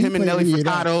 If him and Nelly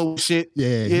Furtado shit. Yeah,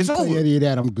 it's over. Any of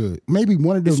that, I'm good. Maybe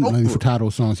one of those Nelly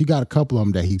Furtado songs. He got a couple of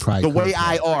them that he probably. The Way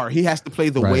I Are. He has to play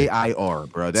The Way I Are,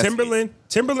 bro. That's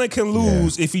Timberland can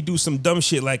lose if he do some dumb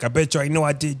shit like I bet you I know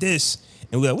I did this.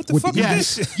 And we're like, what the fuck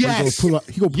is this? Yes. He gonna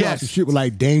pull out some shit with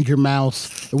like Danger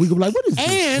Mouse, and we go like, what is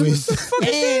this? What the fuck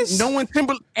is this? Knowing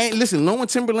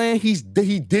Timberland, he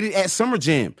did it at Summer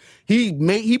Jam. He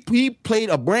played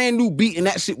a brand new beat, and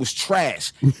that shit was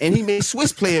trash. And he made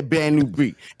Swiss play a brand new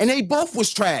beat, and they both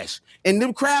was trash. And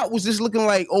the crowd was just looking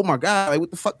like, oh my god, like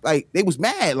what the fuck? Like they was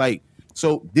mad. Like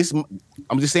so,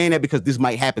 I'm just saying that because this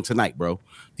might happen tonight, bro.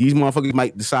 These motherfuckers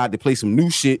might decide to play some new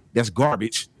shit that's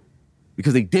garbage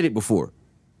because they did it before.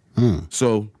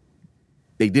 So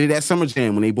they did it at Summer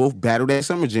Jam when they both battled at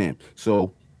Summer Jam.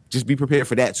 So just be prepared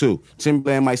for that too.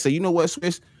 Timberland might say, you know what,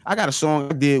 Swiss? I got a song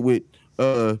I did with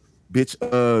Carl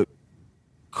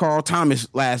Thomas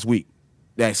last week.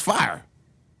 That's fire.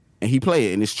 And he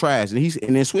play it and it's trash.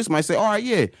 And then Swiss might say, all right,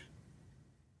 yeah.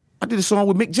 I did a song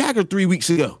with Mick Jagger 3 weeks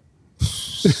ago.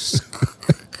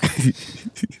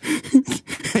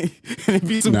 And it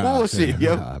be some bullshit,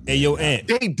 yo. Hey, yo, Ant.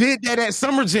 They did that at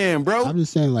Summer Jam, bro. I'm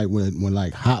just saying, like when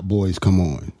like Hot Boys come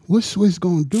on, what's Swiss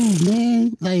gonna do,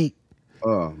 man? Like,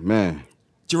 oh man,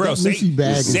 Jarrell, say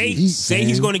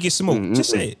he's gonna get smoked. Just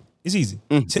say it. It's easy.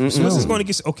 Swiss is gonna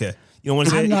get okay. You don't want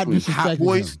to say I'm it? not disrespecting Hot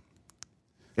Boys. him.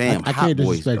 Damn, I can't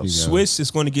disrespect you. Swiss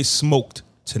is going to get smoked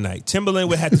tonight. Timberland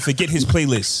would have to forget his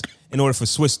playlist in order for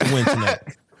Swiss to win tonight.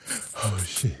 Oh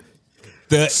shit!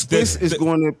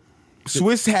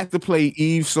 Swiss has to play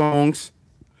Eve songs.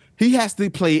 He has to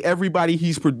play everybody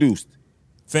he's produced.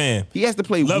 Fam, he has to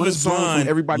play Love one is song Blind. from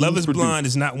everybody. Love is Blind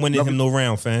is not winning him no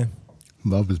round, fam.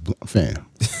 Love is Blind, fam.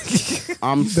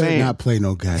 I'm saying not play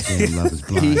no goddamn Love is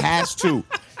Blind. He has to.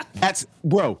 That's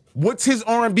bro. What's his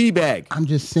R&B bag? I'm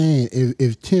just saying,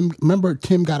 if Tim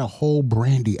got a whole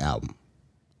Brandy album.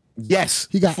 Yes,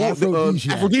 he got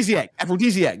Aphrodisiac.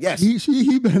 Yes,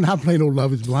 he better not play no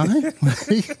Love Is Blind.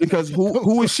 Because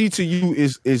who is she to you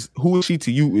is who is she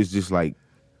to you is just like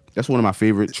that's one of my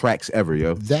favorite tracks ever,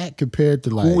 yo. That compared to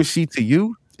like who is she to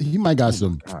you? He might got I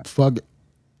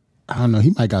don't know.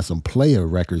 He might got some player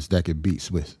records that could beat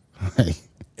Swiss.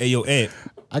 Hey, yo, Ant.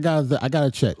 I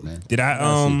gotta check, man. Did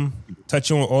I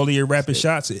touch on all of your rapid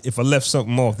shots? If I left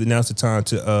something off, then now's the time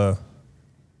to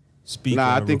speak.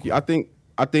 Nah, I think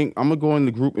I'm gonna go in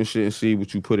the group and shit and see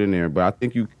what you put in there. But I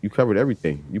think you covered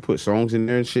everything. You put songs in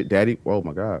there and shit. Daddy, oh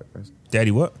my God.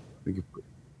 Daddy what?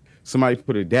 Somebody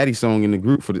put a daddy song in the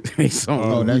group for the song.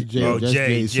 Oh, that's Jay. That's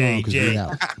Jay's song, 'cause he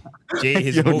out. Jay,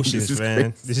 his Yo, emotions, this is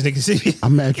man. This nigga see.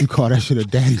 I'm mad you call that shit a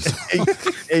daddy song.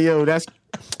 Hey, yo,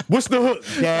 what's the hook?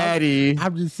 Daddy.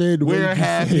 I'm just saying the way Where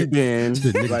have you been?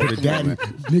 The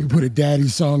nigga put a daddy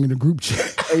song in the group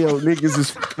chat. Hey, yo, niggas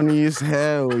is funny as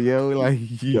hell, yo. Like,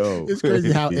 yo. It's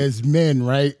crazy how as men,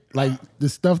 right? Like the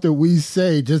stuff that we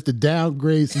say, just the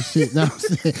downgrades and shit. Now I'm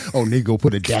saying, oh, nigga go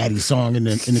put a daddy song in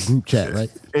the group chat, right?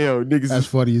 Hey, yo, niggas. That's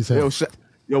funny as hell.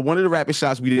 Yo, one of the rapid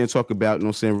shots we didn't talk about, you know what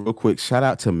I'm saying, real quick. Shout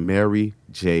out to Mary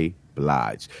J.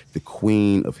 Blige, the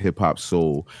queen of hip hop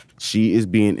soul. She is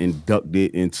being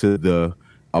inducted into the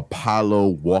Apollo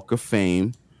Walk of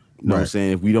Fame. You know what I'm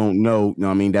saying? If we don't know, you know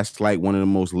what I mean, that's like one of the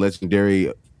most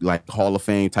legendary, like Hall of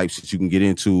Fame type shit you can get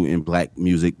into in black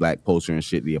music, black culture and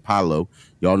shit. The Apollo.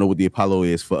 Y'all know what the Apollo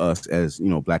is for us as, you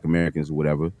know, black Americans or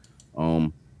whatever.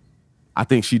 I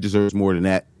think she deserves more than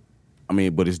that. I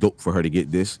mean, but it's dope for her to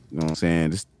get this. You know what I'm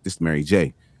saying? This Mary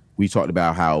J. We talked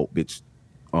about how, bitch,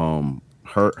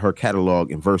 her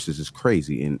catalog and verses is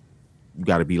crazy, and you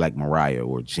got to be like Mariah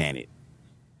or Janet.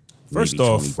 First maybe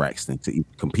off, Toni Braxton to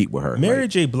compete with her. Mary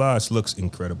J. Blige looks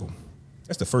incredible.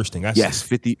 That's the first thing I see. Yes,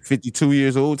 52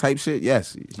 years old type shit.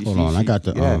 Yes. Hold on, I got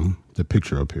the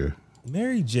picture up here.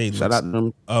 Mary J. Shout looks out to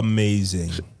them.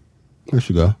 amazing. Where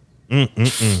she go?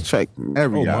 Check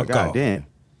Mary out. God. God damn.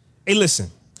 Hey,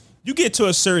 listen. You get to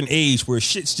a certain age where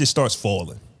shit just starts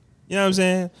falling. You know what I'm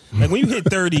saying? Like when you hit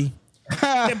 30,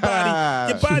 your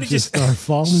body just start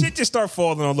falling. Shit just start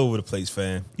falling all over the place,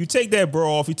 fam. You take that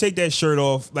bra off, you take that shirt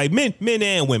off, like men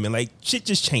and women, like shit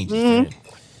just changes, man.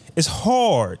 It's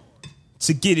hard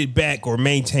to get it back or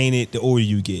maintain it the older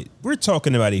you get. We're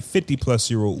talking about a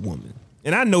 50-plus-year-old woman.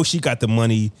 And I know she got the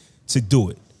money to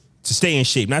do it, to stay in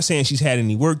shape. Not saying she's had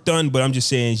any work done, but I'm just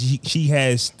saying she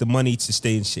has the money to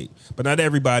stay in shape. But not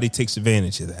everybody takes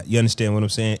advantage of that. You understand what I'm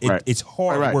saying? It's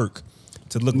hard work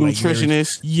to look like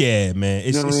nutritionist. Yeah, man.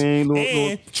 You know what I mean?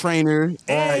 Little trainer,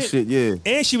 all that shit, yeah.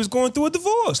 And she was going through a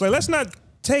divorce. Like, let's not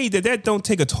tell you that don't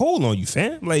take a toll on you,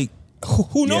 fam. Like,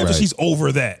 who knows if she's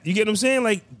over that? You get what I'm saying?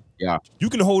 Like, yeah, you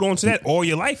can hold on to that all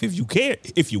your life if you care,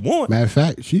 if you want. Matter of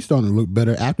fact, she's starting to look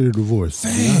better after the divorce.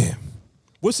 Damn.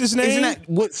 What's his name? Isn't that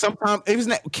what sometimes isn't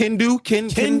that Kendu?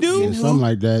 Yeah, something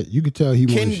like that. You could tell he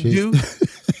wasn't shit.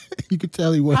 You could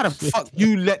tell he wasn't. How the fuck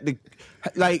you let the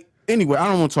like anyway, I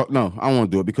don't want to talk. No, I don't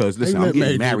want to do it because listen, I'm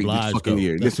getting married this fucking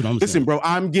year. Listen, bro,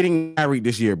 I'm getting married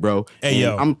this year, bro. Hey,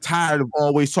 yo. I'm tired of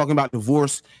always talking about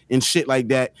divorce and shit like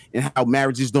that and how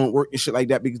marriages don't work and shit like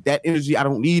that because that energy I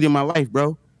don't need in my life,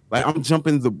 bro. Like, I'm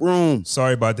jumping the broom.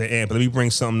 Sorry about that, Ant, but let me bring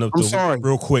something up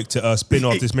real quick to spin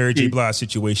off this Mary J. Blige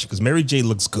situation because Mary J.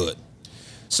 looks good.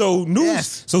 So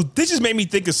So this just made me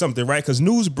think of something, right? Because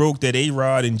news broke that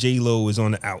A-Rod and J-Lo is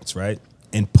on the outs, right?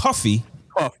 And Puffy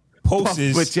posts.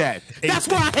 That's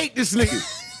why I hate this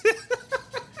nigga.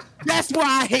 That's why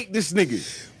I hate this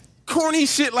nigga. Corny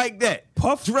shit like that.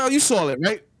 Jarrell, you saw it,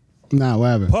 right? Nah,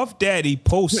 whatever. Puff Daddy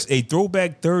posts a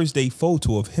Throwback Thursday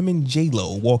photo of him and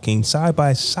J-Lo walking side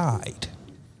by side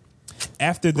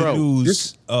after the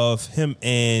news of him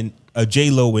and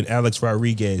J-Lo and Alex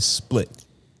Rodriguez split.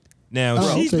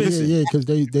 Now she's been because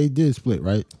they did split,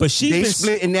 right? But they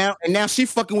split and now she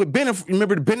fucking with Ben.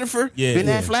 Remember the Benifer? Yeah, Ben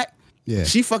Affleck. Yeah,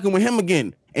 she fucking with him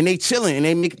again, and they chilling and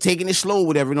they taking it slow,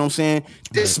 whatever. You know what I'm saying?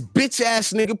 This bitch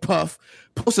ass nigga Puff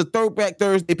post a Throwback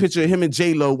Thursday picture of him and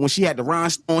J-Lo when she had the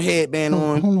rhinestone headband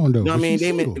on. Hold on, though. You know what I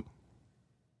mean?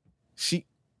 She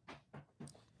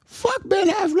fuck Ben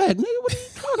Affleck, nigga. What are you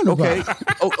talking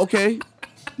about? Okay.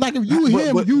 Like if you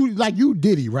you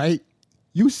Diddy, right?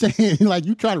 You saying like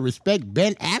you try to respect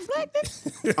Ben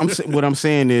Affleck? What I'm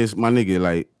saying is, my nigga,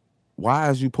 like, why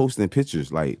is you posting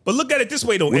pictures? Like, but look at it this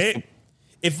way though, Ed.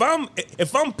 If I'm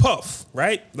Puff,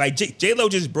 right? Like J-Lo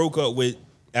just broke up with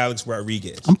Alex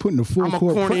Rodriguez. I'm putting the full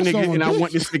court press corny nigga, and I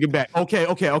want this nigga back. Okay.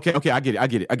 I get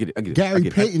it. Gary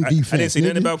Payton defense. I didn't say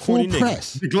nothing about corny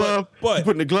nigga. The glove, but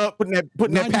putting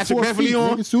that Patrick Beverly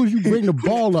on. As soon as you bring the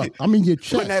ball up, I'm in your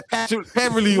chest. Putting that Patrick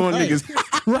Beverly on,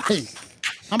 niggas. Right.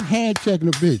 I'm hand checking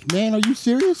a bitch. Man, are you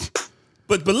serious?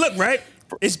 But look, right?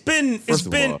 It's been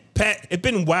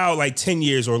wild, like 10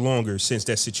 years or longer since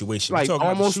that situation. Like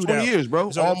almost 20 years, bro.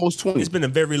 Almost 20. It's been a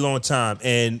very long time,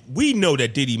 and we know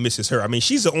that Diddy misses her. I mean,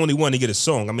 she's the only one to get a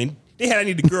song. I mean, they had I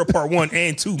Need the Girl Part 1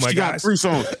 and 2, my guys.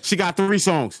 She got 3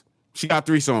 songs.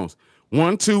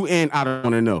 1, 2, and I don't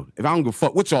want to know. If I don't give a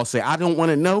fuck what y'all say, I don't want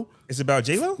to know. It's about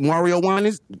J-Lo? Mario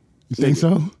Winans. You think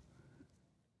so?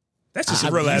 That's just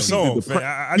a real ass song.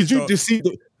 Did you just see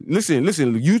listen,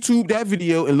 YouTube that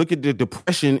video and look at the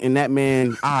depression in that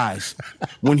man's eyes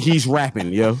when he's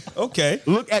rapping, yo. Okay.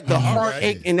 Look at the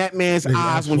heartache in that man's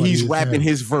eyes when he's rapping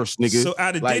his verse, nigga. So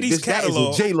out of Diddy's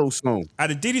catalog, that is a J-Lo song.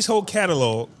 Out of Diddy's whole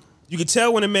catalog, you can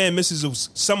tell when a man misses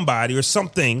somebody or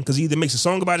something because he either makes a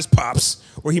song about his pops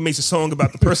or he makes a song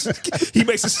about the person. He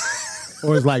makes a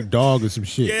or it's like dog or some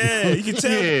shit. Yeah, you can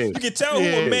tell. You can tell who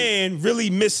a man really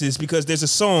misses because there's a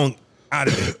song out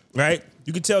of it, right?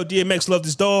 You can tell DMX loved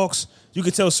his dogs. You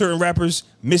can tell certain rappers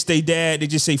miss their dad. They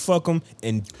just say fuck them.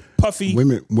 And Puffy,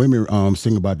 women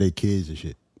sing about their kids and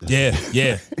shit. Yeah.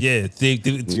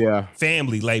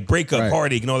 Family, like breakup,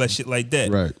 heartache, and all that shit like that.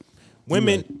 Right.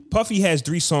 Women, Puffy has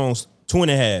 3 songs,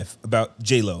 2.5 about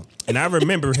J-Lo. And I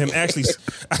remember him actually,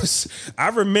 I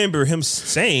remember him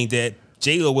saying that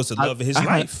J-Lo was the love of his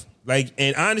life. Like,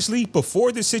 and honestly,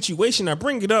 before this situation, I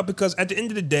bring it up because at the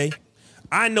end of the day,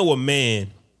 I know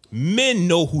men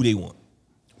know who they want.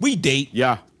 We date.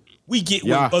 Yeah. We get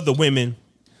with other women.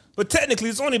 But technically,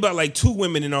 it's only about like 2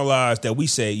 women in our lives that we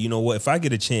say, you know what, if I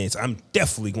get a chance, I'm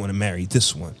definitely going to marry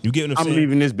this one. You get what I'm saying? I'm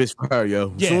leaving this bitch for her,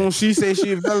 yo. Yeah. Soon as she says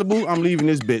she available, I'm leaving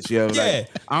this bitch, yo. Like, yeah.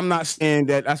 I'm not saying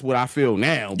that's what I feel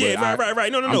now. But yeah,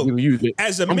 right. No. I'm giving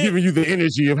you the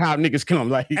energy of how niggas come.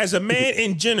 Like, as a man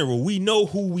in general, we know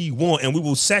who we want and we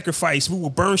will sacrifice, we will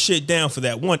burn shit down for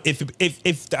that one if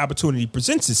the opportunity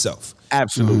presents itself.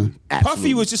 Absolutely.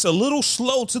 Puffy was just a little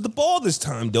slow to the ball this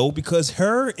time, though, because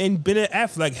her and Ben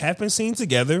Affleck have been seen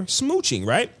together smooching,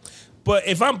 right? But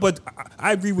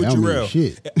I agree with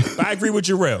Jarrell. I agree with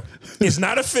Jarrell. It's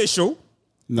not official.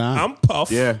 Nah. I'm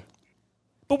Puff. Yeah.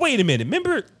 But wait a minute.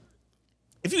 Remember,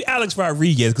 if you Alex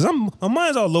Rodriguez, because my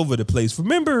mind's all over the place.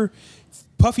 Remember,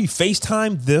 Puffy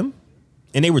FaceTimed them,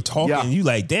 and they were talking, and you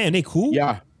like, damn, they cool?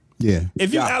 Yeah. Yeah.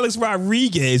 If you Alex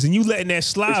Rodriguez and you letting that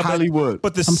slide, it's Hollywood.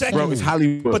 But the second, bro, it's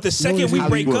Hollywood. But the second we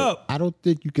break up, I don't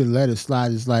think you can let it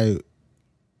slide. It's like,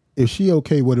 if she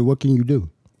okay with it, what can you do?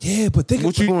 Yeah, but think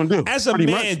what you gonna do? As a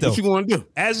man, though, what you gonna do?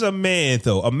 As a man,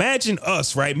 though, imagine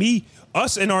us, right?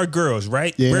 Us and our girls,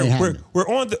 right? Yeah, we're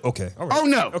on the All right. Oh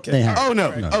no. Okay. Oh no.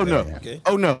 Right. Oh no. Okay.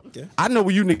 Oh no. Okay. I know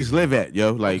where you niggas live at,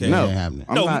 yo. Like no.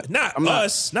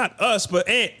 Not us, but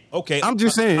Ant. Okay. I'm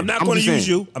just saying. I'm not going to use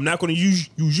you. I'm not going to use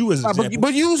you as an example.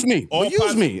 But use me.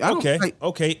 Use me.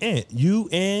 Okay, Ant. You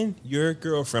and your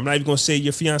girlfriend. I'm not even going to say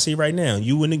your fiance right now.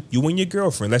 You and your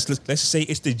girlfriend. Let's just say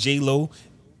it's the J-Lo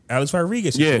Alex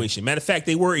Rodriguez situation. Matter of fact,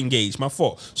 they were engaged. My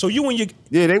fault. So you and your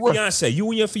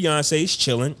fiance, is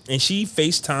chilling, and she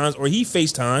FaceTimes or he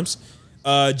FaceTimes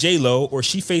J-Lo, or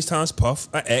she FaceTimes Puff,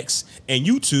 an ex, and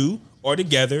you two are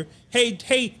together. Hey,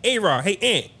 A-Rod, hey,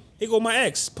 Ant. Here go my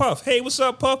ex, Puff. Hey, what's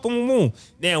up, Puff? Boom, boom, boom.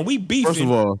 Now, we beefing. First of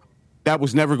all, that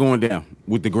was never going down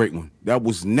with the great one. That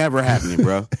was never happening,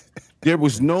 bro. There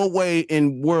was no way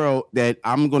in world that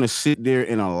I'm going to sit there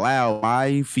and allow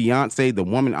my fiance, the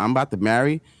woman I'm about to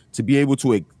marry, to be able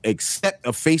to accept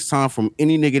a FaceTime from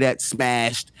any nigga that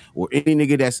smashed or any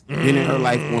nigga that's been in her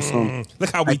life on some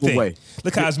Look how we think. way.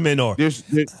 Look how us men are. There's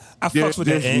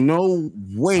there's no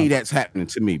way that's happening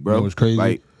to me, bro. You know what's crazy?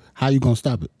 Like, how you gonna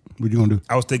stop it? What you gonna do?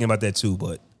 I was thinking about that too,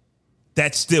 but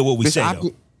that's still what we say,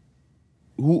 though.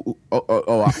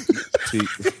 See,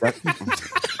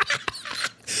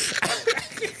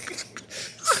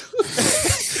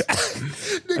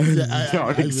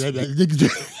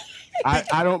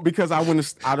 I don't because I want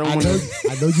to. I don't want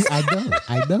to.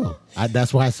 I know.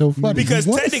 That's why it's so funny. Because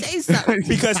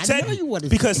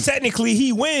technically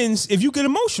he wins if you get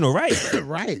emotional, right?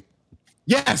 Right.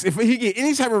 Yes, if he get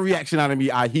any type of reaction out of me,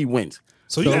 he wins.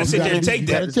 So you gotta sit there and take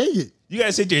that. You gotta sit there and take it. You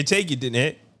gotta sit there and take it, didn't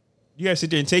it? You gotta sit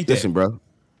there and take that. Listen, bro.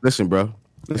 Listen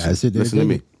to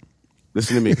me.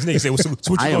 Listen to me. This nigga say, what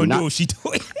you gonna do if she do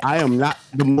it? I am not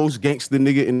the most gangster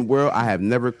nigga in the world. I have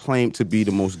never claimed to be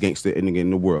the most gangster nigga in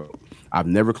the world. I've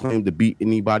never claimed to beat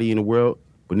anybody in the world.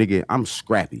 But nigga, I'm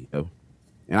scrappy, yo.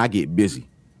 And I get busy.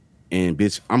 And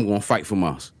bitch, I'm gonna fight for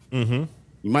mine. Mm-hmm.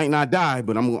 You might not die,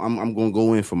 but I'm gonna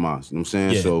go in for mine. You know what I'm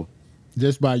saying? Yeah. So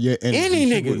just by your energy, any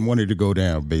nigga wouldn't want it to go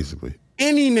down, basically.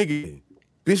 Any nigga,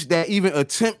 bitch, that even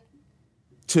attempt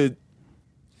to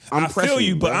I feel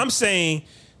you, but I'm saying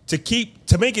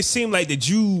to make it seem like that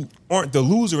you aren't the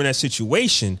loser in that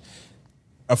situation,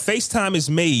 a FaceTime is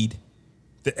made.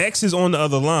 The ex is on the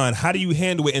other line. How do you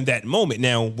handle it in that moment?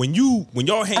 Now, when y'all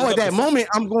hang up, at that moment,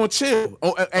 I'm going to chill.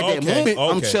 That moment,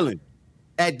 I'm chilling.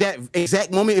 At that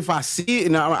exact moment, if I see it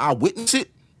and I witness it,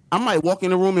 I might walk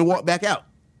in the room and walk back out.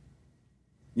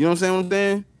 You know what I'm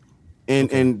saying?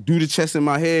 and do the chest in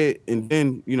my head, and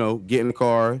then get in the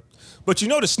car. But you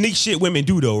know the sneak shit women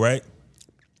do though, right?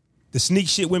 The sneak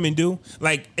shit women do.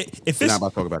 Like if it's not about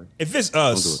to talk about it. If it's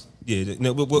us, yeah.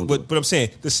 No, but I'm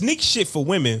saying the sneak shit for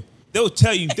women, they'll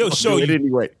tell you, they'll show you.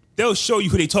 Anyway. They'll show you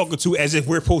who they talking to as if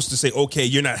we're supposed to say, okay,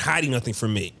 you're not hiding nothing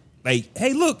from me. Like,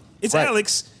 hey, look, it's right.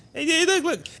 Alex. Hey,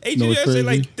 look. Hey, No, it's crazy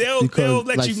like they'll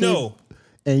let like, you know.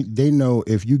 And they know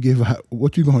if you give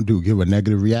what you gonna do? Give a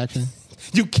negative reaction?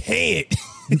 You can't.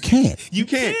 You can't. You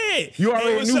can't. You Hey,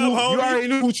 already what's knew. up, You homie? already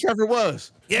knew who Trevor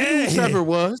was. Yeah. You knew who Trevor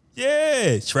was.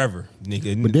 Yeah, Trevor,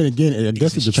 nigga. But then again, I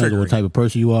guess it Niggas is depends on what triggering. type of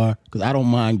person you are. Because I don't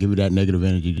mind giving that negative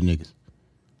energy to niggas.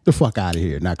 The fuck out of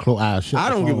here. Now, I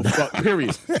don't give a fuck,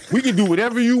 period. We can do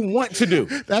whatever you want to do.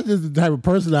 That's just the type of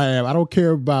person I am. I don't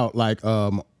care about like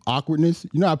awkwardness.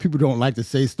 You know how people don't like to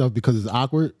say stuff because it's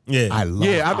awkward? Yeah. I love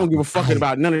Yeah, I don't give a fuck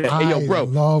about none of that. Hey, yo, bro. I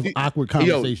love awkward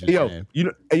conversations, man. You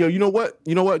know what?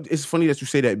 You know what? It's funny that you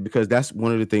say that because that's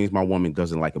one of the things my woman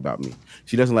doesn't like about me.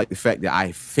 She doesn't like the fact that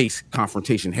I face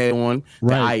confrontation head on. Right.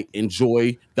 That I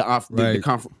enjoy the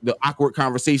awkward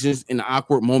conversations and the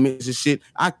awkward moments and shit.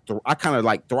 I kind of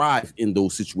like thrive in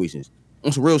those situations.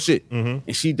 On some real shit. Mm-hmm.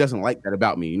 And she doesn't like that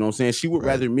about me. You know what I'm saying? She would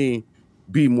rather me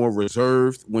be more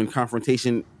reserved when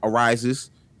confrontation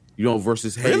arises,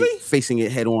 versus facing it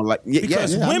head on. Like,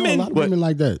 Because Yeah, I know a lot of women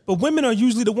like that. But women are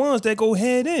usually the ones that go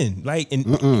head in, like,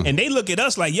 and they look at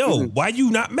us like, "Yo, why you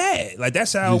not mad?" Like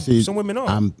that's how You see, some women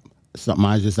are.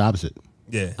 Mine's just opposite.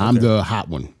 Yeah, I'm okay. the hot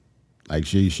one. Like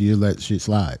she'll let shit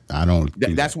slide. I don't.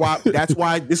 That's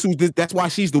why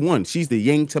she's the one. She's the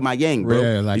yang to my yang, bro.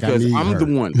 Yeah, like because I need I'm her.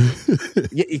 the one.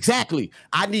 Yeah, exactly.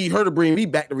 I need her to bring me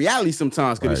back to reality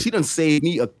sometimes because Right. she done saved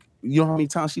me. You know how many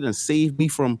times she done saved me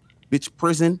from bitch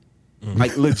prison,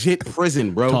 like legit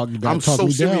prison, bro. I'm so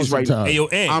serious right now. Hey, yo,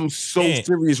 Ant, I'm so Ant,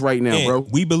 serious right now, Ant, bro.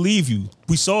 We believe you.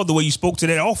 We saw the way you spoke to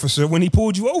that officer when he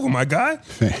pulled you over, my guy.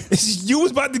 You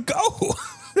was about to go.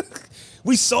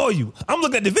 We saw you. I'm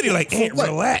looking at the video like, Ant, what?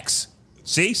 relax.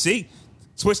 See?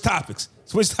 Switch topics.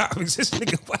 This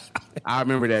nigga, wow. I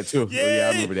remember that too. Yeah,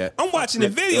 I remember that. I'm watching the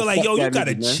video like, fuck yo, you that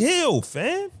gotta nigga, man. chill,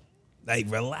 fam. Like,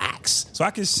 relax. So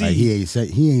I can see. Like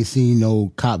he ain't seen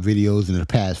no cop videos in the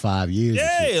past 5 years. and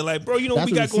shit. Yeah, like, bro, you know what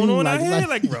That's we what got it going seemed on out here?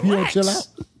 Like, you don't relax. chill out.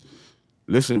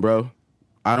 Listen, bro.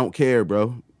 I don't care,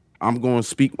 bro. I'm going to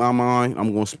speak my mind.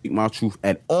 I'm going to speak my truth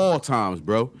at all times,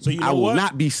 bro. So you know I will what?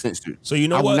 not be censored. So you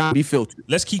know I what? will not be filtered.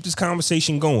 Let's keep this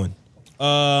conversation going.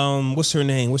 What's her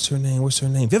name?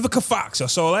 Vivica Fox. Y'all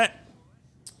saw that?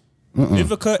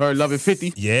 Vivica. Her loving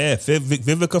 50. Yeah,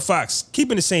 Vivica Fox.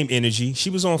 Keeping the same energy. She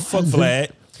was on Fuck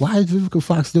Vlad. Why is Vivica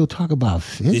Fox still talk about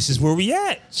 50? This is where we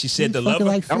at. She said the fucking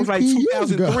love. like That was like 15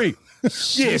 years ago.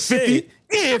 2003. Yeah, 50.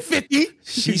 Yeah, 50.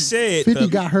 She said 50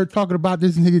 got her talking about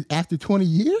this nigga after 20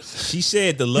 years? She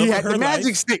said the love He of had her the magic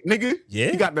life. stick, nigga.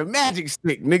 Yeah. He got the magic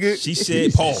stick, nigga. She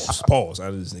said pause out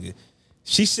of this nigga.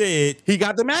 She said, He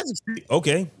got the magic stick.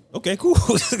 okay, cool.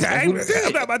 I'm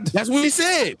not about to- That's what he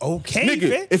said. Okay, nigga.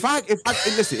 man.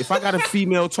 If I got a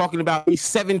female talking about me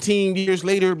 17 years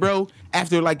later, bro,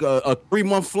 after like a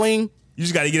 3-month fling, You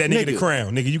just got to get that nigga the Nigga.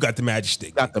 crown. Nigga, you got the magic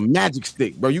stick. got the magic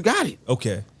stick, bro. You got it.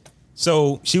 Okay.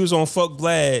 So she was on Fuck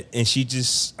Vlad, and she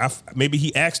just, maybe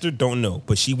he asked her, don't know,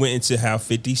 but she went into how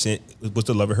 50 Cent was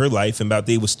the love of her life and about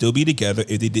they would still be together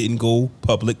if they didn't go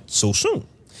public so soon.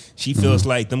 She feels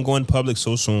like them going public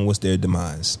so soon was their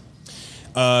demise.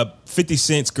 50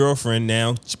 Cent's girlfriend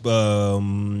now,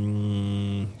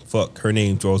 fuck, her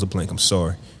name draws a blank, I'm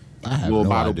sorry. I have Little no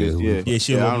model idea. bitch, Yeah,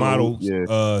 she a I little don't model, know.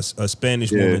 Yeah. a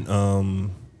Spanish Yeah.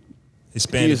 woman,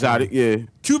 Hispanic. He is out it, yeah.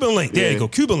 Cuban Link. There Yeah. you go.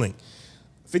 Cuban Link.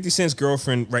 50 Cent's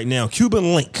girlfriend right now,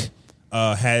 Cuban Link,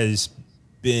 has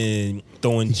been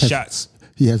throwing shots.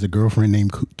 He has a girlfriend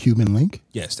named Cuban Link?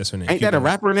 Yes, that's her name. Ain't that a Cuban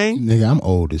Link. rapper name? Nigga, I'm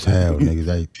old as hell, nigga.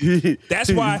 Like,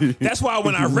 That's why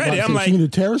when I read it, I'm she in the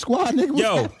like, Terror Squad, nigga?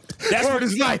 yo, that's Word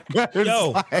is like,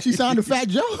 yo, She signed to Fat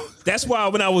Joe? that's why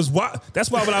when I was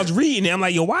reading it, I'm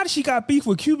like, yo, why does she got beef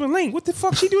with Cuban Link? What the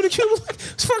fuck she do to Cuban Link? What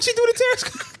the fuck she do to Terror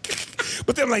Squad?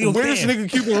 But then I'm like, yo, where this damn. nigga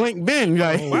Cuban Link been?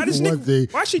 Like, Why this One nigga- thing,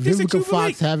 why she dissing Vivica Cuban Fox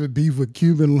Link? having beef with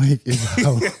Cuban Link is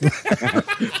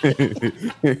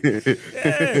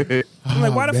I'm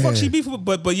like, why the fuck man. she beef with?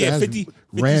 But yeah, That's 50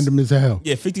 random as hell.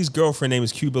 Yeah, 50's girlfriend name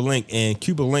is Cuba Link, and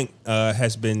Cuba Link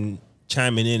has been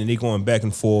chiming in, and they going back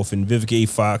and forth. And Vivica A.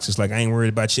 Fox is like, I ain't worried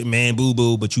about shit, man, boo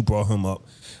boo, but you brought him up.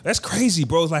 That's crazy,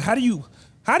 bro. It's like, how do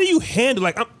you handle?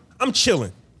 Like, I'm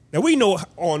chilling. Now we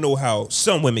all know how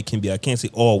some women can be. I can't say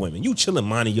all women. You chilling,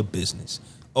 minding your business.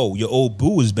 Oh, your old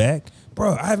boo is back.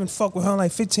 Bro, I haven't fucked with her in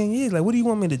like 15 years. Like, what do you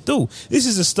want me to do? This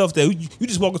is the stuff that you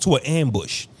just walk into an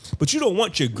ambush. But you don't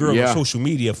want your girl on social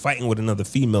media fighting with another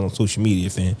female on social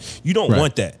media, fam. You don't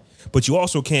want that. But you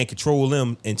also can't control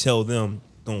them and tell them,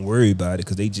 don't worry about it,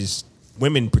 because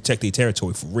women protect their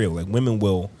territory for real. Like, women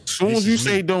will. As soon as you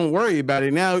say don't worry about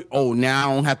it, now I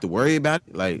don't have to worry about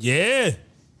it. Like, yeah.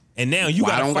 And now you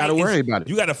gotta worry about it.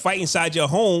 You gotta fight inside your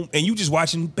home and you just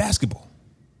watching basketball.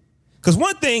 Because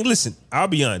one thing, listen, I'll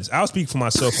be honest. I'll speak for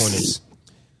myself on this.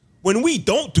 When we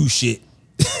don't do shit,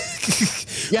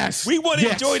 we want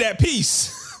to enjoy that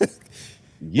peace.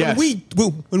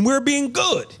 When we're being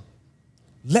good,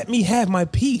 let me have my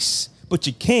peace. But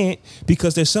you can't,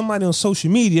 because there's somebody on social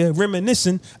media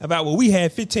reminiscing about what we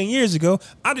had 15 years ago.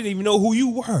 I didn't even know who you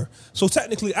were. So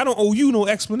technically, I don't owe you no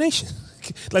explanation.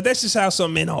 Like, that's just how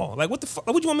some men are. Like, what the fuck?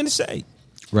 What do you want me to say?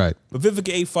 Right. But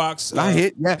Vivica A. Fox.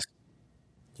 Yes.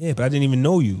 Yeah, but I didn't even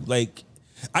know you. Like,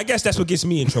 I guess that's what gets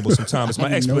me in trouble sometimes. It's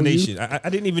my explanation. I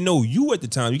didn't even know you at the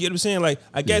time. You get what I'm saying? Like,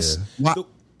 I guess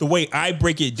the way I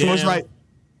break it down. So it's like,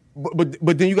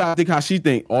 but then you gotta think how she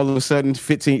think. All of a sudden,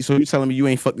 15. So you telling me you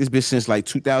ain't fucked this bitch since like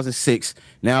 2006?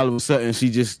 Now all of a sudden she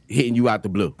just hitting you out the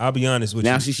blue. I'll be honest with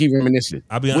you. Now she reminiscing.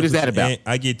 I'll be honest. What is that about?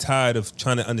 I get tired of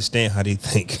trying to understand how they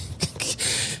think.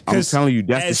 I'm telling you,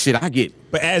 that's the shit I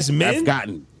get. But as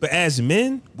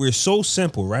men, we're so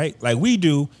simple, right? Like, we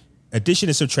do addition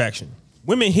and subtraction.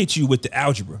 Women hit you with the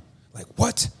algebra. Like,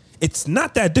 what? It's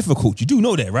not that difficult. You do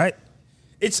know that, right?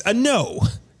 It's a no.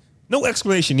 No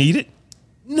explanation needed.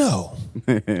 No.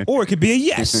 Or it could be a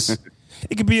yes.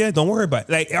 It could be a don't worry about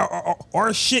it. Like,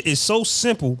 our shit is so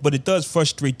simple, but it does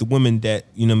frustrate the women that,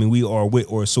 you know what I mean, we are with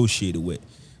or associated with.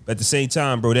 But at the same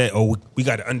time, bro, we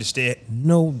got to understand.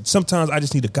 No, sometimes I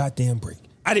just need a goddamn break.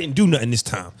 I didn't do nothing this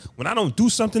time. When I don't do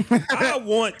something, I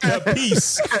want the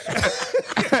peace.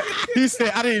 He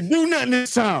said, I didn't do nothing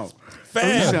this time.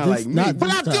 Fam. You sound like me.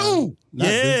 What I do?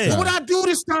 Yeah. What I do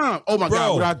this time? Oh, my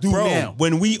God, what I do now?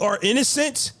 When we are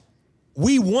innocent,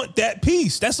 we want that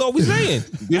peace. That's all we're saying.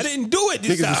 I didn't do it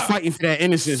this time. Niggas is fighting for that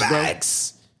innocence,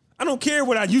 Facts. Bro. I don't care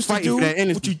what I used to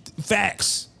do.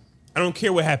 Facts. I don't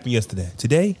care what happened yesterday.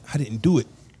 Today, I didn't do it.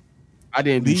 I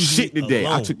didn't do shit today.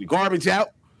 I took the garbage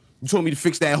out. You told me to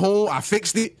fix that hole. I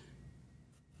fixed it.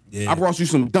 Yeah. I brought you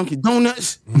some Dunkin'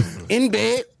 Donuts in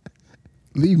bed.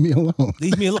 Leave me alone.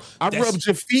 I rubbed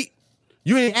your feet.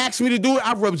 You ain't asked me to do it.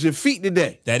 I rubbed your feet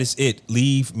today. That is it.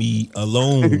 Leave me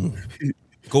alone.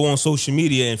 Go on social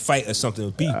media and fight or something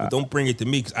with people. Don't bring it to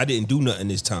me, because I didn't do nothing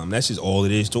this time. That's just all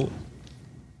it is to it.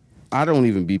 I don't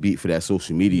even be beat for that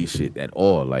social media shit at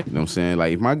all. Like, you know what I'm saying?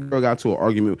 Like, if my girl got to an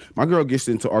argument, my girl gets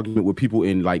into argument with people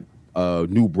in like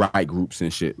new bride groups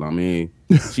and shit. I mean,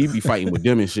 she be fighting with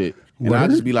them and shit. And I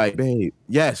just be like, babe,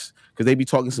 yes. Because they be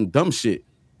talking some dumb shit.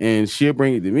 And she'll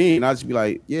bring it to me. And I just be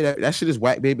like, yeah, that shit is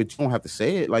whack, babe, but you don't have to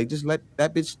say it. Like, just let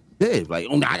that bitch live. Like,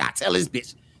 oh, no, I got to tell this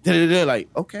bitch. Da-da-da. Like,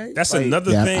 okay. That's like,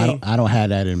 another thing. I don't have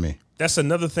that in me. That's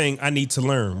another thing I need to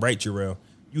learn, right, Jarrell?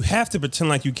 You have to pretend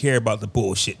like you care about the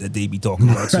bullshit that they be talking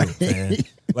about too, man.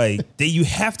 Like, you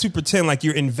have to pretend like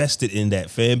you're invested in that,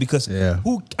 fam, because I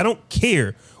don't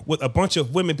care with a bunch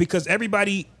of women, because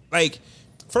everybody, like,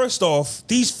 first off,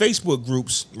 these Facebook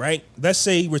groups, right? Let's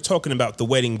say we're talking about the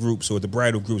wedding groups or the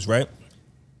bridal groups, right?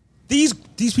 These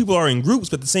people are in groups,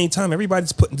 but at the same time,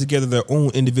 everybody's putting together their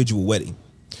own individual wedding.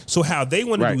 So how they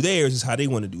want to do theirs is how they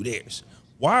want to do theirs.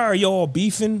 Why are y'all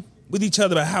beefing with each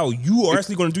other about how you are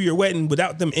actually going to do your wedding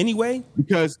without them anyway?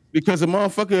 Because a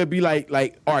motherfucker would be like,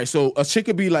 all right, so a chick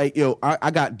could be like, yo, I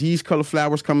got these color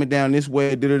flowers coming down this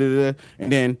way, da-da-da-da,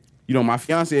 and then, you know, my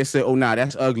fiance said, oh, nah,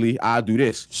 that's ugly, I'll do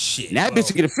this. Shit. Now that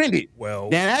bitch get offended. Well.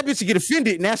 Now that bitch get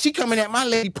offended. Now she coming at my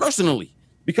lady personally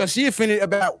because she offended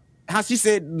about how she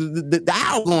said the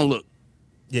aisle gonna look.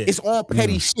 Yeah. It's all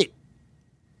petty shit.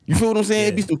 You feel what I'm saying?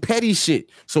 It'd be some petty shit.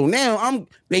 So now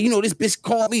man, you know, this bitch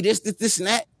called me this, and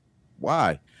that.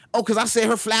 Why? Oh, because I said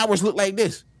her flowers look like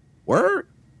this. Word?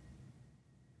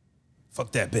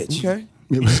 Fuck that bitch. Okay.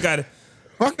 You just gotta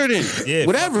fuck her then. Yeah.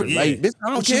 Whatever. Yeah. Like, this, I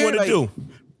don't what care. What you want to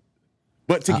do?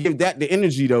 But to give that the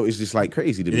energy though is just like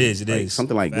crazy to me. It is.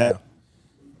 Something like that.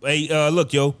 Hey,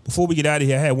 look, yo, before we get out of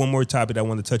here, I had one more topic I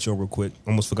wanted to touch on real quick.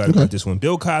 Almost forgot about this one.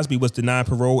 Bill Cosby was denied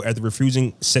parole after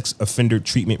refusing sex offender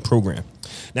treatment program.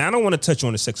 Now, I don't want to touch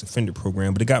on the sex offender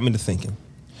program, but it got me to thinking.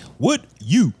 Would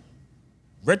you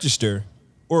register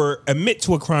or admit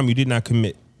to a crime you did not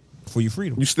commit for your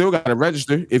freedom? You still got to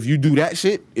register if you do that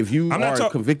shit. If you are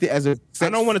convicted as a sex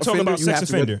offender, I don't want to talk about sex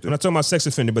offender. I'm not talking about sex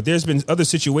offender, but there's been other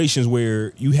situations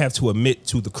where you have to admit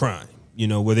to the crime. You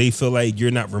know, where they feel like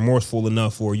you're not remorseful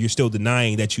enough, or you're still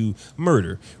denying that you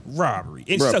murder, robbery,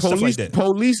 and stuff like that.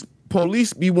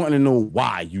 Police be wanting to know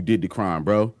why you did the crime,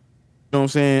 bro. You know what I'm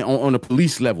saying? On the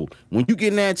police level, when you get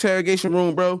in that interrogation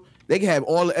room, bro, They can have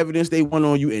all the evidence they want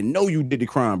on you and know you did the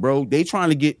crime, bro. They trying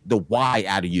to get the why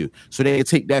out of you so they can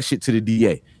take that shit to the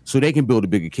DA so they can build a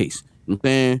bigger case. You know what I'm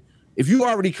saying? If you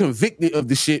already convicted of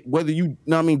the shit, whether you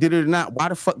know what I mean, did it or not, why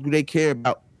the fuck do they care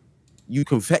about you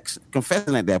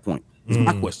confessing at that point? Is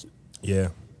my question. Yeah.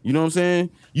 You know what I'm saying?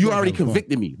 You already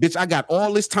convicted me. Bitch, I got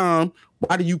all this time.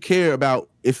 Why do you care about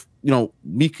if,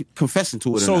 me confessing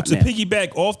to it or not? So to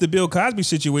piggyback off the Bill Cosby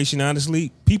situation,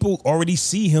 honestly, people already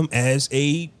see him as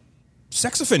a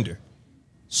sex offender.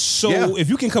 So if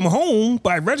you can come home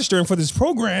by registering for this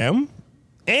program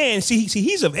and see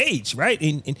he's of age, right?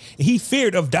 And he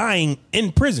feared of dying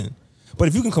in prison. But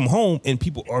if you can come home and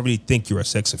people already think you're a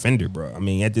sex offender, bro, I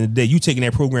mean, at the end of the day, you taking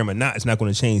that program or not, it's not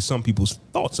going to change some people's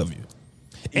thoughts of you.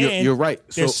 And you're right.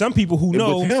 There's some people who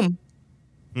know him.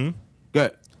 Go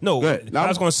ahead. No, I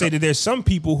was going to say that there's some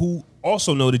people who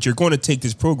also know that you're going to take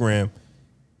this program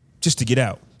just to get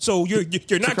out. So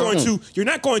you're not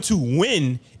going to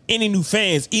win any new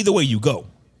fans either way you go,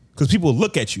 because people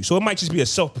look at you. So it might just be a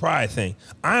self-pride thing.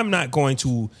 I'm not going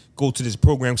to go to this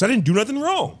program because I didn't do nothing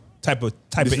wrong. Type of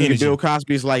energy. Bill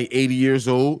Cosby is like 80 years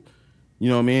old. You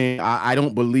know what I mean? I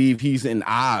don't believe he's in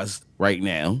Oz right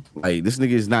now. Like, this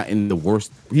nigga is not in the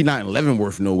worst. He's not in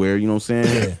Leavenworth nowhere. You know what I'm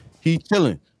saying? Yeah. He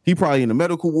chilling. He probably in the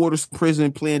medical ward or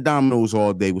prison playing dominoes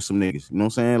all day with some niggas. You know what I'm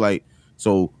saying? Like,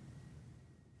 so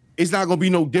it's not gonna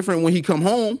be no different when he come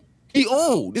home. He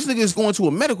old. This nigga is going to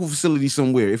a medical facility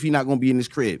somewhere if he not gonna be in his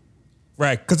crib.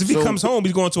 Right, because if he comes home,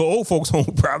 he's going to an old folks home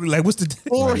probably. Like, what's the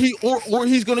or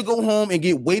he's gonna go home and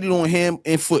get waited on hand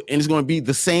and foot, and it's gonna be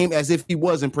the same as if he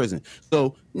was in prison.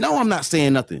 So no, I'm not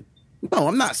saying nothing. No,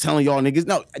 I'm not telling y'all niggas.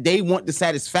 No, they want the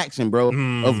satisfaction, bro,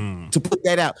 of to put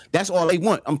that out. That's all they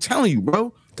want. I'm telling you,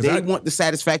 bro. They want the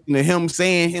satisfaction of him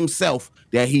saying himself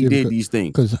that he did these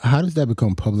things. Because how does that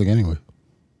become public anyway?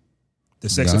 The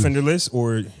sex offender list,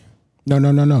 or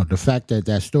no. The fact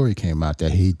that story came out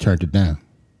that he turned it down.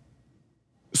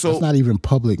 So that's not even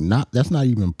public. That's not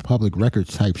even public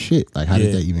records type shit. Like, how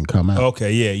did that even come out?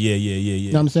 Okay, yeah.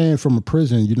 You know what I'm saying? From a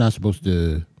prison, you're not supposed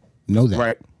to know that,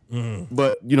 right? Mm-hmm.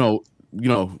 But you don't.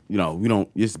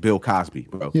 It's Bill Cosby,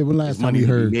 bro. Yeah, when last time we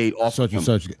heard such and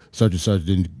such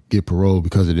didn't get parole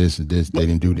because of this and this, they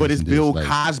didn't do this. But it's Bill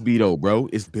Cosby though, bro.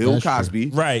 It's Bill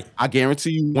Cosby, right? I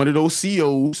guarantee you, one of those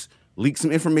COs leaked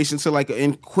some information to like an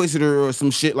Inquisitor or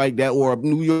some shit like that, or a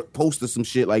New York Post or some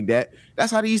shit like that.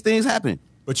 That's how these things happen.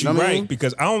 But you're right,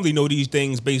 because I only know these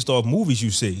things based off movies you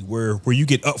see, where you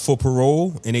get up for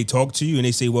parole and they talk to you and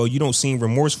they say, well, you don't seem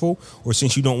remorseful, or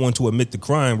since you don't want to admit the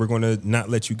crime, we're going to not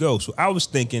let you go. So I was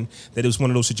thinking that it was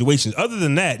one of those situations. Other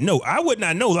than that, no, I would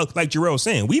not know. Like Jarrell was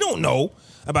saying, we don't know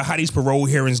about how these parole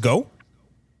hearings go.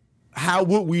 How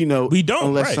would we know? We don't,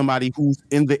 unless somebody who's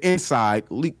in the inside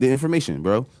leaked the information,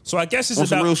 bro. So I guess it's about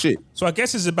some real shit. So I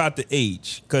guess it's about the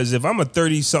age, because if I'm a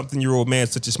 30-something-year-old man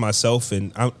such as myself,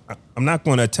 and I'm not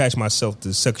going to attach myself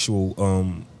to sexual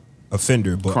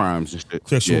offender, but crimes and shit.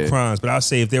 Sexual crimes. But I'll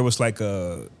say if there was like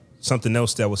something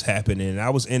else that was happening and I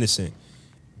was innocent,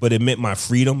 but it meant my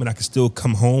freedom and I could still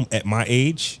come home at my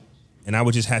age, and I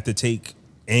would just have to take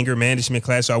anger management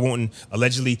class so I won't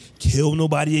allegedly kill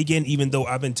nobody again, even though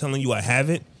I've been telling you I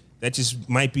haven't. That just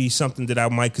might be something that I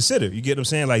might consider. You get what I'm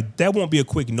saying? Like, that won't be a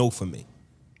quick no for me.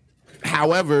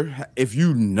 However, if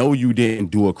you know you didn't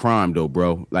do a crime though,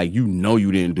 bro, like you know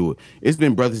you didn't do it. It's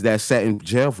been brothers that sat in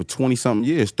jail for 20-something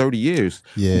years, 30 years,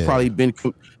 who's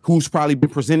probably been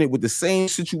presented with the same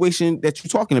situation that you're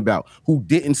talking about, who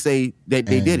didn't say that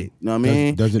they did it. You know what I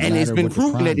mean? And it's been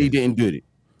proven that they didn't do it.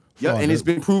 Yeah, and it's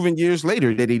been proven years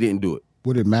later that he didn't do it.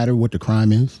 Would it matter what the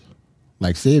crime is?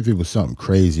 Like, say if it was something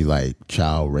crazy like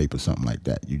child rape or something like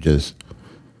that,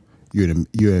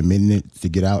 you're admitting it to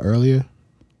get out earlier?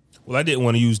 Well, I didn't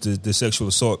want to use the sexual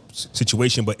assault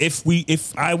situation, but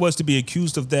if I was to be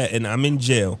accused of that and I'm in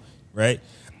jail, right?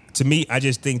 To me, I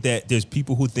just think that there's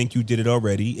people who think you did it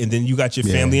already, and then you got your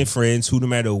family and friends who, no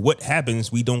matter what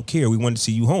happens, we don't care. We want to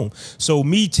see you home. So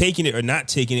me taking it or not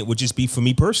taking it would just be for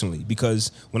me personally,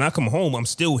 because when I come home, I'm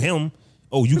still him.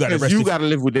 Oh, you got arrested. You got to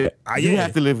live with that. You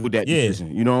have to live with that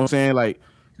decision. You know what I'm saying? Like,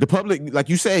 the public, like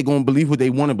you said, going to believe what they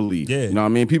want to believe. Yeah. You know what I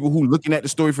mean? People who looking at the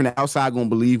story from the outside going to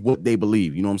believe what they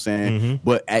believe. You know what I'm saying? Mm-hmm.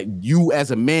 But you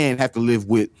as a man have to live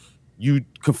with, you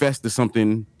confess to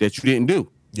something that you didn't do.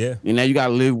 Yeah. And now you got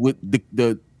to live with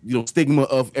the stigma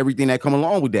of everything that come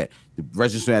along with that. The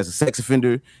register as a sex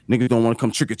offender, niggas don't want to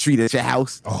come trick or treat at your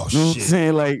house. Oh, you know shit. What I'm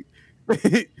saying? Like,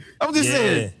 I'm just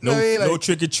saying. No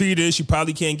trick or treaters. You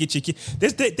probably can't get your kid.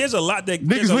 There's a lot that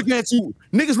niggas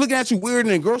looking at you weird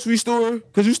in a grocery store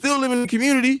because you still live in the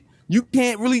community, you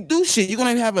can't really do shit. You're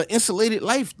gonna have an insulated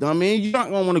life. I mean, you're not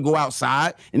gonna want to go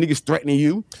outside and niggas threatening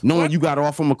you, knowing you got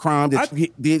off from a crime that you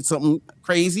did something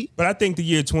crazy. But I think the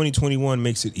year 2021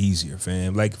 makes it easier,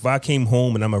 fam. Like if I came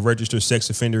home and I'm a registered sex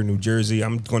offender in New Jersey,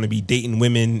 I'm going to be dating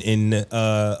women in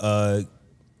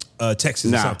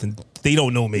Texas or something. They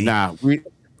don't know me. Nah,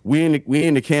 we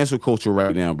in the cancel culture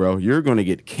right now, bro. You're gonna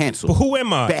get canceled. But who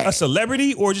am I? Bad. A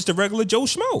celebrity or just a regular Joe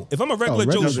Schmo? If I'm a regular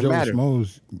Joe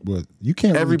Schmo, but you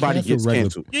can't. Everybody really gets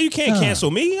canceled. Yeah, you can't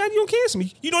cancel me. You don't cancel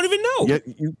me. You don't even know. Yeah,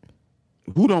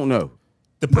 who don't know?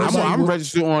 The person I'm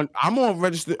registered on. I'm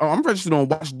registered on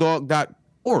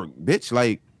Watchdog.org, bitch.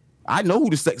 Like I know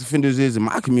who the sex offenders is in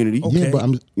my community. Okay. Yeah,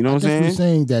 but you know what I'm saying? You're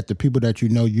saying that the people that you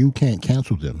know, you can't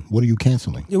cancel them. What are you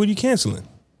canceling? Yeah, what are you canceling?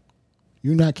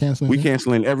 You're not canceling. We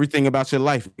canceling everything about your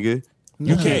life, nigga.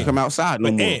 You can't come outside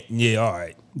no more. Yeah, all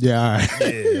right. Yeah, all right.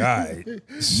 Yeah, all right.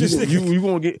 you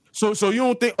gonna get so you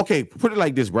don't think? Okay, put it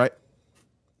like this, right?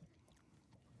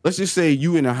 Let's just say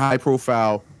you in a high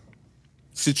profile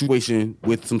situation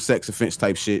with some sex offense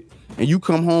type shit, and you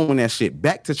come home on that shit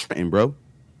back to Trenton, bro.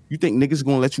 You think niggas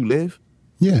gonna let you live?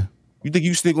 Yeah. You think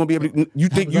you still gonna be able to? You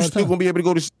think you still gonna be able to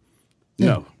go to? Yeah.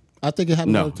 No. I think it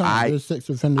happens all the time. There's sex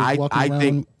offenders walking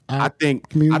around I think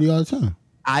community all the time.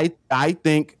 I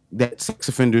think that sex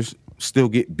offenders still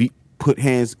get get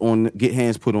hands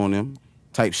put on them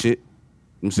type shit. You know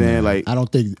what I'm saying? Like I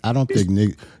don't think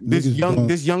this young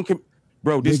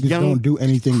don't do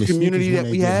anything to community that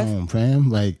we have home, fam.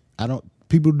 Like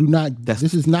people do not.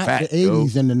 This is not the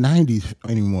 80s and the 90s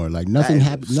anymore. Like nothing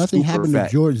happened to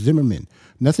George Zimmerman.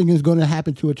 Nothing is going to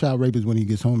happen to a child rapist when he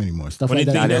gets home anymore. Stuff like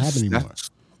that doesn't happen anymore.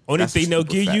 Only thing they'll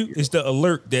give you is the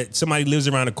alert that somebody lives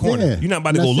around the corner. Yeah, you're not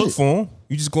about to go look for them.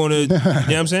 You're just going to, you know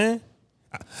what I'm saying?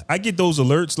 I get those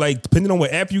alerts, like, depending on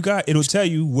what app you got, it'll tell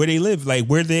you where they live, like,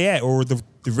 where they at, or the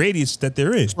radius that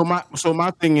they're in. So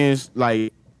my thing is,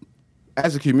 like,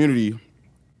 as a community,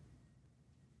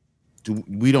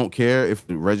 we don't care if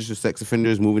the registered sex offender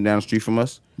is moving down the street from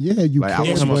us? Yeah, you like,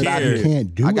 care, you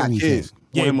can't do I got anything. Kids.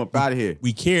 Yeah, him up out of here.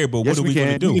 We care, but what are we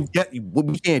going to do?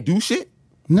 We can't do shit?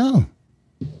 No.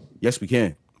 Yes, we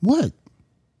can. What?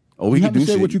 Oh, we can do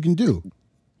shit. What you can do.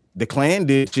 The Klan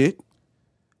did shit.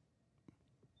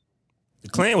 The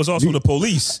Klan was also the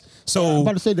police. So I'm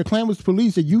about to say the Klan was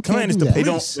police, and you can't do that. They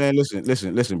don't. Man,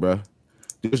 listen, bro.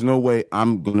 There's no way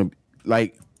I'm gonna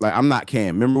like I'm not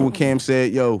Cam. Remember when Cam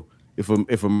said, "Yo, if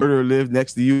a murderer lived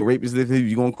next to you, a rapist lived next to you,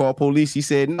 you gonna call police?" He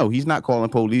said, "No, he's not calling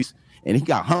police," and he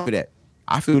got hung for that.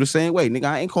 I feel the same way, nigga.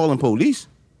 I ain't calling police.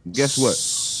 Guess what?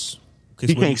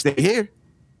 He can't stay here.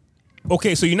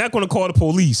 Okay, so you're not going to call the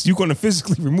police. You're going to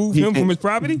physically remove him from his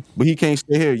property? But he can't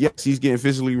stay here. Yes, he's getting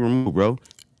physically removed, bro.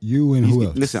 You and who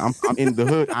else? Listen, I'm in the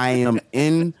hood. I am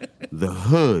in the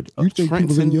hood. You think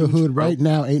people in your hood right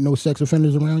now ain't no sex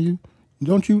offenders around you?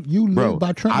 Don't you? You live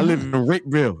by Trenton. I live in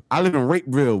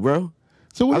Rapeville, bro.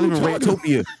 So what I live in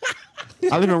Rapetopia.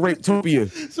 I live in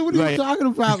Rapetopia. So what are you talking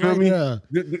about right now?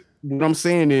 What I'm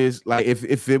saying is, like,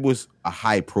 if it was a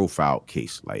high profile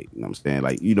case, like, you know what I'm saying?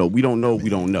 Like, you know, we don't know.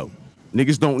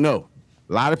 Niggas don't know.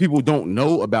 A lot of people don't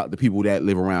know about the people that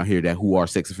live around here who are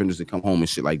sex offenders that come home and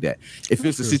shit like that. If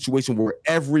it's a situation where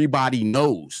everybody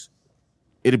knows,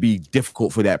 it'll be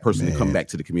difficult for that person to come back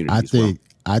to the community. I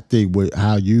think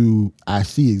I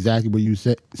see exactly what you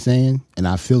saying, and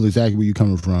I feel exactly where you're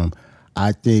coming from.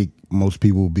 I think most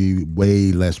people will be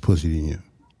way less pussy than you.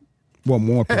 Well,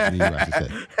 more pussy than you, I should say.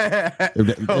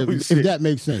 If that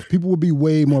makes sense. People will be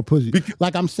way more pussy.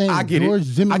 Like I'm saying, George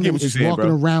Zimmerman is walking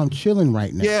around chilling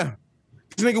right now. Yeah.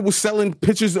 This nigga was selling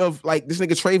pictures of, like, this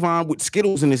nigga Trayvon with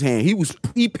Skittles in his hand.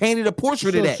 He painted a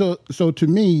portrait of that. So to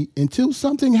me, until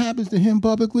something happens to him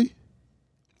publicly,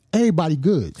 everybody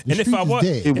good. And if I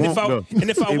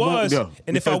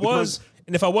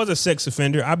was a sex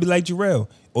offender, I'd be like, Jarrell,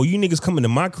 oh, you niggas coming to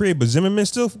my crib, but Zimmerman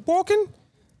still walking?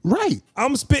 Right.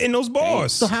 I'm spitting those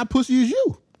bars. So how pussy is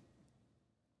you?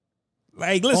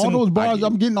 Like, listen. All those bars,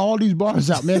 I'm getting all these bars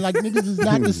out, man. Like, niggas is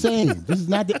not the same. This is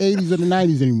not the 80s or the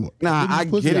 90s anymore. Nah, I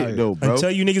get it, though, bro.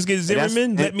 Until you niggas get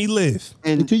Zimmerman, let me live.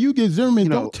 Until you get Zimmerman,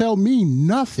 don't tell me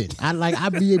nothing.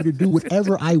 I'll be able to do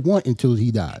whatever I want until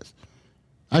he dies.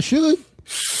 I should.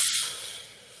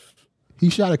 He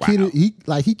shot a kid.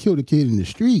 He killed a kid in the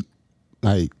street.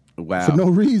 Like, for no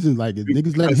reason. Like,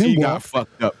 niggas let him walk. He got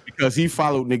fucked up because he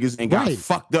followed niggas and got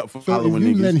fucked up for following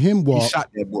niggas. If you let him walk, he shot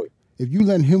that boy. If you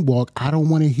let him walk, I don't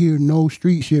want to hear no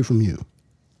street shit from you.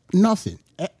 Nothing.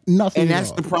 Nothing. And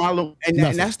that's the problem. And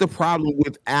that's the problem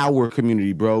with our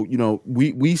community, bro. You know,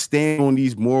 we stand on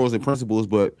these morals and principles,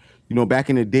 but, you know,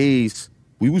 back in the days,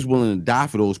 We was willing to die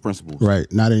for those principles. Right.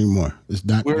 Not anymore. It's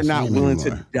not. We're not willing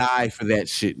anymore. to die for that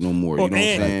shit no more. Well, you know what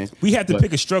I'm saying? We have to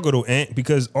pick a struggle though, Ant,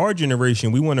 because our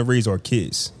generation, we want to raise our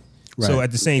kids. Right. So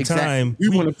at the same time, we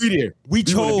want to be there. We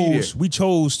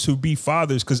chose to be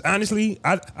fathers because honestly,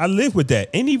 I live with that.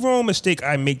 Any wrong mistake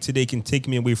I make today can take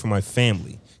me away from my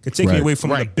family, can take me away from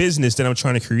the business that I'm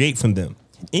trying to create from them.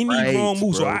 Any wrong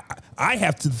move. So I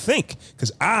have to think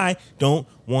because I don't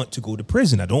want to go to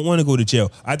prison. I don't want to go to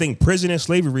jail. I think prison and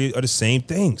slavery are the same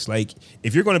things. Like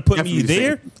if you're going to put me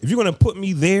there, you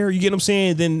get what I'm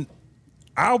saying, then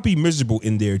I'll be miserable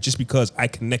in there just because I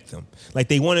connect them. Like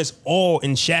they want us all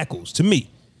in shackles to me.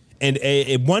 And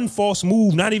a one false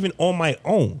move, not even on my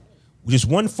own, just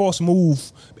one false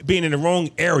move, being in the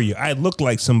wrong area, I look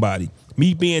like somebody.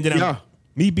 Me being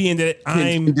that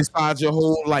I'm decides your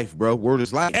whole life, bro. Word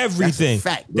is life. Everything. That's a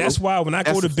fact, bro. That's why when I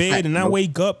go to bed and I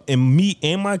wake up and me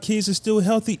and my kids are still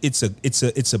healthy, it's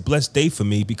a blessed day for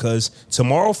me because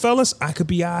tomorrow, fellas, I could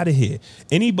be out of here.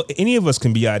 Any of us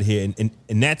can be out of here,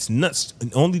 and that's nuts.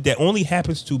 And that only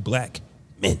happens to black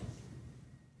men,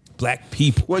 black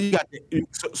people. Well, you got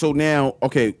so now,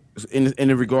 okay.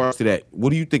 In regards to that, what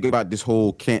do you think about this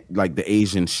whole the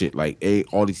Asian shit? Like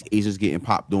all these Asians getting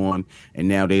popped on, and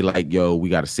now they like, yo, we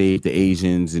got to save the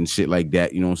Asians and shit like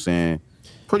that. You know what I'm saying?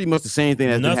 Pretty much the same thing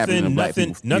that's been happening to black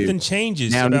people. Nothing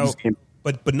changes.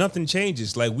 But nothing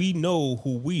changes. Like we know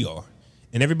who we are,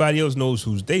 and everybody else knows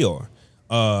who they are.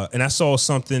 And I saw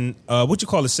something. What you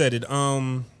call it? Said it.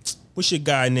 What's your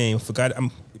guy name? Forgot.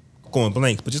 I'm going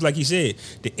blank. But just like he said,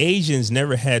 the Asians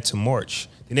never had to march.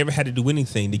 They never had to do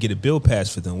anything to get a bill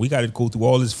passed for them. We got to go through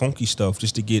all this funky stuff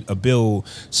just to get a bill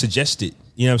suggested.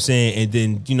 You know what I'm saying? And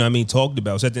then, you know what I mean, talked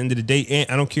about. So at the end of the day,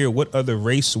 and I don't care what other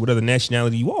race or what other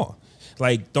nationality you are.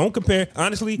 Like, don't compare.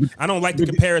 Honestly, I don't like the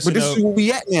comparison. But this is where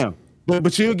we at now.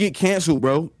 But you'll get canceled,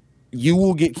 bro. You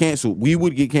will get canceled. We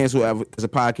would get canceled as a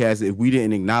podcast if we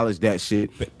didn't acknowledge that shit,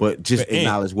 but just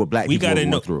acknowledge what black people are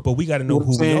going through. But we got to know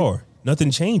who we are.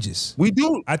 Nothing changes. We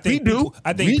do. I think we do.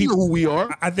 I think we people know who we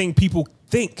are. I think people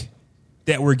think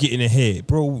that we're getting ahead,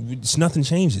 bro. It's nothing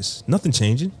changes. Nothing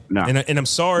changing. Nah. And I'm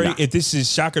sorry if this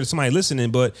is shocker to somebody listening,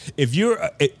 but if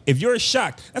you're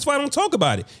shocked, that's why I don't talk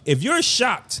about it. If you're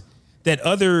shocked that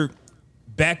other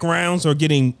backgrounds are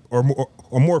getting or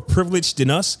more privileged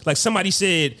than us, like somebody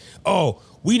said, "Oh,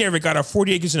 we never got our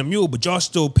 40 acres and a mule, but y'all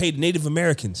still pay the Native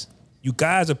Americans." You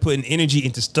guys are putting energy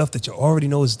into stuff that you already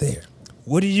know is there.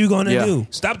 What are you gonna do?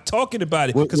 Stop talking about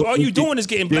it, because all you're doing is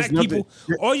getting black people.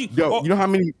 You know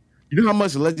how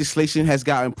much legislation has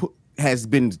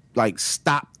been like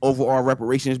stopped over our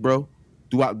reparations, bro,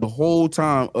 throughout the whole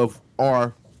time of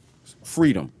our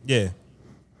freedom. Yeah.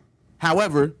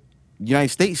 However, the United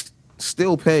States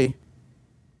still pay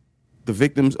the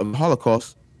victims of the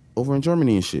Holocaust over in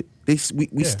Germany and shit.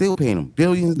 We still paying them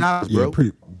billions of dollars, bro.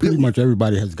 Pretty much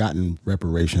everybody has gotten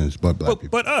reparations, but black people.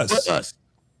 But us.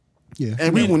 Yeah.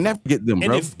 And we will never get them,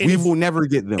 bro. We will never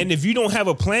get them. And if you don't have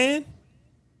a plan,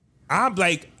 I'm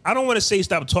like, I don't want to say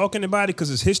stop talking about it because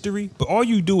it's history, but all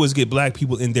you do is get black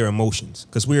people in their emotions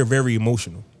because we are very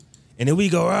emotional. And then we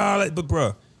go, but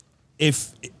bro,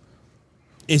 if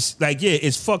it's like,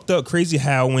 it's fucked up crazy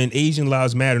how when Asian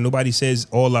lives matter, nobody says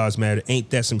all lives matter. Ain't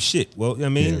that some shit? Well, you know what I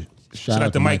mean, yeah. Shout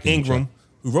out to Mike Ingram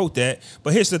who wrote that.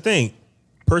 But here's the thing.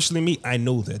 Personally, me, I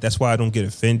know that. That's why I don't get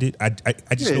offended. I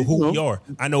just know who we are.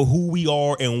 I know who we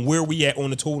are and where we at on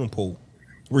the totem pole.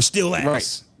 We're still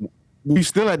ass. Right. We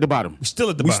still at the bottom. We're still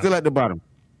at the bottom.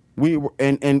 We were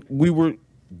and we were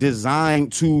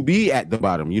designed to be at the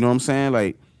bottom. You know what I'm saying?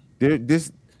 Like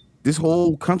this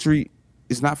whole country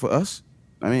is not for us.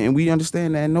 I mean, and we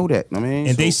understand that and know that. I mean,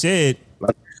 and they said,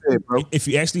 like you said, bro, if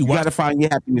you actually you got to find your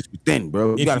happiness within,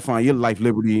 bro. You got to find your life,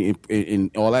 liberty,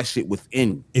 and all that shit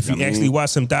within. If you actually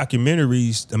watch some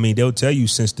documentaries, I mean, they'll tell you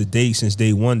since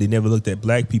day one, they never looked at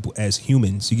black people as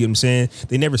humans. You get what I'm saying?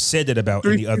 They never said that about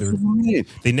any other.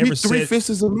 They never said 3/5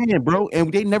 is a man, bro,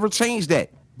 and they never changed that.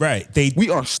 Right.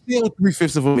 We are still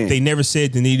 3/5 of a man. They never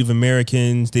said the Native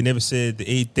Americans. They never said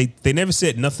they never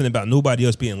said nothing about nobody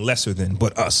else being lesser than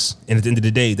but us. And at the end of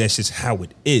the day, that's just how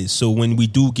it is. So when we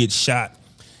do get shot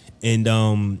and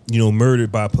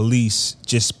murdered by police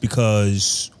just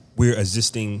because we're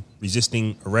resisting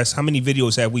arrest, how many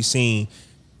videos have we seen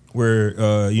where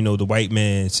the white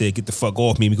man said, "Get the fuck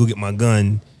off me, go get my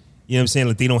gun." You know what I'm saying?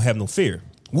 Like they don't have no fear.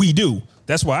 We do.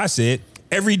 That's why I said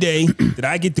every day that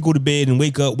I get to go to bed and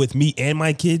wake up with me and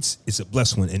my kids, it's a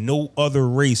blessed one. And no other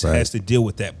race has to deal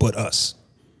with that but us.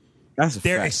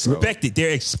 They're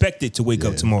expected to wake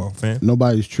up tomorrow, fam.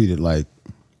 Nobody's treated like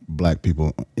black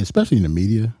people, especially in the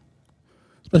media,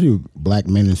 especially black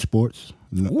men in sports.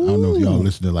 I don't know if y'all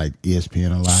listen to like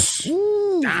ESPN a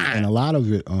lot. And a lot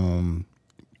of it, the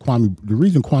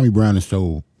reason Kwame Brown is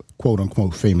so quote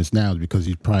unquote famous now is because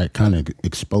he's probably kind of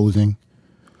exposing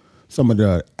some of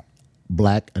the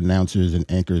black announcers and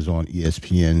anchors on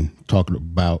ESPN talking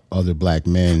about other black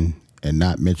men and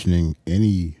not mentioning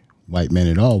any white men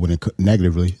at all when it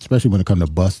negatively, especially when it comes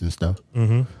to busts and stuff.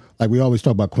 Mm-hmm. Like we always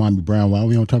talk about Kwame Brown. Why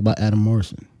we don't talk about Adam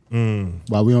Morrison?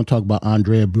 Why we don't talk about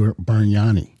Andrea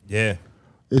Berniani? Yeah,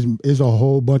 there's a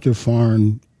whole bunch of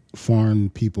foreign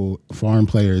people, foreign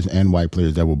players and white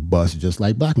players that were bust just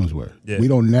like black ones were. Yeah. We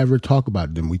don't never talk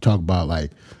about them. We talk about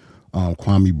like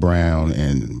Kwame Brown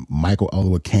and Michael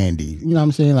Olowokandi. You know what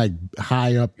I'm saying? Like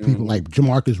high up people like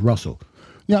Jamarcus Russell.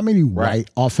 You know how many white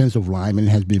offensive linemen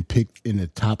has been picked in the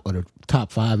top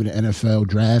 5 in the NFL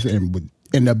draft and would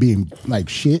end up being like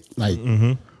shit? Like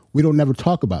we don't never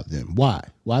talk about them. Why?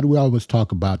 Why do we always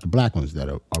talk about the black ones that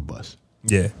are bust?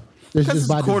 Yeah. Because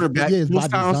it's quarterback.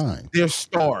 Most times design. They're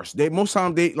stars. Most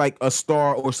times they like a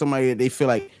star or somebody that they feel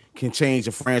like can change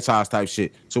the franchise type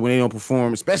shit. So when they don't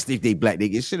perform, especially if they black, they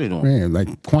get shitted on. Man, like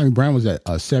Kwame Brown was a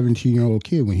 17-year-old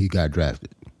kid when he got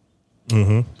drafted.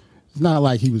 Mm-hmm. It's not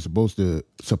like he was supposed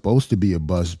to be a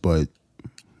bust, but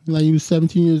like he was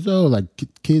 17 years old. Like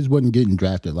kids wasn't getting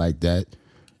drafted like that,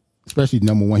 especially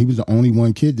number one. He was the only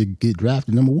one kid to get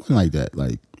drafted number one like that.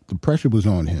 Like the pressure was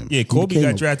on him. Yeah, Kobe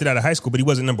got drafted out of high school, but he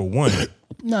wasn't number one.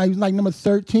 No, he was like number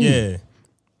 13. Yeah.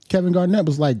 Kevin Garnett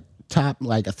was like top,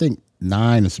 like I think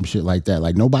 9 or some shit like that.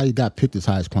 Like nobody got picked as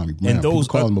high as Kwame Brown. And those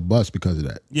people call him a bust because of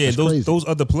that. Yeah, those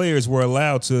other players were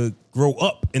allowed to grow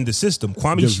up in the system.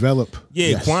 Kwame develop. Yeah,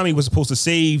 yes. Kwame was supposed to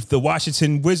save the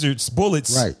Washington Wizards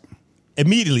bullets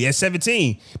immediately at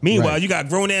 17. Meanwhile, you got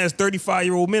grown ass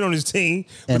 35-year-old men on his team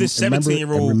with his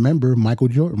 17-year-old. Remember, Michael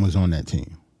Jordan was on that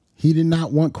team. He did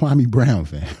not want Kwame Brown,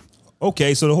 fam.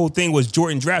 Okay, so the whole thing was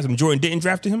Jordan drafted him. Jordan didn't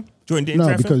draft him? Jordan didn't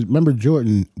draft him? No, because remember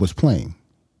Jordan was playing.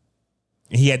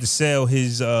 And he had to sell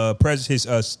his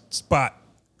spot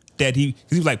that because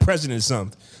he was like president or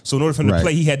something. So in order for him to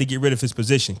play, he had to get rid of his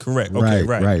position. Correct. Okay,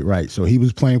 right. So he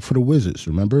was playing for the Wizards,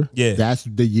 remember? Yeah. That's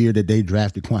the year that they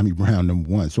drafted Kwame Brown number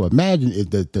 1. So imagine if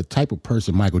the type of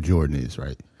person Michael Jordan is,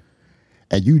 right?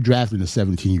 And you drafted a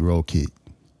 17-year-old kid.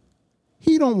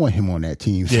 He don't want him on that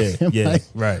team. Yeah,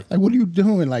 right. Like, what are you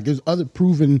doing? Like, it was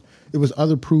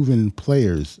other proven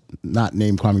players, not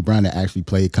named Kwame Brown, that actually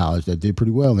played college that did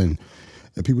pretty well. And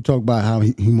people talk about how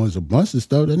he was a bunch of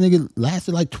stuff. That nigga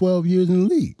lasted like 12 years in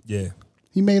the league. Yeah.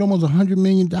 He made almost $100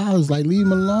 million. Like, leave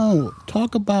him alone.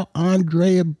 Talk about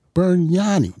Andrea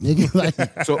Berniani, nigga. Like,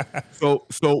 so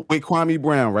with Kwame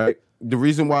Brown, right? The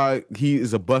reason why he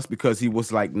is a bust because he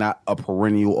was like not a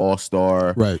perennial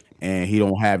all-star, right? And he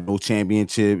don't have no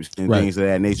championships and things of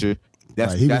that nature.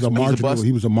 He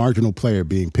was a marginal player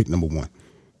being picked number 1.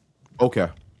 Okay,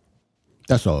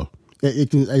 that's all.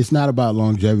 It's not about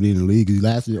longevity in the league. He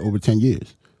lasted over 10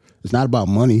 years. It's not about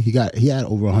money. He had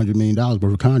over $100 million worth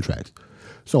of contracts.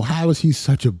 So how is he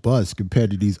such a bust compared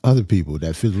to these other people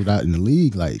that fizzled out in the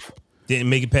league? Like, didn't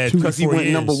make it past because he went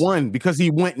years. number 1. Because he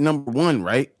went number 1,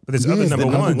 right? But there's other number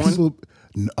ones.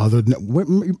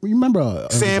 Remember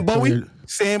Sam Bowie?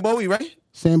 Sam Bowie, right?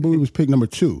 Sam Bowie was picked number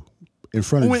 2 in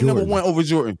front of Jordan. Who went number 1 over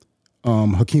Jordan?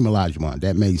 Hakeem Olajuwon.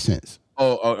 That made sense.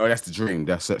 Oh, that's the dream.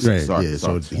 That's right. Sorry. Yeah,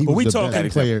 so he was the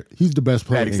best player. He's the best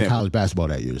player in college basketball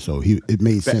that year. So it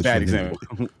made sense. Bad example.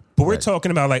 But we're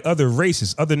talking about like other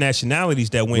races, other nationalities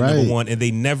that went number 1, and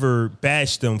they never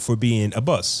bashed them for being a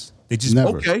bust. They just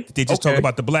talk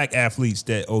about the black athletes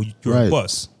that you're a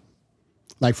bust.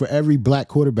 Like for every black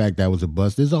quarterback that was a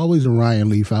bust, there's always a Ryan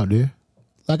Leaf out there.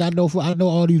 Like I know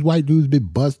all these white dudes been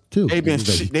bust too. They've been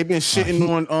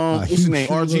shitting on what's his name,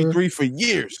 RG3 for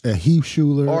years. Heath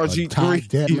Schuler, RG3, Ty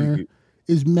Detmer.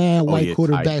 Is mad white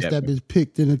quarterbacks that been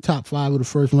picked in the top 5 of the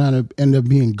first round and end up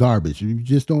being garbage. You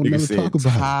just don't never talk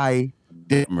about Ty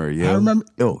Detmer, yeah. I remember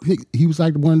he was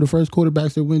like one of the first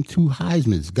quarterbacks that win 2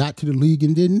 Heismans, got to the league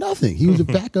and did nothing. He was a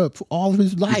backup for all of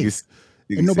his life.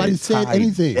 And nobody said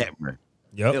anything.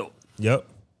 Yep.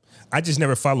 I just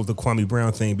never followed the Kwame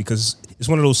Brown thing because it's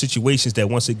one of those situations that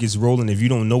once it gets rolling, if you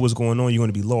don't know what's going on, you're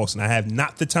going to be lost. And I have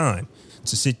not the time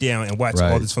to sit down and watch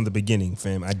all this from the beginning,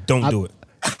 fam. I don't do it.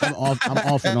 I'm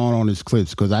off and on his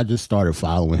clips because I just started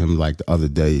following him like the other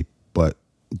day, but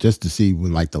just to see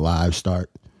when like the live start.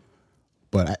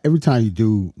 But every time you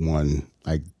do one,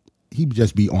 like he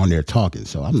just be on there talking,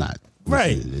 so I'm not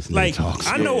like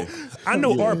I know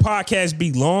our podcast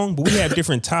be long, but we have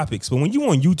different topics. But when you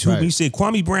on YouTube and you say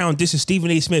Kwame Brown, this is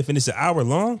Stephen A. Smith, and it's an hour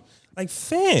long, like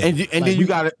fam, and then you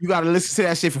gotta listen to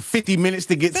that shit for 50 minutes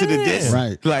to get to the disc,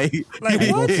 right? Like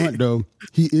what? Though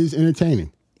he is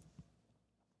entertaining.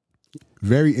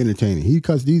 Very entertaining. He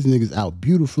cuts these niggas out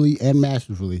beautifully and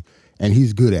masterfully, and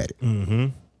he's good at it. Mm-hmm.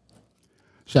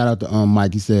 Shout out to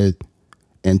Mike. He said,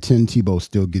 and Tim Tebow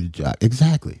still get a job.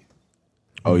 Exactly.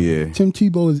 Oh, yeah. Tim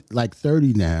Tebow is like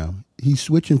 30 now. He's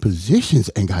switching positions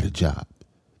and got a job.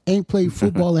 Ain't played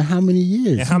football in how many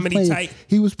years? And how many tight?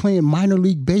 He was playing minor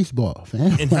league baseball,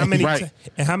 fam. And how many? Right.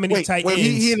 And how many tight ends?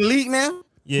 He in the league now?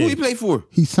 Yeah. Who he play for?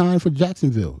 He signed for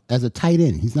Jacksonville as a tight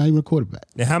end. He's not even a quarterback.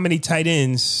 Now, how many tight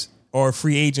ends are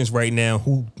free agents right now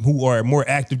who are more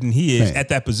active than he is at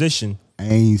that position? I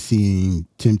ain't seen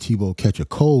Tim Tebow catch a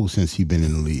cold since he been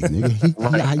in the league, nigga. He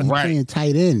playing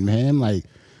tight end, man. Like,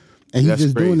 and he's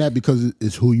just doing that because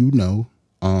it's who you know.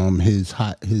 His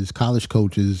college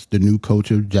coach is the new coach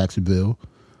of Jacksonville,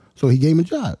 so he gave him a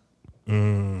job.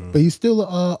 But he's still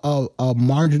a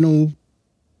marginal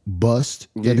bust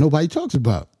that nobody talks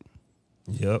about.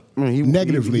 Yep. I mean,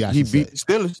 Negatively, I should beat the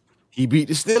Steelers. He beat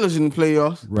the Steelers in the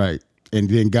playoffs. Right. And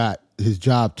then got his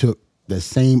job took the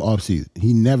same offseason.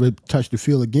 He never touched the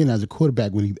field again as a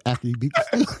quarterback after he beat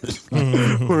the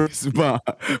Steelers. Where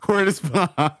the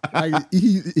spot?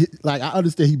 Like I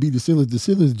understand he beat the Steelers. The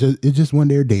Steelers it just won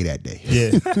their day that day.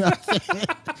 Yeah.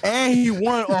 And he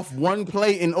won off one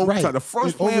play in overtime. Right. The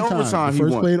first play in overtime.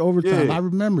 First play in overtime. Yeah. I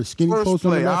remember skinny First post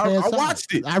on the play. left hand I side.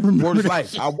 watched it. I remember.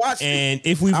 I watched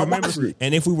it.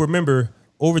 And if we remember,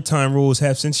 overtime rules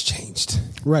have since changed.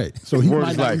 Right. So he Word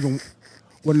might is not life. even.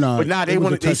 Well, no, But now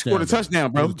they scored a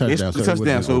touchdown, bro. They scored a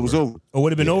touchdown, so it was over. Or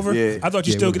would have been over? Yeah. I thought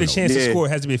you Yeah, still it get a would've chance been to over. score. It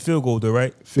has to be a field goal, though,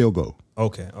 right? Field goal.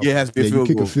 Okay. Yeah, it has to be a You field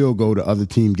kick goal. a field goal, the other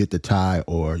team get the tie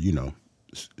or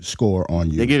score on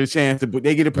you. They get a chance to.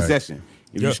 They get a possession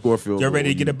if you score a field goal. Y'all ready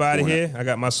to get up out of here? I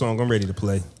got my song. I'm ready to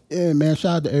play. Yeah, man.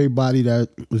 Shout out to everybody that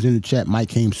was in the chat. Mike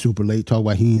came super late. Talk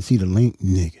about he didn't see the link,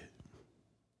 nigga.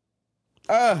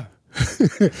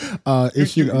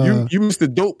 You missed the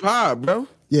dope pod, bro.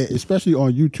 Yeah, especially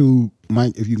on YouTube,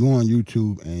 Mike. If you go on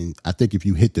YouTube, and I think if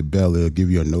you hit the bell, it'll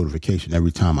give you a notification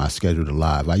every time I schedule the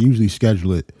live. I usually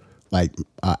schedule it like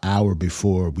an hour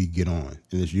before we get on,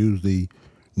 and it's usually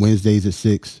Wednesdays at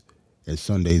 6 and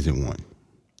Sundays at 1.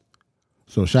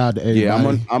 So shout out to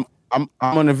everybody. Yeah, I'm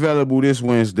unavailable this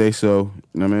Wednesday, so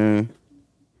you know what I mean.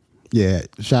 Yeah,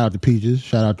 shout out to Peaches.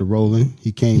 Shout out to Roland.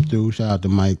 He came through. Shout out to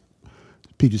Mike.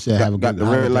 Peaches said, "Have a got good the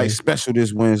holiday. red light special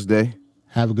this Wednesday.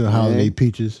 Have a good holiday,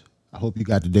 Peaches. I hope you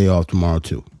got the day off tomorrow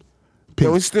too."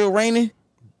 Yo, it's still raining.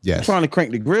 Yes, I'm trying to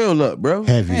crank the grill up, bro.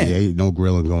 heavy. Man. Ain't no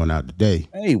grilling going out today.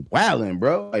 Hey, wildin',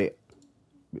 bro. Like,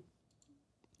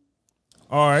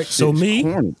 All right. So shit's me,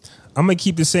 corny. I'm going to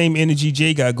keep the same energy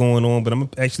Jay got going on, but I'm going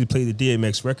to actually play the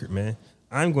DMX record, man.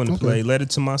 I'm going to play Letter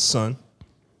to My Son,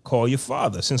 Call Your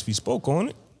Father, since we spoke on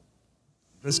it.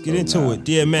 Let's get into it.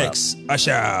 DMX,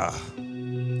 Usher.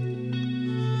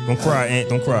 Don't cry, Ant.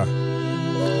 Don't cry.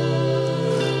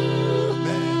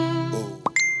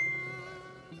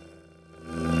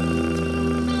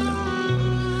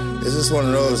 This is one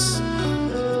of those.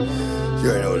 You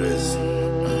already know what it is.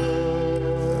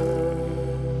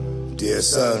 Dear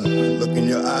son, look in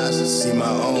your eyes and see my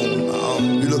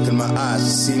own. You look in my eyes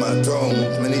and see my throne.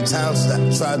 Many times I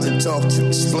tried to talk to,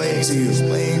 explain to you.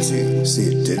 See,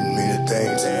 it didn't mean a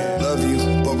thing. Love you,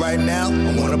 but right now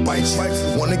I wanna bite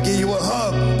you. Wanna give you a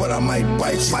hug, but I might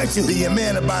bite you. Be a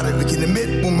man about it. We can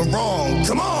admit when we're wrong.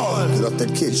 Come on, get off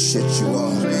that kid shit you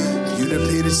are. You done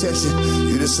paid attention,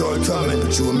 you done saw it coming,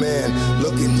 but you a man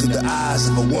looking through the eyes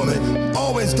of a woman.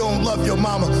 Always gonna love your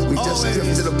mama. We just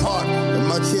drifted apart. And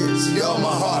my kids, you're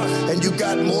my heart. And you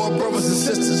got more brothers and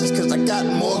sisters, cause I got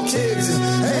more kids.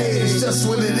 And hey, it's just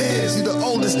what it is. You're the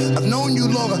oldest. I've known you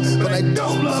longer, but I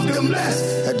don't love them less.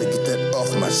 Had to get that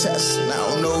off my chest. And I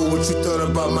don't know what you thought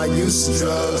about my use of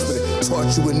drugs, but it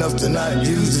taught you enough to not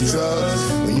use the drugs.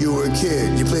 When you were a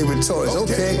kid, you played with toys,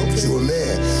 okay, but you a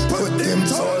man. Put them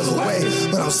toys away.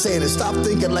 But I'm saying is stop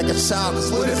thinking like a child,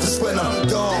 cause what if it's when I'm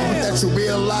gone that you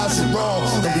realize you're wrong?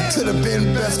 And we could have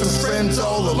been best of friends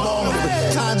all along.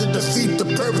 It kind of defeat the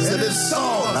purpose of this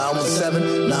song.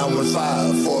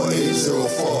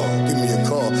 917-915-4804. Give me a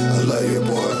call. I love you,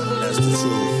 boy. That's the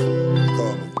truth.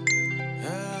 Call me.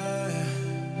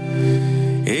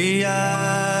 Hey,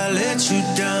 I let you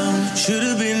down. Should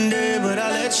have been there, but I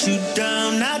let you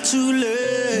down. Not too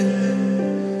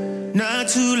late. Not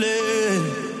too late.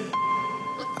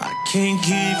 I can't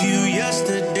give you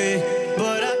yesterday,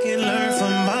 but I can learn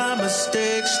from my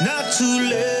mistakes. Not too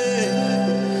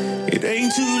late. It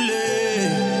ain't too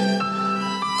late.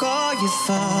 Call your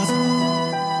father.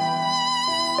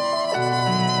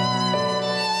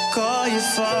 Call your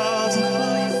father.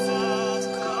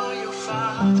 Call your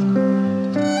father.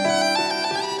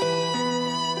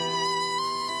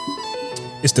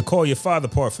 It's the Call Your Father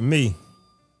part for me.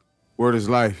 Word is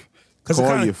life.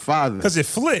 Call your father. Because it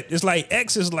flipped. It's like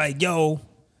X is like, yo,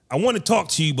 I want to talk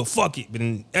to you, but fuck it. But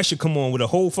then that should come on with a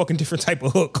whole fucking different type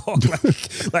of hook.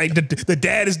 like the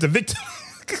dad is the victim.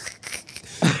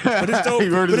 But it's dope.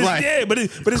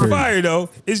 But it's fire though.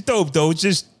 It's dope though. It's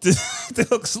just the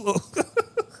hook's slow.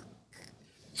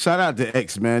 Shout out to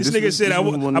X, man. This nigga said I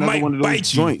might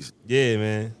bite you. Joints. Yeah,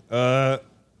 man.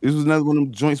 This was another one of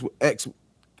them joints where X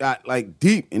got like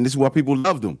deep, and this is why people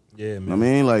loved him. Yeah, man. I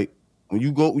mean, like when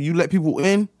you let people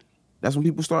in, that's when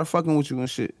people start fucking with you and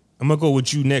shit. I'm gonna go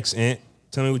with you next, Ant.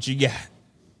 Tell me what you got.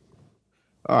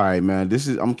 All right, man.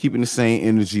 I'm keeping the same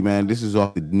energy, man. This is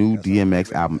off the new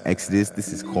DMX album, Exodus. This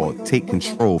is called Take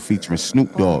Control, featuring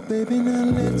Snoop Dogg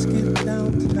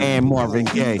and Marvin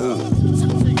Gaye.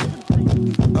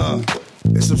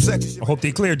 It's some sexy. I hope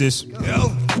they cleared this.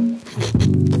 Yo.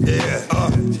 Yeah.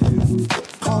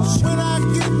 Cause when I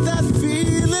get that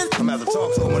feeling, I'm gonna have to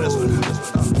talk to him on this one.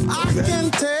 I can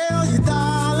tell you,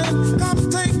 darling, come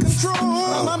take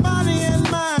control. My body and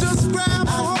mind. Just grab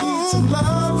hold.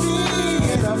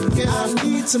 I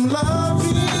need some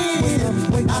loving.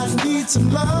 I need some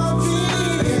loving.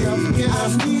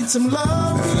 I need some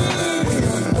loving.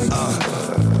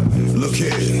 Look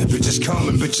here, bitches come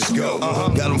and bitches go.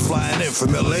 Got them flying in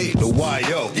from LA to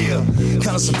YO. Yeah,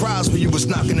 kinda surprised when you was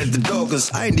knocking at the door, cause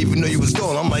I didn't even know you was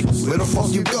gone. I'm like, where the fuck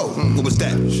you go? What was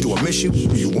that? Do I miss you?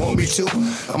 Do you want me to?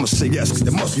 I'ma say yes, cause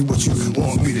that must be what you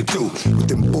want me to do. With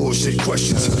them bullshit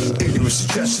questions, ignorant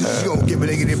suggestions. You gon' give a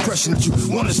nigga the impression that you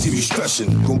wanna see me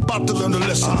stressing. Gon' about to learn a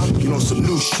lesson. You know some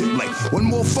new shit, like one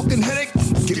more fucking headache?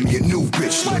 Give me a new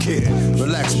bitch. Look here,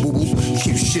 relax, boo-boo.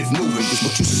 Keep shit moving. Cause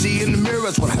what you see in the mirror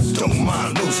is what I don't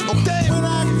mind losing. Okay. When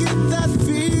I get that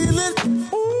feeling,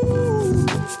 ooh,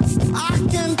 I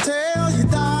can tell you,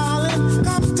 darling,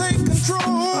 come take control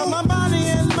of my body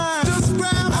and mind. Just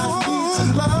grab hold.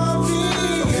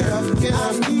 I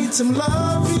need some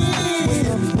loving.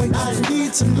 I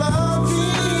need some loving.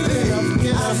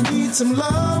 I need some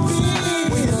loving.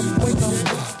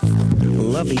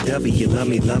 Lovey-dovey, you love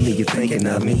me, you thinking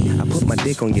of me. I put my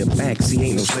dick on your back, see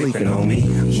ain't no sleeping on me.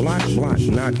 Block,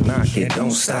 knock, it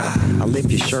don't stop. I lift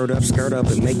your shirt up, skirt up,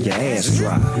 and make your ass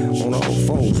drop. On all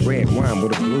fours, red wine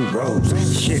with a blue rose.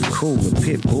 Shit cool, a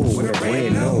pit bull with a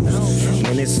red nose.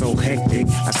 And it's so hectic,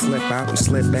 I slip out and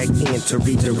slip back in to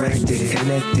redirect it.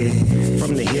 Connected,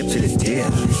 from the hip to the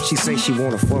dip. She say she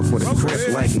wanna fuck with a crip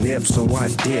like Nip, so I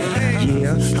did.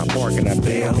 Yeah, I bark and I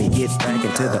bail and get back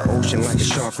into the ocean like a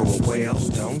shark or a whale.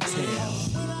 Don't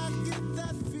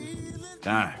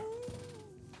tell.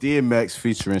 DMX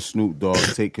featuring Snoop Dogg,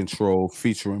 Take Control,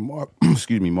 featuring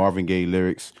Marvin Gaye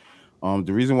lyrics.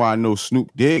 The reason why I know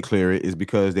Snoop did clear it is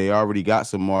because they already got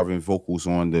some Marvin vocals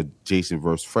on the Jason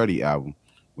vs. Freddie album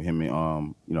with him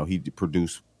and he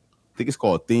produced, I think it's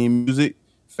called Theme Music,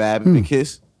 Fab and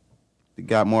Kiss. They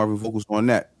got Marvin vocals on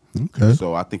that. Okay.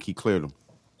 So I think he cleared them.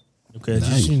 Okay,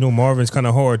 nice. Just, Marvin's kind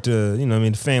of hard to,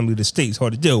 the family, the state's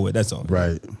hard to deal with. That's all.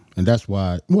 Right. And that's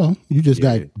why, you just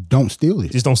got, don't steal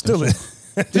it. Just don't steal it.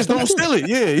 Just don't steal it.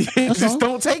 Yeah. Just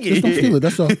don't take it. Just don't steal it.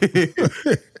 That's all.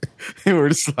 We're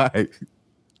just like.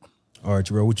 All right,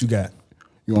 Jarrell, what you got?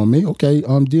 You want me? Okay.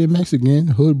 DMX again.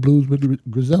 Hood Blues with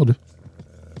Griselda.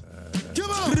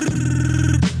 Come on.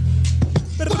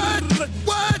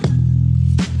 What?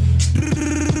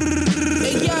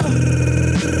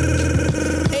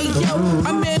 Hey, yo,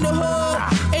 I'm in the hood.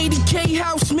 80K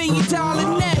house, $1 million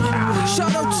net.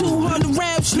 Shout out 200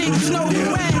 rounds, niggas know the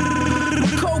rap. My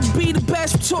coke be the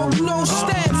best, talk no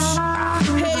steps.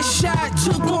 Headshot,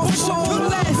 took off so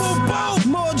left.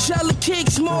 More jelly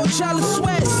kicks, more jelly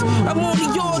sweats. I'm on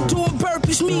the yard doing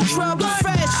burpees, me trouble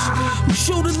fresh.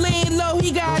 Shooter laying low,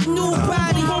 he got a new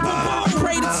body.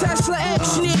 Pray to Tesla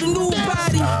X, need a new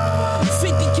body.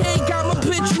 50K got my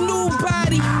bitch a new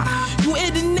body. You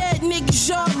internet niggas,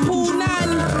 y'all pool 90.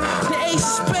 The ace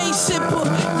space sipper,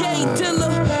 yay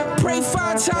dealer. Pray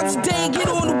 5 times a day, get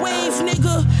on the wave,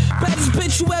 nigga. Baddest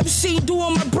bitch you ever seen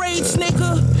doing my braids,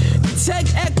 nigga. The tech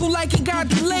echo like it got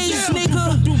delays,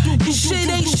 nigga. This shit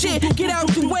ain't shit, get out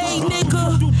the way,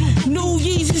 nigga. New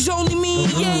Yeezys only mean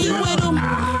yay with them.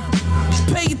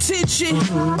 Pay attention.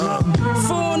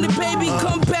 Phone the baby,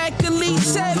 come back at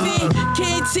least 7.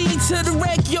 Canteen to the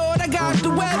rec yard, I got the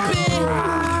weapon.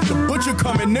 The butcher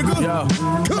coming, nigga. Yo,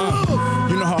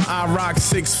 you know how I rock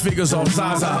 6 figures off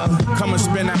Zaza. Come and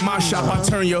spin at my shop, I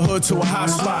turn your hood to a hot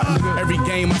spot. Every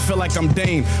game I feel like I'm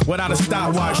Dame without a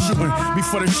stopwatch, shooting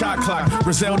before the shot clock.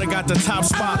 Griselda got the top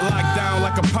spot locked down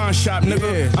like a pawn shop,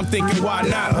 nigga. I'm thinking why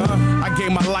not? I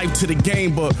gave my life to the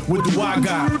game, but what do I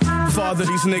got? Father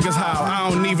these niggas how? I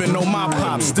don't even know my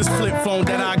pops. This flip phone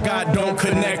that I got don't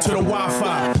connect to the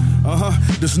Wi-Fi.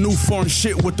 This new foreign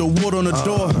shit with the wood on the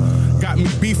door. Got me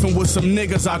beefing with some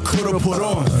niggas I could've put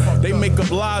on. They make up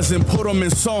lies and put them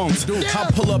in songs. I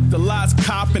pull up the lies,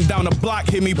 copping down the block,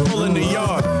 hit me pulling the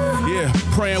yard. Yeah,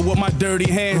 praying with my dirty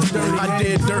hands. I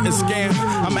did dirt and scam.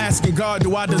 I'm asking God,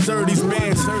 do I deserve these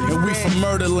bands? And we from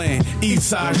Murderland, East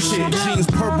Side shit, jeans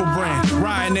purple brand,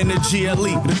 riding in the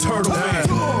GLE, the turtle van.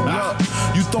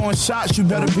 You throwing shots, you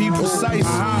better be precise.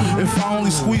 If I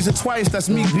only squeeze it twice, that's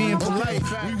me being polite.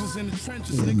 We was in the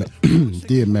trenches, nigga.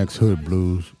 DMX Hood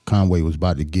Blues. Conway was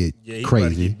about to get crazy. About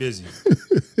to get busy.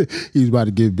 He was about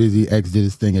to get busy. X did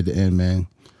his thing at the end, man.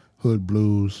 Hood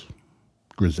Blues,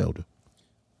 Griselda.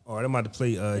 All right, I'm about to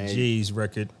play Jay's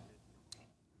record.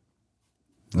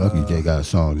 Lucky Jay got a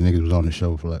song. The niggas was on the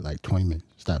show for like 20 minutes.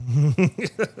 Stop. He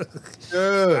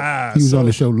was on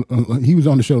the show. He was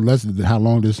on the show less than how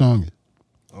long this song is.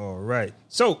 All right.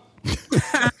 So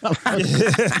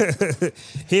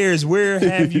here's Where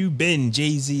Have You Been,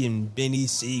 Jay-Z and Benny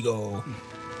Siegel.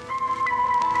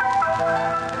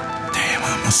 Damn,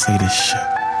 I'ma say this shit.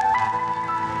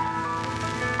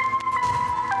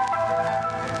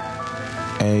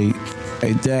 Hey,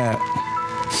 Dad.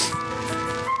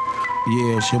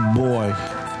 Yeah, it's your boy.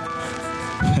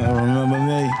 Remember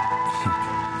me?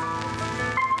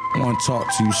 I want to talk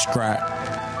to you, Scrap.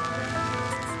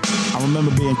 I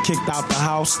remember being kicked out the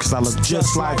house cause I looked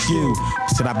just like you.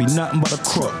 Said I'd be nothing but a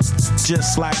crook,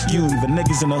 just like you. The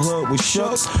niggas in the hood was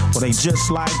shook, well they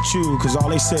just like you. Cause all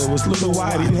they said was, little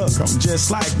Whitey, look, I'm just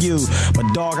like you.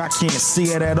 But dog, I can't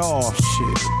see it at all.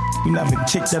 Shit. You never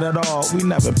kicked it at all. We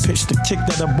never pitched or kicked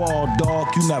at a ball,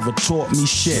 dog. You never taught me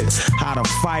shit. How to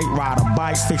fight, ride a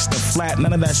bike, fix the flat,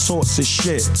 none of that sorts of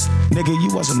shit. Nigga,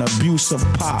 you was an abusive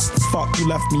pop. Fuck, you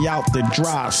left me out the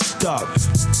dry, stuck.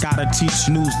 Gotta teach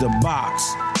news the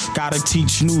box. Gotta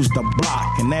teach news the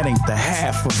block. And that ain't the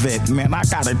half of it, man. I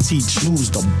gotta teach news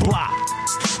the block.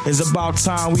 It's about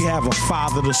time we have a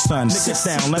fatherless son. Sit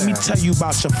down, let me tell you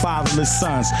about your fatherless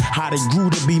sons. How they grew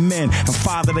to be men and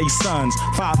father they sons,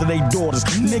 father they daughters.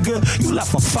 Nigga, you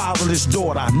left a fatherless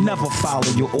daughter. I never follow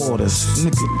your orders.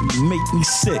 Nigga, you make me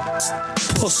sick.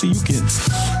 Pussy, you can...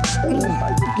 Oh my,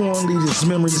 you gonna leave these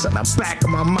memories in the back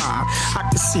of my mind. I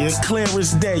can see it clear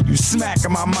as day. You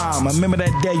smacking my mom. I remember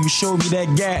that day you showed me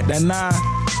that gat, that 9.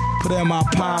 Put it in my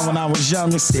palm when I was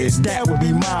young and said that would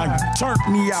be mine. You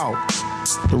turned me out.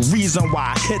 The reason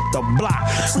why I hit the block,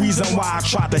 reason why I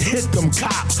tried to hit them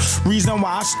cops, reason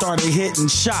why I started hitting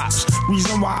shops,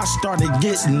 reason why I started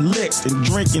getting licked and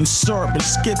drinking syrup and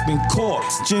skipping court.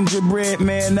 Gingerbread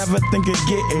man, never think of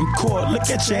getting caught. Look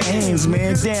at your hands,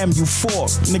 man, damn you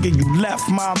forked. Nigga, you left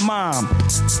my mom.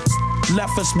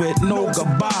 Left us with no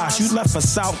goodbyes. You left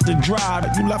us out to dry.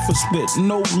 You left us with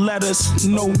no letters,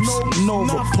 no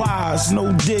replies,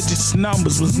 no digits,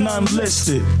 numbers, was none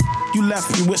listed. You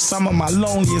left me with some of my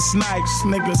loneliest nights,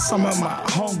 nigga, some of my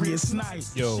hungriest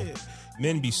nights. Yo, shit.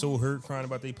 Men be so hurt crying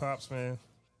about their pops, man.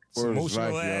 It's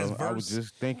emotional ass verse. I was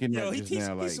just thinking that just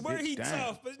now. Like, he swear he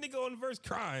tough, but this nigga on the verse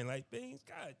crying like things.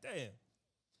 God damn.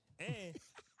 And